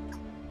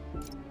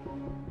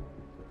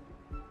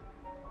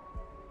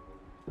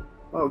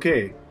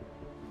 Okay.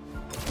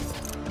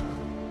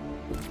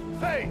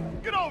 Hey,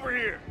 get over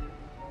here!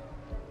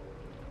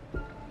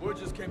 Word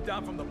just came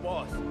down from the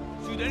boss.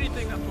 Shoot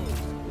anything that moves.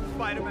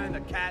 Spider-Man,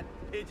 the cat,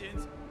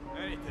 pigeons,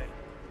 anything.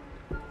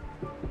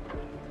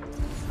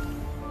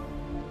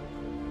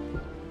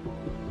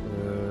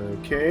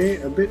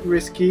 Okay, a bit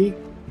risky.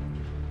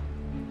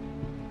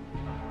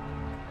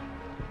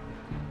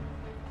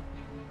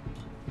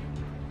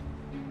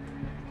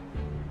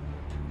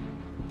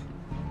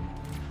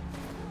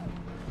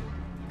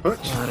 A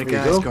lot of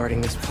guys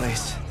guarding this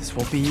place. This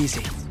won't be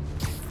easy.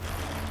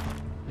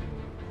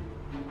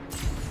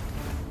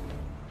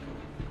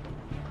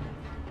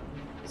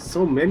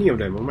 So many of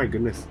them, oh my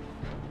goodness.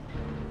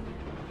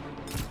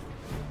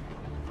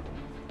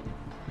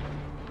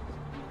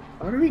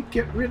 How do we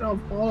get rid of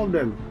all of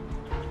them?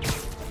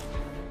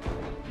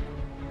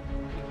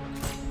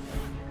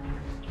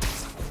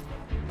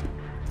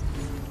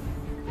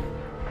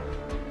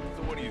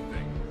 So what do you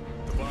think?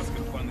 The boss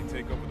can finally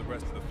take over the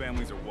rest of the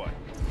families or what?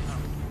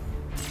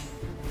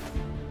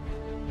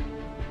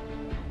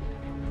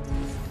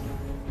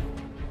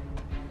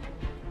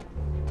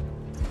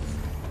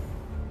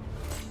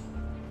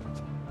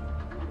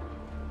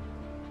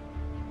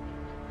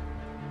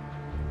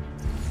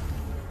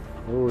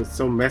 Oh, it's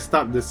so messed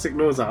up. The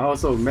signals are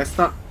also messed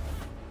up.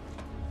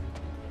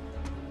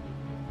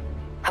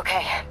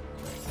 Okay.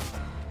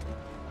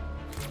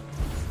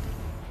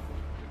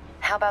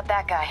 How about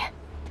that guy?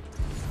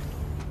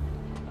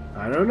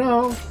 I don't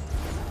know.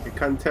 I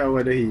can't tell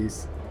whether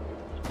he's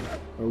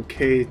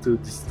okay to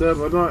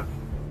disturb or not,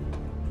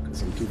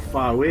 because I'm too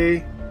far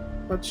away,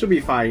 but should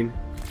be fine.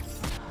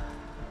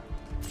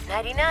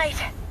 Nighty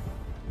night.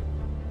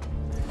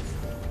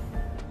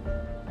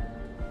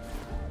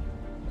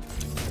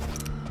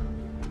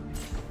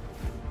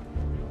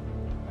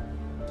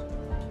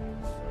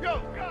 Yo,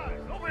 guys,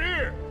 over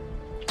here!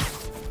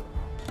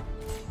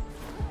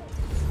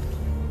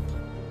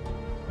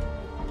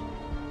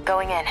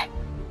 Going in.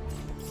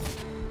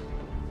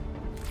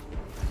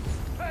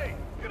 Hey,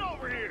 get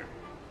over here!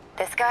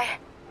 This guy?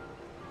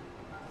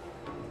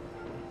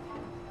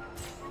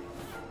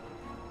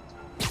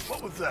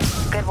 What was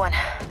that? Good one.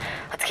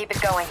 Let's keep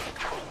it going.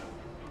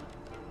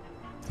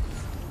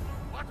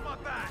 Watch my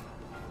back!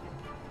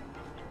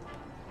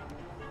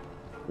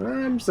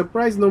 I'm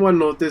surprised no one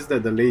noticed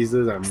that the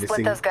lasers are missing.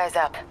 Split those guys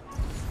up.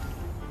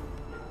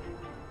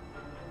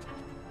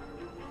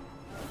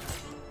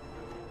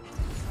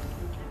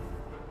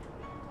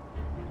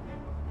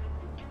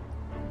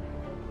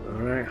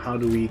 Alright, how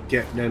do we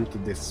get them to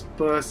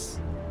disperse?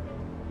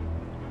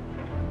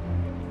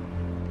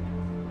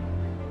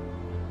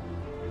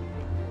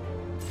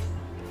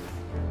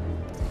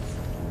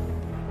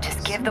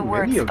 Just give the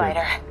word,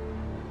 Spider.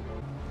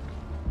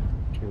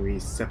 Can we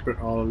separate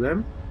all of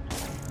them?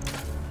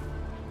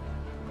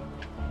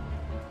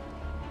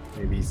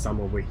 Maybe some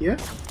over here?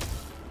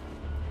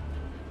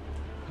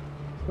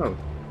 Oh.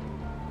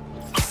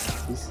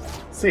 He's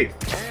safe.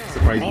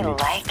 Surprisingly. Me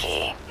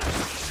likey.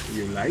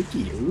 You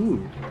likey?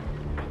 Ooh.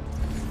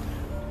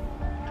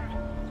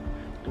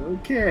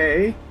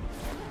 Okay.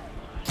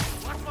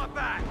 Watch my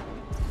back!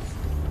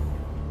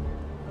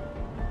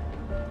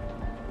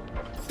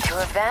 Two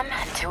of them,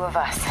 two of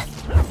us.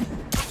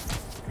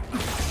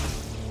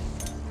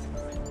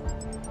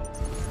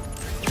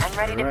 I'm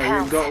ready to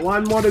pounce. We've got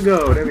one more to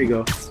go. There we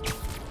go.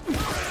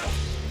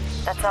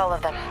 That's all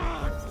of them.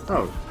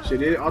 Oh, she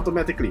did it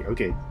automatically.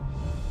 Okay.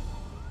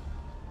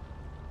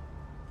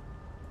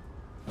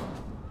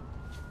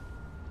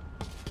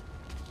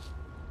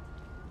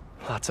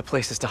 Lots of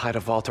places to hide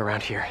a vault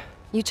around here.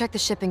 You check the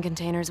shipping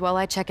containers while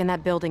I check in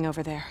that building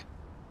over there.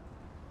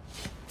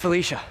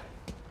 Felicia.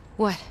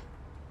 What?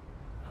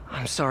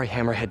 I'm sorry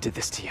Hammerhead did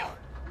this to you.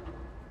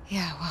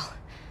 Yeah, well,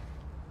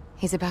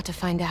 he's about to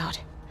find out.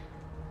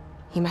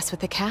 You mess with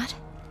the cat,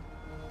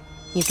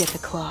 you get the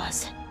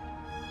claws.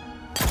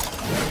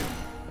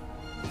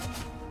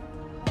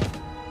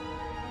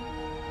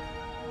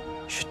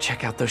 Should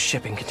check out those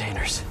shipping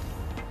containers.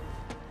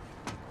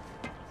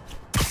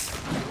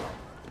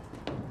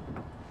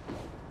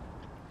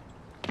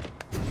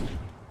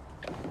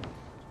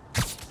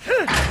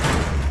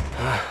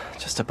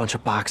 Just a bunch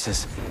of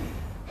boxes.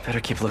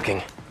 Better keep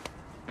looking.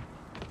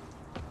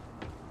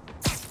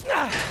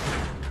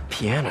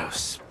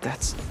 Pianos.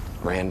 That's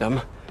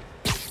random.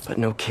 But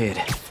no kid.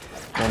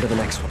 On to the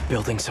next one.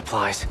 Building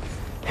supplies.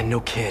 And no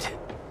kid.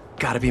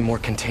 gotta be more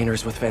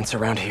containers with vents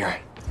around here.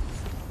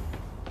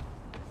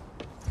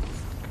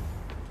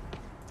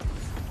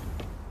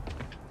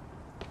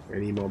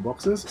 Any more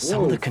boxes?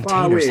 Some of the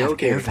containers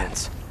have air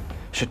vents.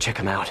 Should check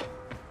them out.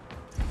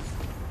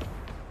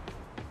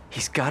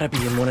 He's gotta be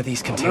in one of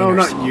these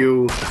containers. No, not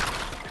you.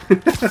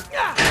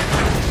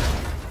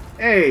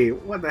 Hey,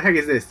 what the heck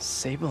is this?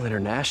 Sable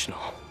International.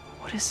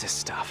 What is this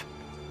stuff?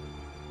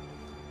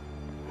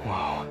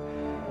 Whoa.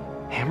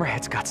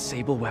 Hammerhead's got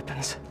Sable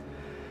weapons.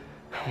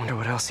 I wonder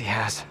what else he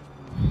has.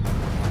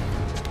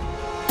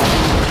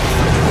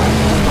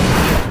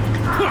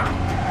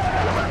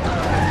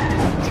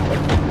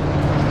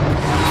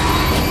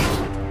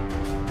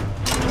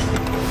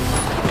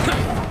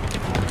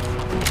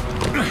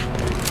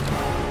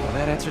 Well,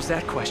 that answers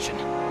that question.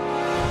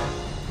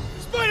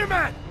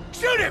 Spider-Man!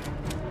 Shoot him!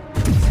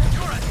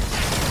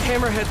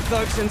 Hammerhead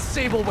thugs and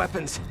Sable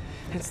weapons.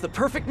 It's the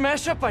perfect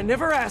mashup I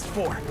never asked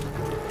for.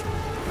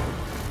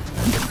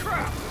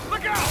 Crap!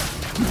 Look out!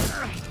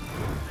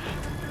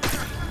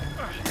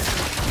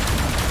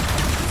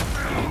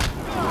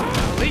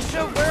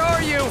 Alicia, where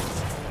are you?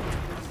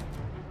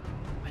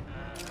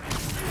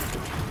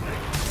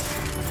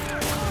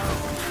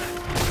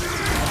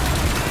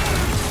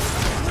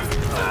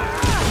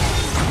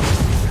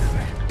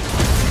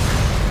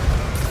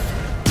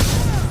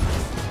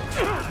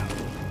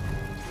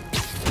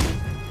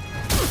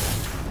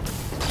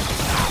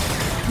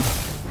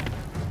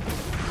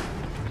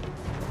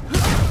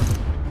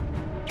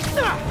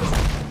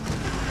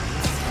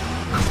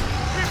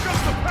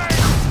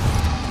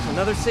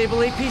 Another Sable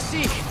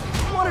APC.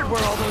 Wondered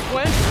where all those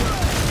went.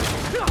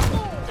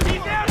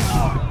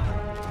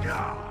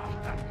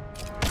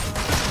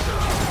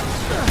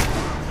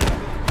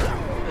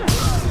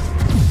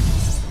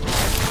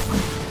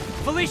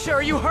 Felicia,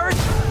 are you hurt?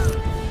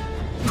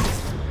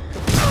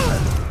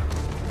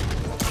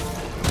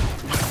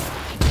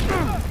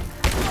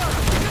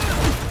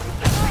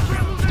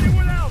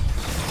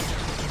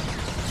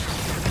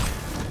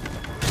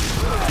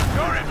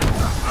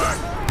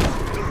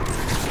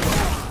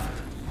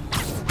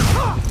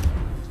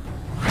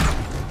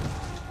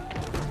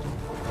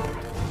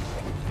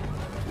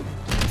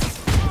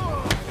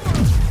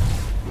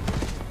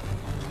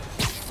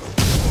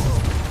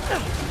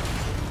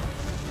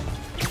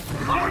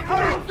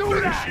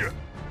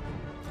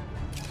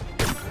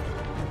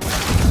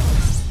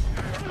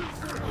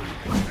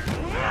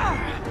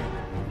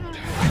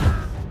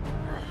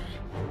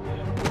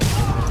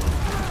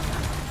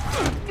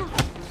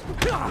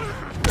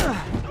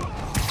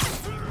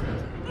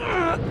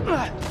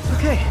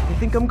 Okay, I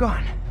think I'm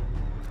gone.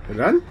 We're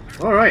done?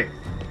 Alright.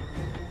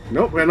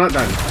 Nope, we're not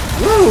done.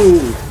 Whoa!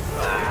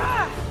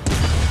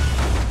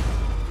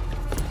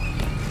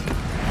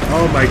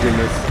 Oh my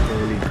goodness.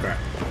 Holy crap.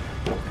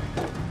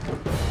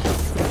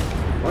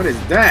 What is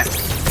that?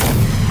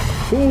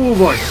 Oh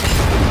boy.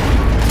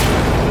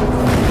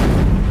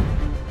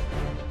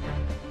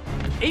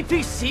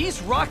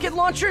 APCs, rocket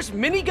launchers,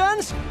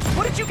 miniguns?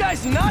 What did you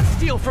guys not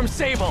steal from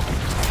Sable?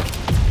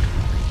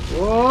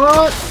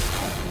 What?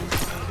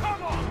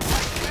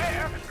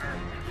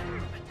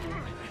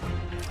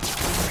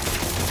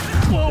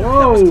 Whoa, whoa!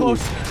 That was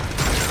close.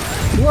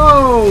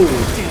 Whoa!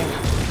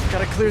 Damn.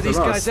 Gotta clear these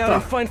guys out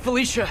and find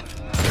Felicia.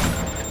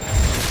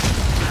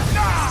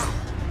 Nah!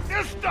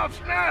 This stuff's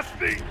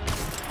nasty!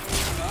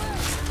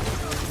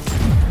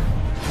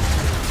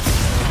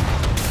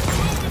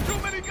 Too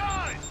many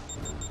guys!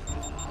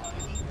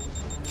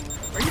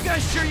 Are you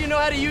guys sure you know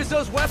how to use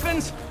those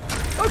weapons?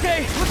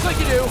 Okay, looks like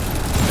you do.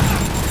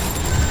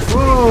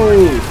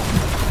 Whoa!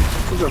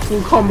 This is a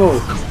full combo.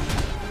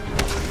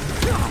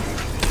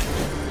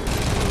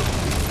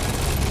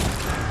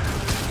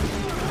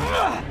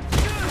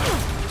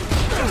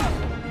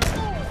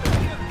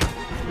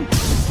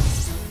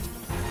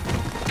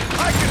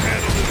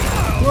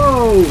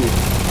 Whoa!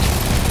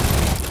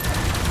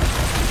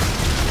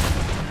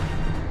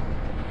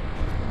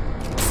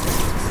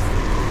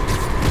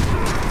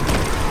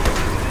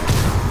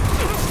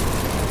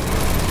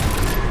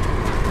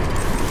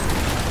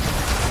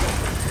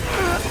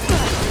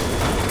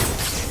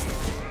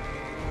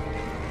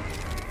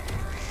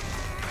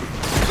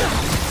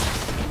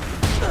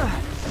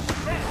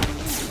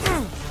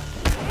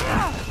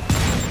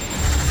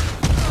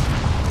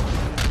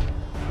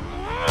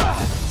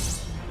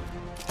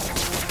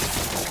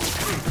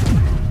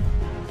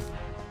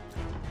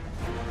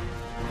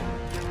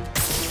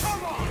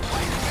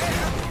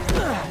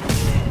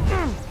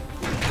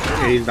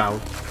 Okay, he's down.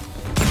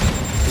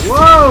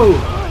 Whoa!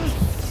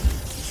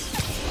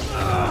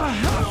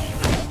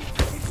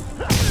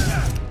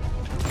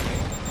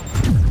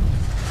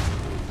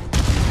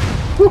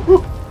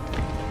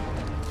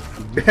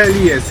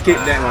 Barely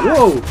escaped that one.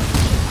 Whoa!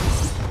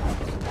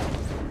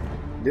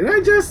 Did I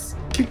just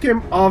kick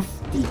him off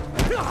the...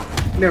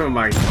 Never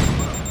mind.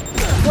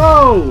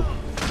 Whoa!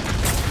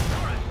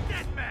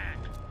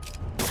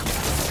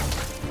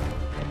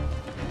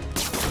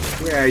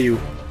 Where are you?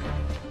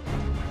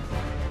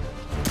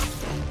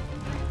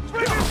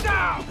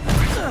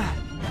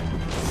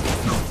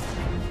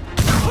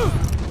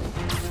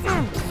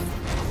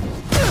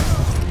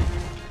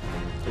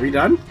 Are we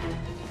done?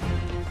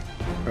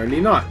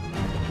 Apparently not.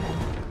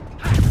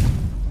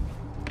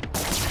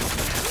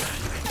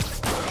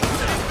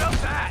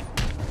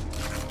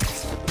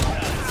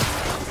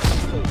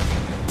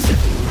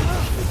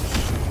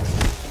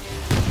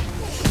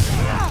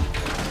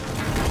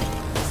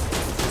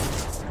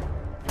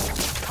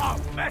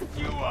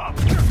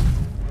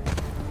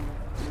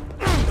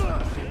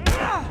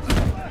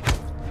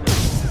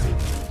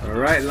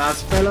 Alright,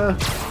 last fella.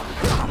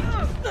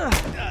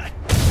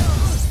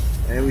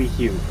 And we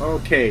heal.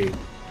 Okay.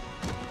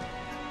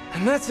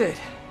 And that's it.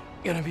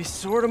 Gonna be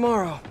sore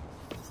tomorrow.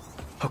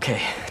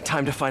 Okay,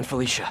 time to find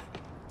Felicia.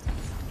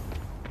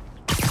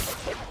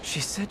 She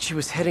said she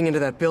was heading into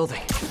that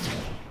building.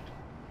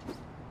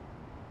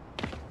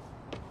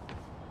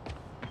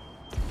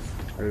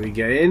 How do we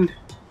get in?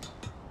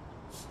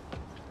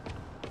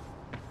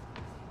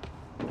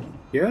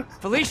 Yeah?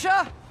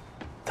 Felicia?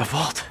 The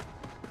vault.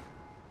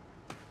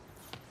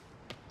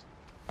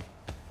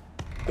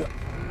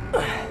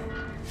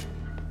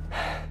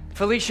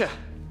 Felicia.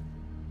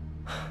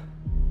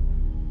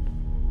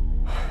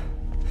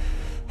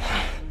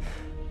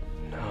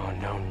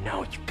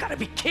 No, you gotta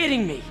be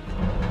kidding me.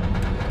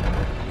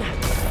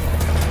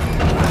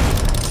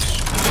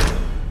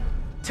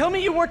 Tell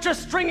me you weren't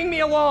just stringing me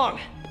along.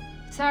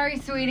 Sorry,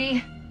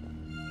 sweetie.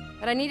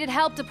 But I needed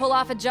help to pull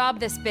off a job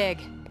this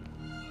big.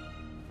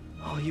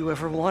 All you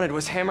ever wanted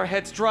was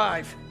Hammerhead's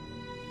drive.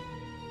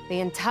 The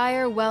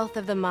entire wealth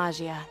of the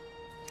Magia.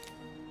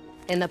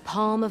 In the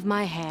palm of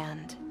my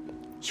hand.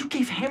 You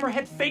gave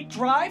Hammerhead fake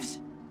drives?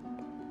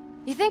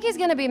 You think he's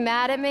gonna be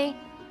mad at me?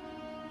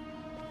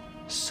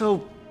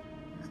 So,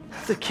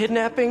 the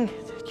kidnapping?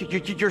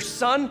 Your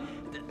son?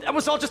 That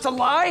was all just a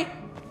lie?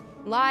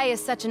 Lie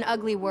is such an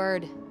ugly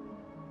word.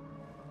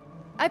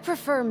 I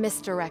prefer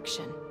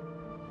misdirection.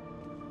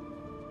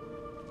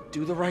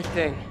 Do the right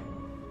thing.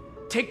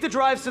 Take the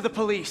drives to the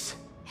police.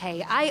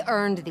 Hey, I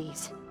earned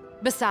these.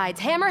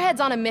 Besides,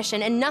 Hammerhead's on a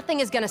mission and nothing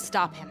is gonna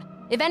stop him.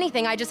 If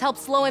anything, I just help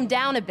slow him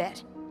down a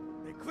bit.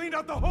 They cleaned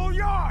out the whole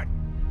yard!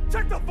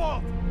 Check the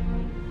vault!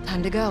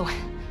 Time to go.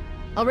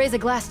 I'll raise a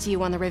glass to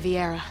you on the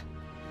Riviera.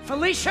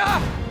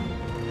 Felicia!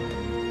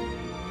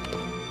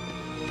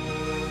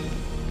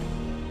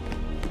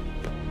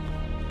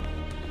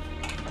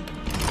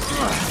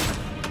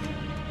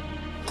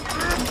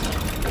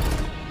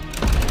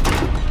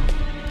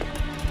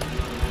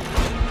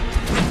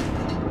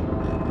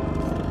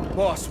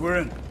 Boss, we're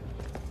in.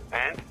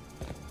 And?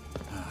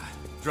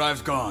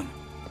 Drive's gone.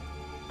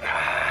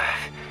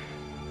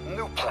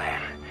 New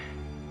plan.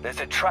 There's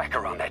a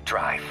tracker on that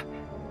drive.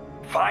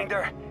 Find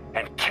her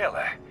and kill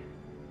her.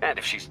 And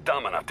if she's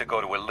dumb enough to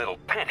go to her little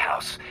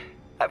penthouse,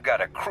 I've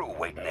got a crew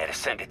waiting there to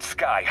send it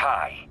sky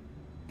high.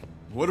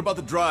 What about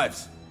the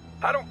drives?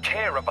 I don't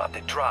care about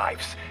the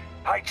drives.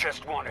 I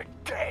just want her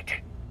dead.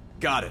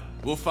 Got it.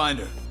 We'll find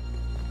her.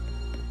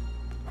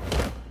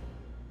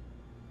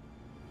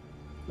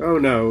 Oh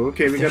no,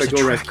 okay, we gotta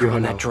go rescue her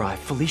on now. that drive.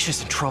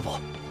 Felicia's in trouble.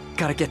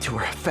 Gotta get to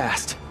her,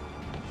 fast.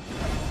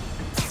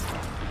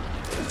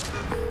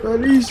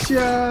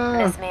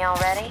 Felicia! Miss me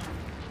already?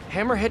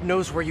 Hammerhead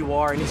knows where you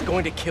are and he's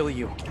going to kill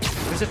you.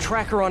 There's a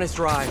tracker on his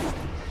drive.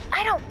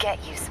 I don't get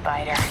you,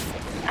 Spider.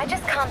 I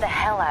just calmed the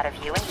hell out of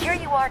you, and here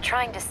you are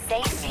trying to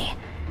save me.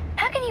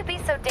 How can you be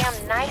so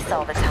damn nice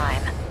all the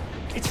time?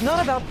 It's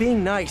not about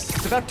being nice,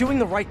 it's about doing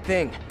the right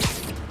thing.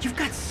 You've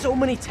got so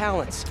many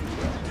talents.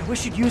 I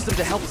wish you'd use them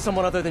to help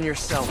someone other than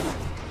yourself.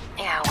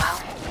 Yeah,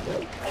 well,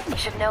 you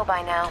should know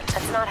by now.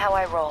 That's not how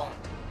I roll.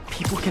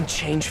 People can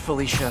change,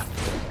 Felicia.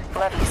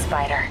 Love you,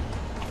 Spider.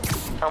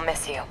 I'll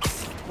miss you.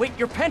 Wait,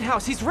 your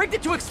penthouse, he's rigged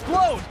it to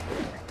explode!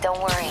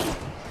 Don't worry.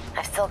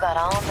 I've still got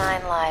all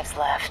 9 lives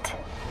left.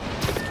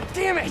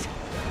 Damn it!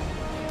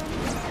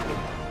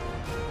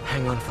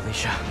 Hang on,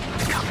 Felicia.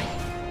 I'm coming.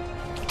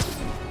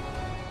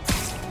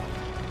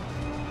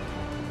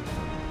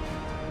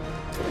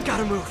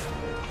 Gotta move.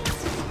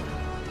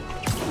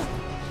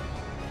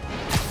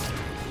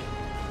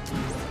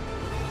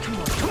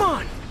 Come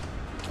on!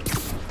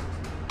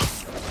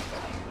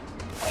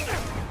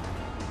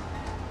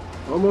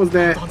 Almost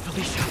there. Hold on,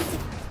 Felicia.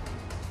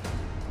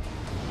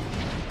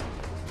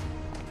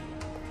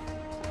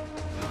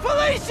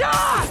 Felicia!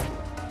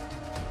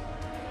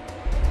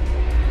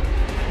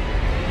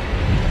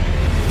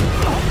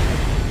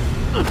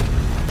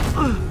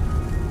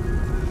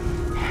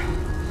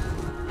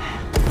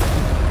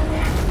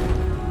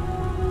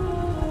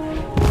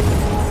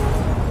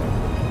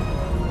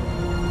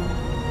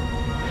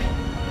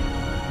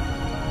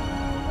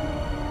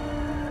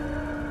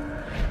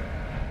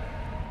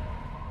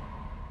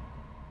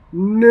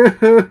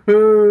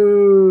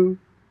 No!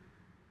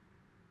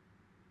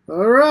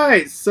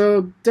 Alright,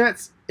 so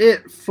that's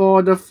it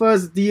for the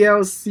first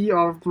DLC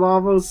of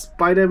Marvel's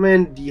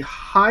Spider-Man The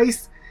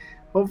Heist.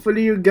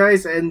 Hopefully you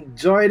guys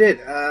enjoyed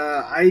it.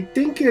 I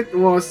think it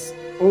was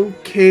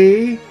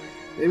okay.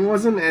 It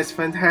wasn't as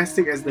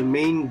fantastic as the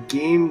main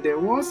game. There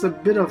was a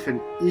bit of an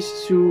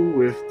issue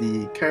with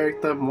the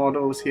character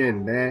models here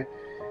and there.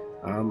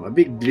 A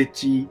bit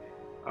glitchy.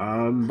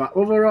 But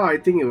overall, I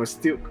think it was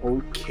still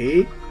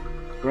okay.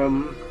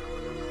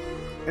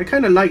 I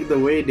kind of like the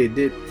way they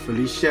did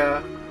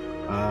Felicia.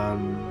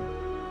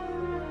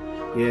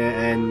 Yeah,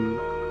 and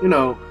you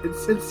know,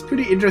 it's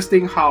pretty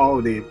interesting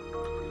how they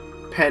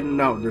panned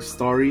out the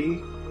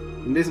story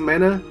in this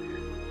manner.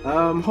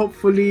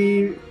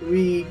 Hopefully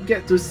we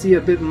get to see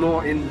a bit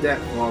more in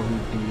depth on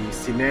the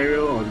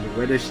scenario on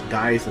whether she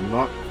dies or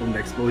not from the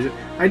explosion.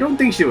 I don't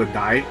think she will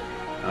die.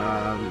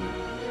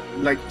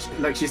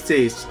 Like she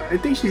says, I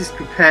think she's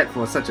prepared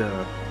for such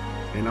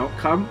an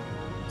outcome.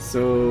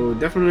 So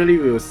definitely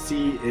we will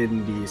see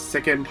in the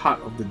second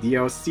part of the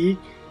DLC.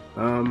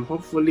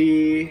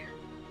 Hopefully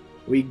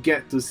we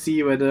get to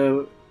see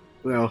whether,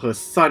 well, her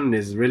son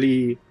is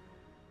really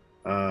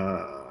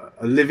a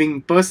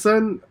living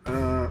person,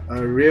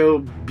 a real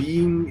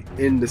being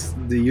in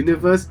the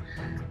universe,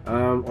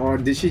 or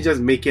did she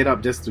just make it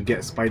up just to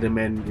get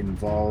Spider-Man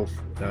involved,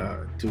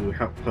 to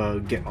help her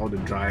get all the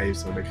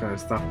drives or that kind of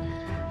stuff.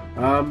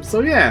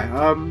 So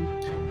yeah,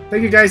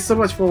 thank you guys so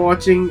much for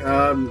watching.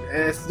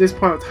 At this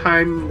point of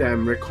time that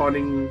I'm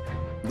recording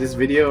this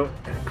video,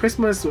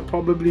 Christmas will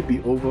probably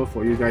be over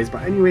for you guys,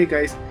 but anyway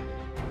guys,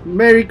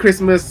 Merry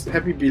Christmas,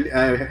 happy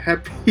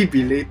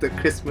belated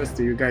Christmas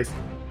to you guys.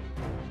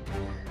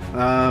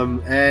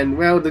 And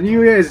well, the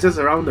New Year is just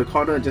around the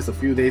corner, just a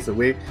few days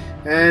away,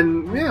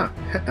 and yeah,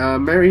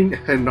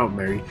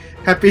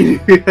 Happy New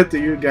Year to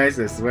you guys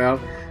as well.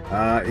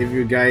 If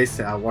you guys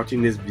are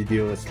watching this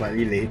video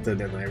slightly later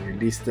than I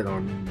released it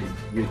on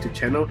the YouTube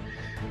channel.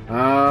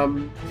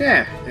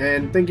 Yeah,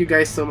 and thank you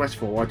guys so much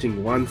for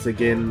watching once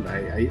again.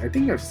 I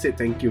think I've said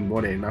thank you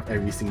more than enough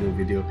every single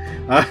video.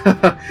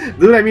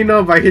 Do let me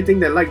know by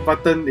hitting that like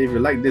button if you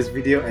like this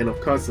video, and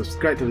of course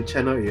subscribe to the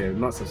channel if you have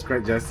not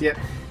subscribed just yet.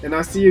 And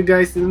I'll see you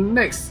guys in the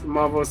next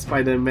Marvel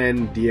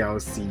Spider-Man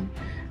DLC,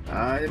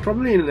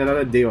 probably in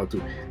another day or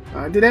two.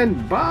 Until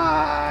then,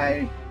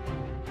 bye!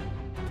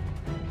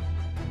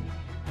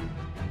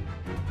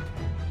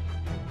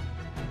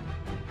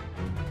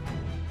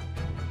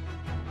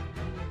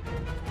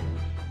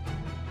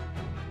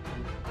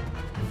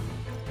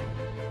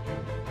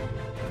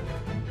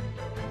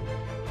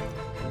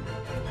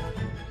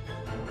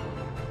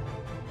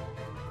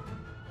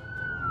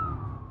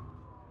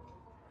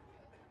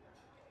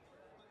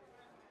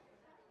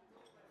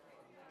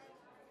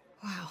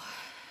 Wow.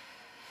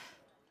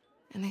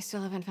 And they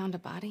still haven't found a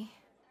body?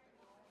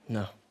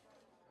 No.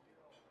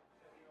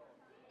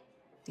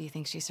 Do you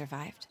think she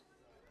survived?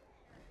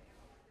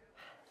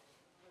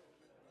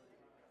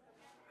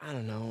 I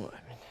don't know.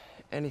 I mean,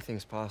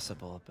 anything's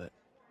possible, but...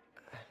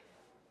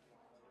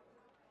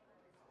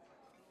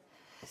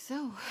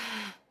 So,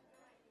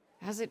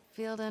 how's it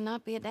feel to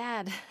not be a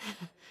dad?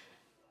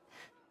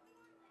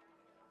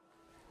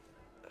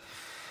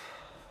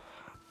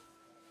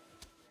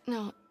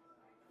 No,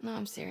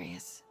 I'm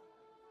serious.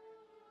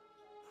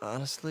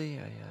 Honestly,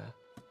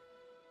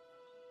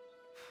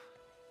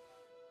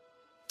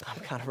 I'm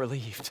kind of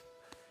relieved.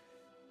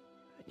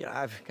 Yeah,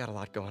 I've got a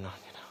lot going on,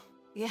 you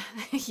know. Yeah,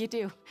 you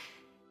do.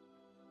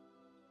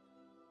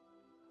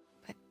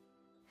 But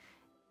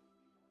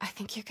I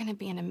think you're gonna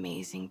be an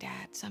amazing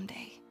dad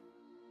someday.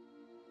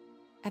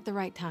 At the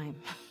right time.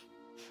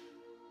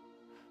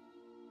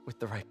 With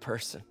the right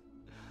person.